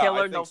filler. All yeah,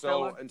 killer, I think no so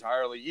filler.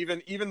 entirely.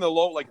 Even the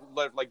low, like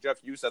Jeff,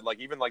 you said, like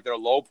even like their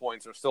low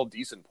points are still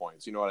decent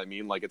points. You know what I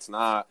mean? Like it's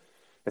not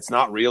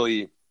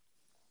really,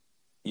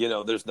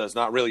 there's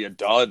not really a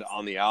dud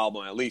on the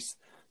album. At least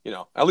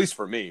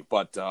for me.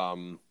 But yeah,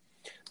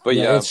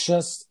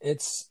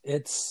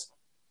 it's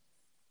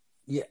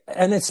yeah,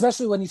 and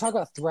especially when you talk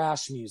about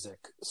thrash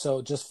music,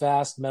 so just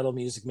fast metal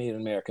music made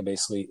in America,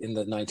 basically in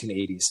the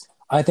 1980s.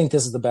 I think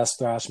this is the best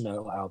thrash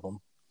metal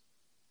album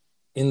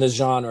in the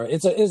genre.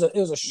 It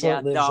was a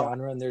short-lived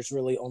genre, and there's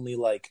really only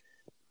most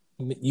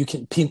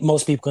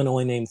people can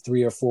only name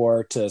 3 or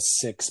 4 to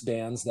 6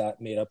 bands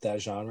that made up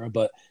that genre.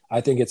 But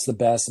I think it's the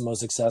best and most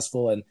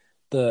successful, and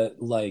the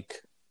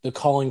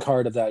calling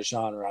card of that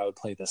genre. I would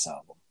play this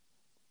album.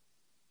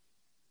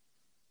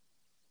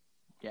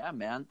 Yeah,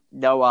 man.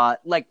 No,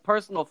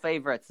 personal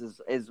favorites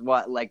is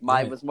what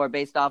mine was more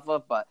based off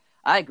of. But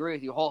I agree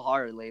with you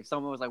wholeheartedly. If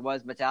someone was like, "What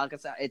is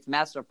Metallica?" It's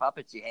Master of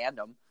Puppets. You hand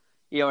them.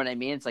 You know what I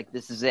mean? It's like,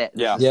 this is it.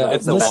 Yeah.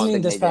 It's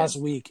listening this past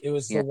week, it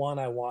was the one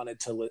I wanted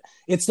to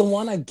it's the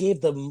one I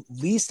gave the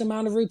least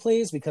amount of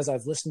replays because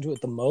I've listened to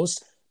it the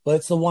most, but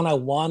it's the one I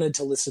wanted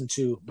to listen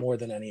to more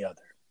than any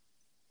other.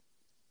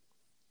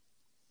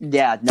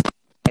 Yeah, no,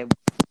 I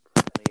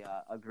really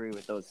agree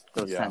with those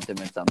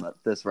sentiments on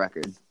this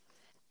record.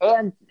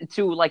 And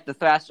to the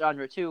thrash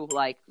genre too,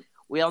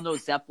 we all know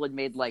Zeppelin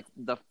made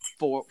the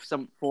 4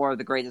 of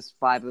the greatest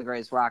 5 of the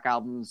greatest rock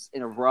albums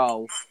in a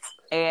row.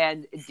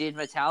 And did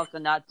Metallica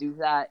not do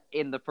that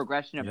in the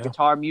progression of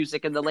guitar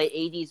music in the late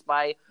 80s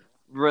by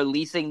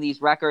releasing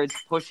these records,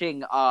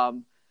 pushing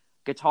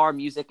guitar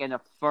music in a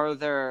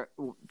further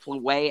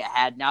way it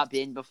had not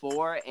been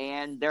before?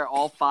 And they're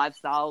all 5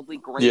 solidly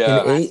great.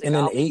 Yeah, in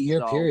an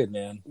 8-year period,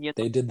 man.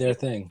 They did their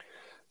thing.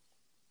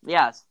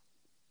 Yes.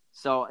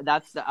 So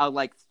that's the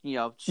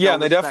yeah,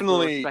 and they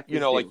definitely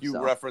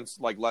you referenced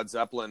Led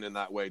Zeppelin in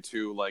that way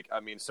too.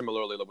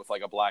 Similarly with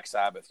a Black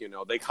Sabbath,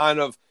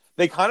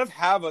 they kind of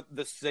have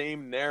the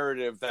same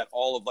narrative that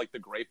all of the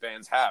great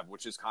bands have,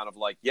 which is kind of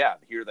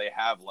here they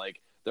have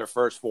their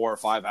first 4 or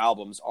 5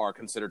 albums are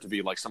considered to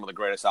be some of the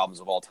greatest albums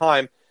of all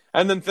time,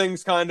 and then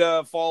things kind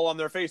of fall on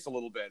their face a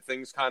little bit.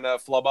 Things kind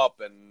of flub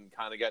up and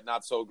kind of get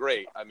not so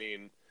great. I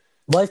mean,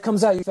 life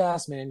comes at you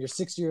fast, man. You're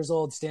 60 years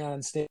old, standing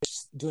on stage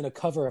doing a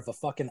cover of a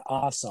fucking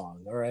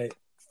song. All right,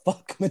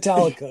 fuck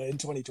Metallica in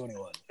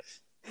 2021.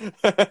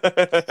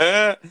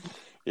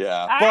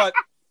 Yeah, but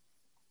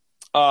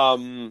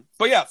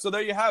yeah. So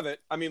there you have it.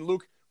 I mean,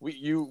 Luke,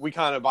 we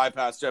kind of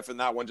bypassed Jeff in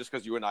that one just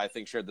because you and I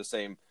think shared the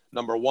same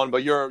number 1,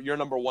 but your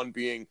number 1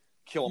 being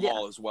Kill 'Em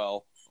All as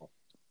well.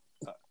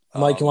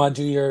 Mike, you want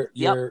to do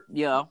your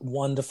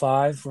 1 to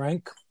 5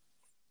 rank?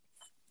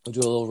 We'll do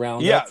a little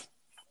round. Yeah.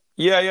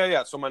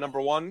 So my number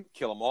 1,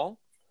 Kill 'Em All.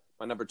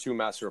 My number 2,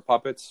 Master of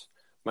Puppets.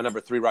 My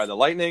number 3, Ride the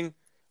Lightning.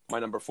 My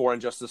number 4,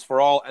 And Justice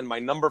for All. And my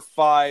number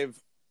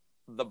 5,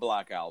 The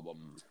Black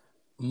Album.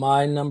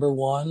 My number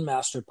 1,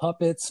 Master of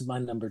Puppets. My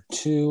number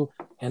 2,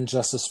 And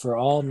Justice for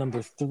All.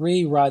 Number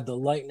 3, Ride the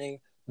Lightning.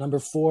 Number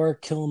 4,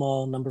 Kill 'Em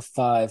All. Number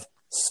 5,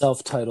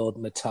 self-titled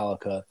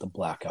Metallica, The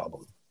Black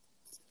Album.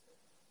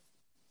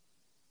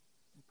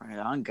 Right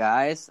on,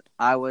 guys.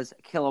 I was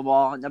Kill 'Em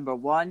All number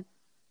 1.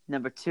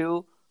 Number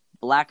 2,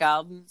 Black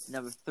Album.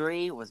 Number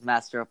 3 was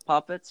Master of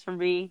Puppets for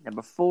me.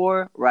 Number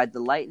 4, Ride the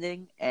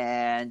Lightning.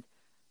 And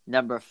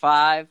number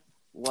 5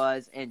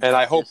 was And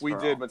I hope we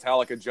did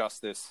Metallica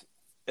justice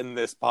in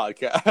this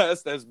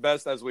podcast as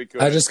best as we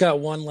could. I just got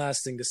one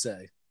last thing to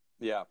say.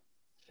 Yeah.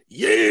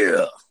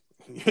 Yeah.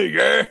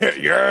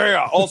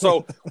 Yeah.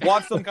 Also,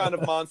 watch Some Kind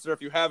of Monster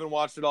if you haven't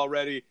watched it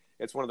already.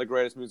 It's one of the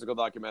greatest musical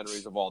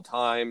documentaries of all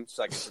time.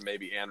 Second to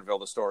maybe Anvil,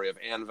 the story of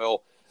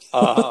Anvil.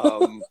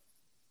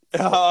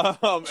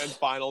 And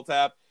Spinal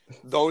Tap.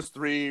 Those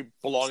 3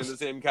 belong in the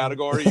same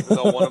category, even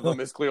though one of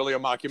them is clearly a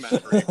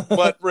mockumentary.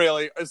 But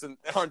really,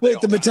 aren't they? Wait,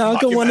 the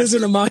Metallica one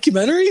isn't a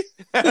mockumentary?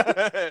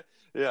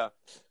 Yeah.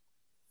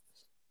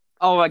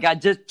 Oh my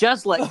god,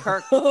 just let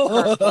Kirk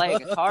play a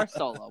guitar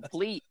solo,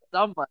 please.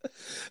 Someone.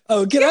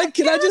 Oh, can I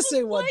just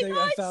say one thing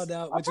I found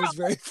out, which was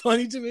very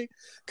funny to me?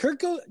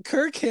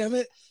 Kirk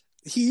Hammett,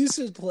 he used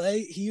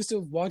to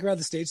walk around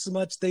the stage so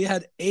much, they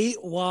had 8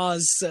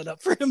 wahs set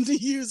up for him to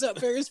use at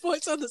various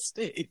points on the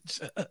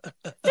stage.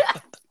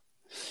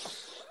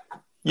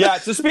 Yeah,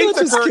 to speak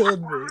That to just Kirk,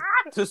 killed me.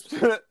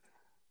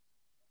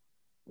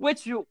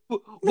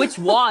 Which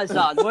was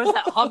on? Where's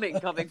that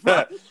humming coming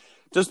from?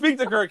 to speak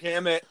to Kirk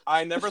Hammett,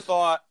 I never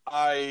thought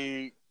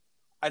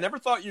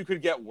you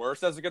could get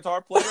worse as a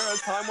guitar player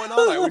as time went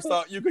on. I always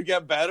thought you could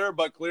get better,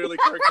 but clearly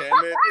Kirk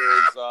Hammett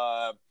is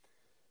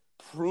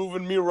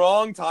proven me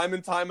wrong time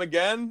and time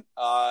again.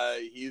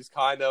 He's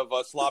kind of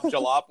a slop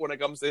jalop when it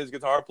comes to his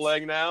guitar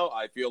playing now.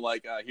 I feel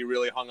like he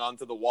really hung on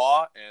to the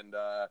wah, and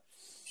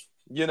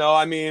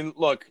I mean,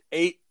 look,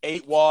 eight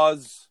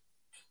wahs.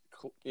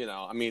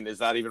 I mean, is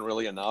that even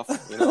really enough?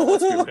 Let's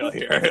be real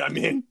here. I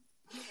mean,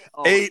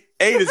 eight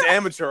is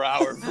amateur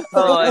hour for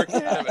Kirk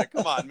Hammett.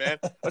 Come on, man.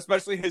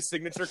 Especially his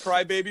signature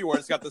Crybaby, where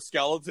it's got the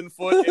skeleton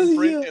foot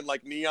imprint and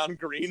like neon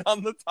green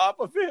on the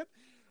top of it.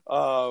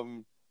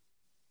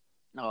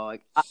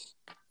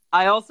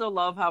 I also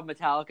love how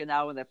Metallica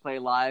now, when they play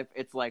live,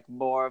 it's like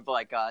more of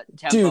like a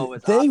tempo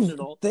is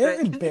optional. They're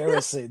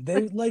embarrassing.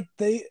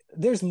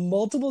 There's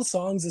multiple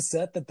songs a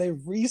set that they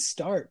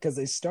restart because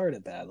they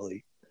started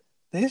badly.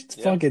 They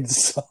fucking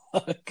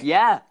suck.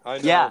 Yeah, I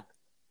know. yeah.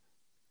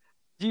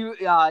 Do you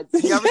ever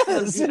see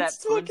them do that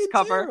Prince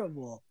cover?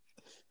 Terrible.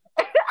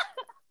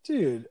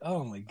 Dude,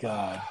 oh my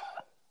god.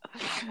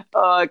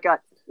 Oh god.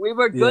 We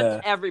were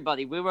good,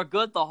 everybody. We were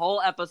good the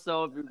whole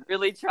episode. We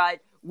really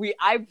tried.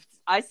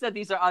 I said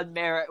these are on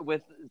merit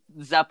with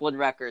Zeppelin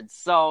records.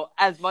 So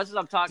as much as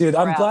I'm talking, dude,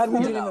 crap, I'm glad we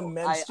didn't even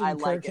mention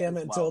Kirk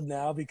Hammett until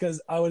now,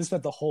 because I would have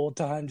spent the whole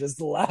time just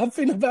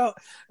laughing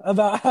about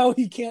how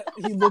he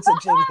looks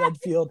at James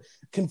Hetfield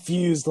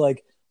confused,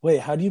 like, wait,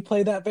 how do you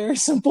play that very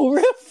simple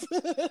riff?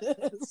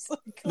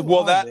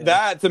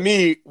 That to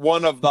me,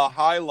 one of the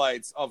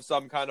highlights of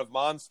Some Kind of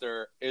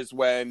Monster is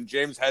when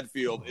James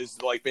Hetfield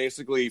is like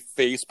basically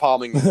face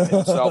palming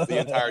himself the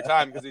entire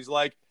time, because he's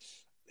like,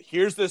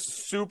 here's this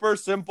super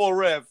simple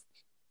riff.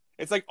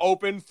 It's like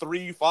open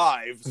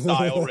 3/5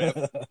 style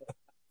riff,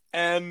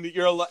 and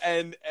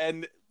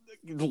and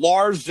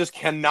Lars just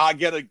cannot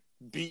get a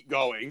beat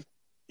going,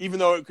 even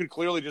though it could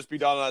clearly just be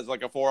done as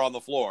like a 4 on the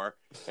floor.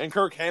 And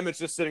Kirk Hammett's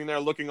just sitting there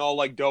looking all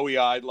like doughy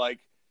eyed, like,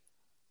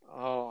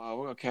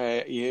 oh,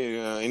 okay,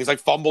 yeah. And he's like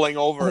fumbling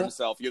over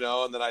himself,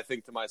 And then I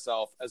think to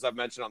myself, as I've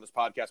mentioned on this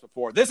podcast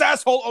before, this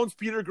asshole owns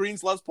Peter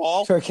Green's Les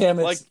Paul. Kirk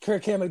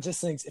Hammett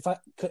just thinks, if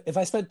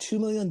I spent $2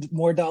 million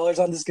more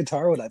on this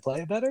guitar, would I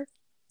play it better?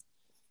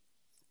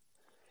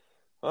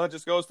 Well, it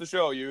just goes to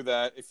show you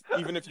that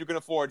even if you can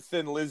afford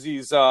Thin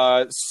Lizzy's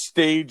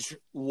stage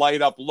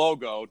light up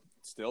logo,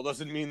 still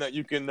doesn't mean that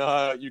you can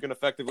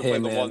effectively play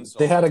the one song.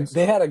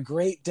 They had a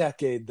great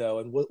decade though,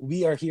 and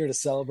we are here to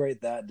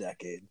celebrate that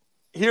decade.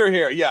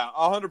 Here, yeah,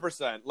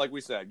 100%. Like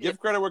we said, give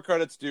credit where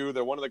credit's due.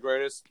 They're one of the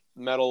greatest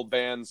metal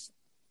bands,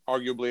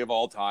 arguably, of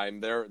all time.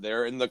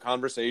 They're in the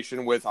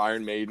conversation with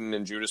Iron Maiden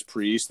and Judas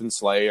Priest and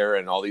Slayer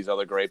and all these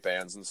other great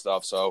bands and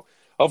stuff. So,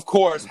 of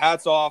course,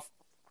 hats off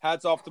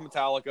to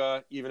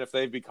Metallica, even if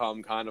they've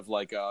become kind of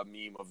like a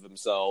meme of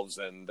themselves.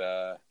 And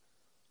the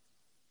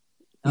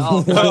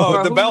bell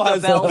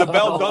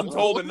done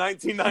tolled in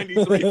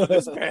 1993 for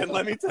this band.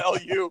 Let me tell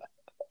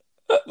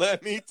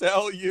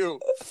you.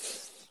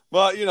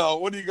 But,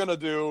 what are you going to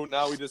do?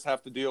 Now we just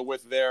have to deal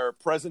with their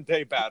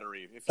present-day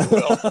battery, if you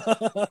will.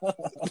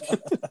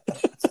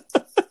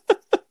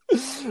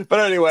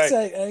 But anyway.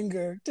 Say,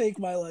 anger, take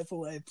my life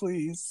away,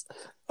 please.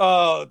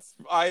 Oh,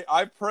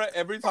 I pray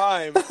every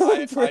time.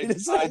 I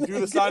do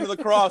the sign of the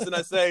cross, and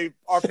I say,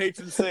 our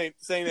patron saint,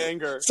 Saint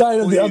Anger.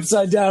 Sign of the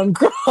upside-down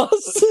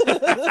cross.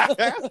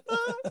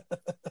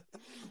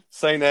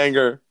 Saint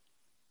Anger.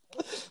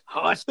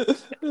 Hush,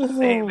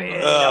 baby.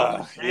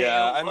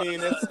 Yeah, I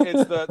mean,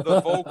 it's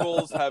the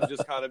vocals have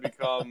just kind of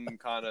become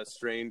kind of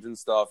strange and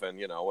stuff, and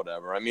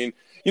whatever. I mean,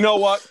 you know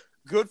what?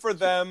 Good for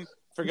them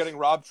for getting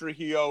Rob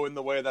Trujillo in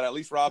the way that at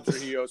least Rob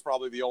Trujillo is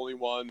probably the only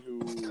one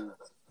who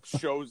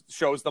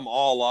shows them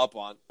all up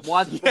on.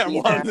 Wanted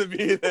to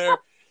be there.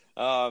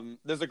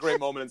 There's a great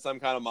moment in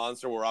Some Kind of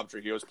Monster where Rob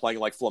Trujillo is playing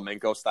like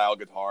flamenco style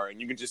guitar, and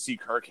you can just see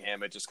Kirk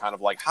Hammett just kind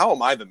of like, how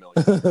am I the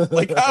millionaire?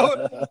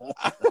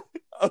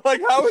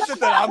 How is it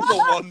that I'm the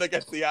one that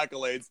gets the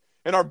accolades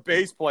and our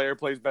bass player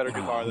plays better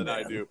guitar than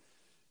I do?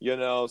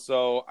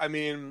 So I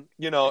mean,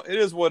 it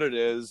is what it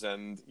is,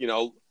 and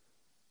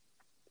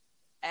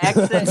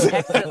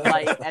exit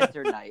light,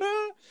 enter night.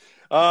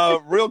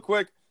 Real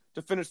quick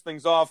to finish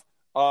things off,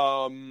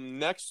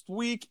 next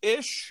week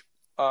ish.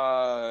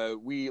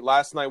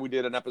 Last night we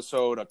did a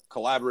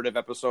collaborative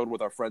episode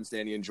with our friends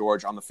Danny and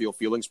George on the Feel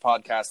Feelings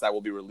podcast that will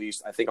be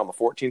released, I think, on the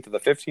 14th or the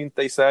 15th.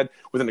 They said,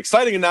 with an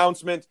exciting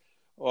announcement.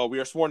 We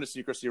are sworn to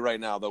secrecy right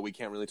now, though we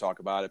can't really talk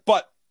about it.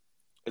 But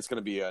it's going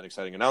to be an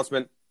exciting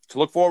announcement to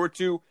look forward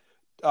to.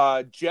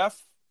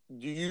 Jeff,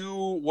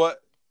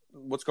 what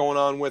what's going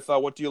on with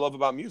What Do You Love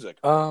About Music?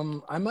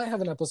 I might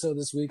have an episode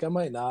this week. I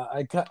might not.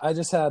 I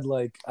just had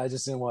I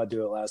just didn't want to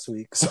do it last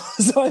week,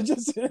 so I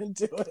just didn't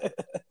do it.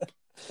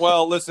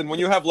 Well, listen, when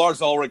you have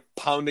Lars Ulrich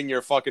pounding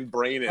your fucking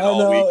brain in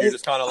all week, you're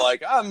just kind of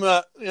like,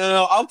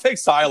 I'll take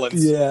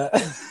silence. Yeah.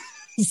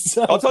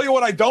 So, I'll tell you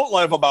what I don't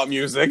love about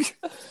music.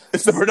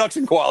 It's the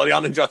production quality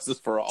on Injustice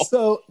for All.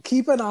 So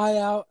keep an eye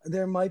out.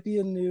 There might be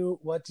a new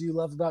What Do You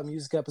Love About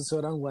Music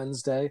episode on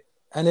Wednesday.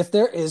 And if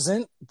there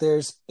isn't,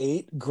 there's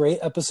 8 great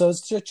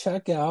episodes to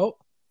check out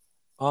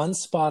on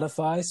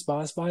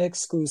Spotify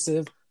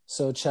exclusive.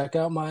 So check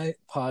out my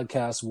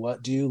podcast,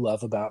 What Do You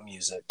Love About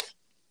Music?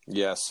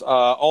 Yes.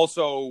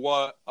 Also,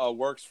 what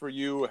works for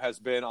you has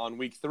been on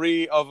week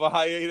 3 of a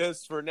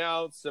hiatus for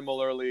now.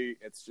 Similarly,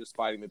 it's just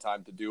finding the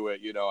time to do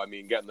it.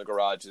 Get in the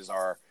Garage is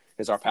our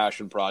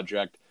passion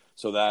project.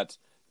 So that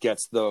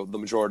gets the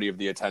majority of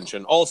the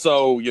attention.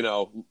 Also,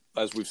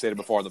 as we've stated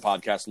before on the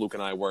podcast, Luke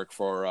and I work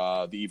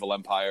for the Evil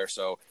Empire.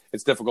 So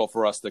it's difficult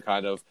for us to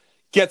kind of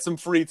get some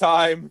free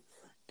time.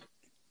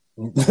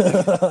 Yeah.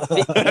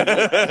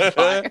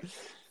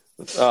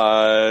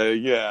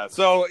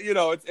 So,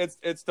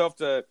 it's tough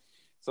to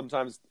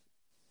sometimes.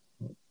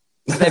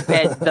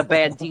 The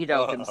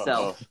Bandito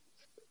himself.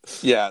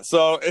 Yeah.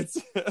 So it's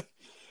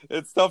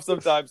tough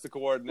sometimes to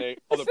coordinate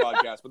other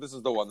podcasts, but this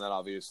is the one that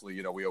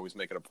obviously, we always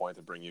make it a point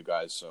to bring you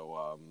guys.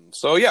 So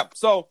yeah.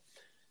 So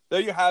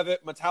there you have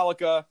it.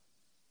 Metallica,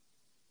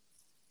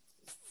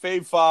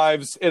 Fave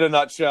Fives in a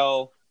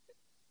nutshell.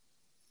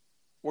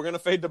 We're going to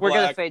fade to black. We're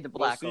going to fade to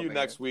black. We'll see you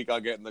next week.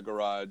 I'll get in the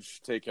garage.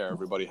 Take care,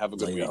 everybody. Have a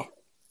good week.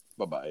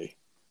 Bye-bye.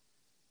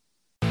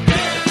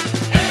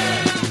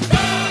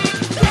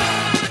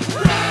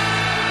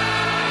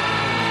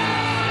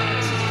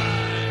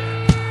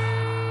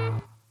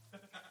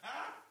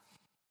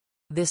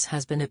 This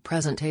has been a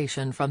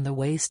presentation from the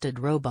Wasted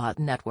Robot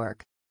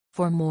Network.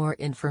 For more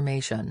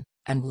information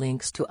and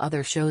links to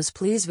other shows,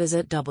 please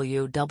visit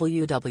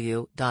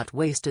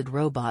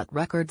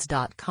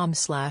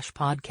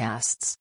www.wastedrobotrecords.com/podcasts.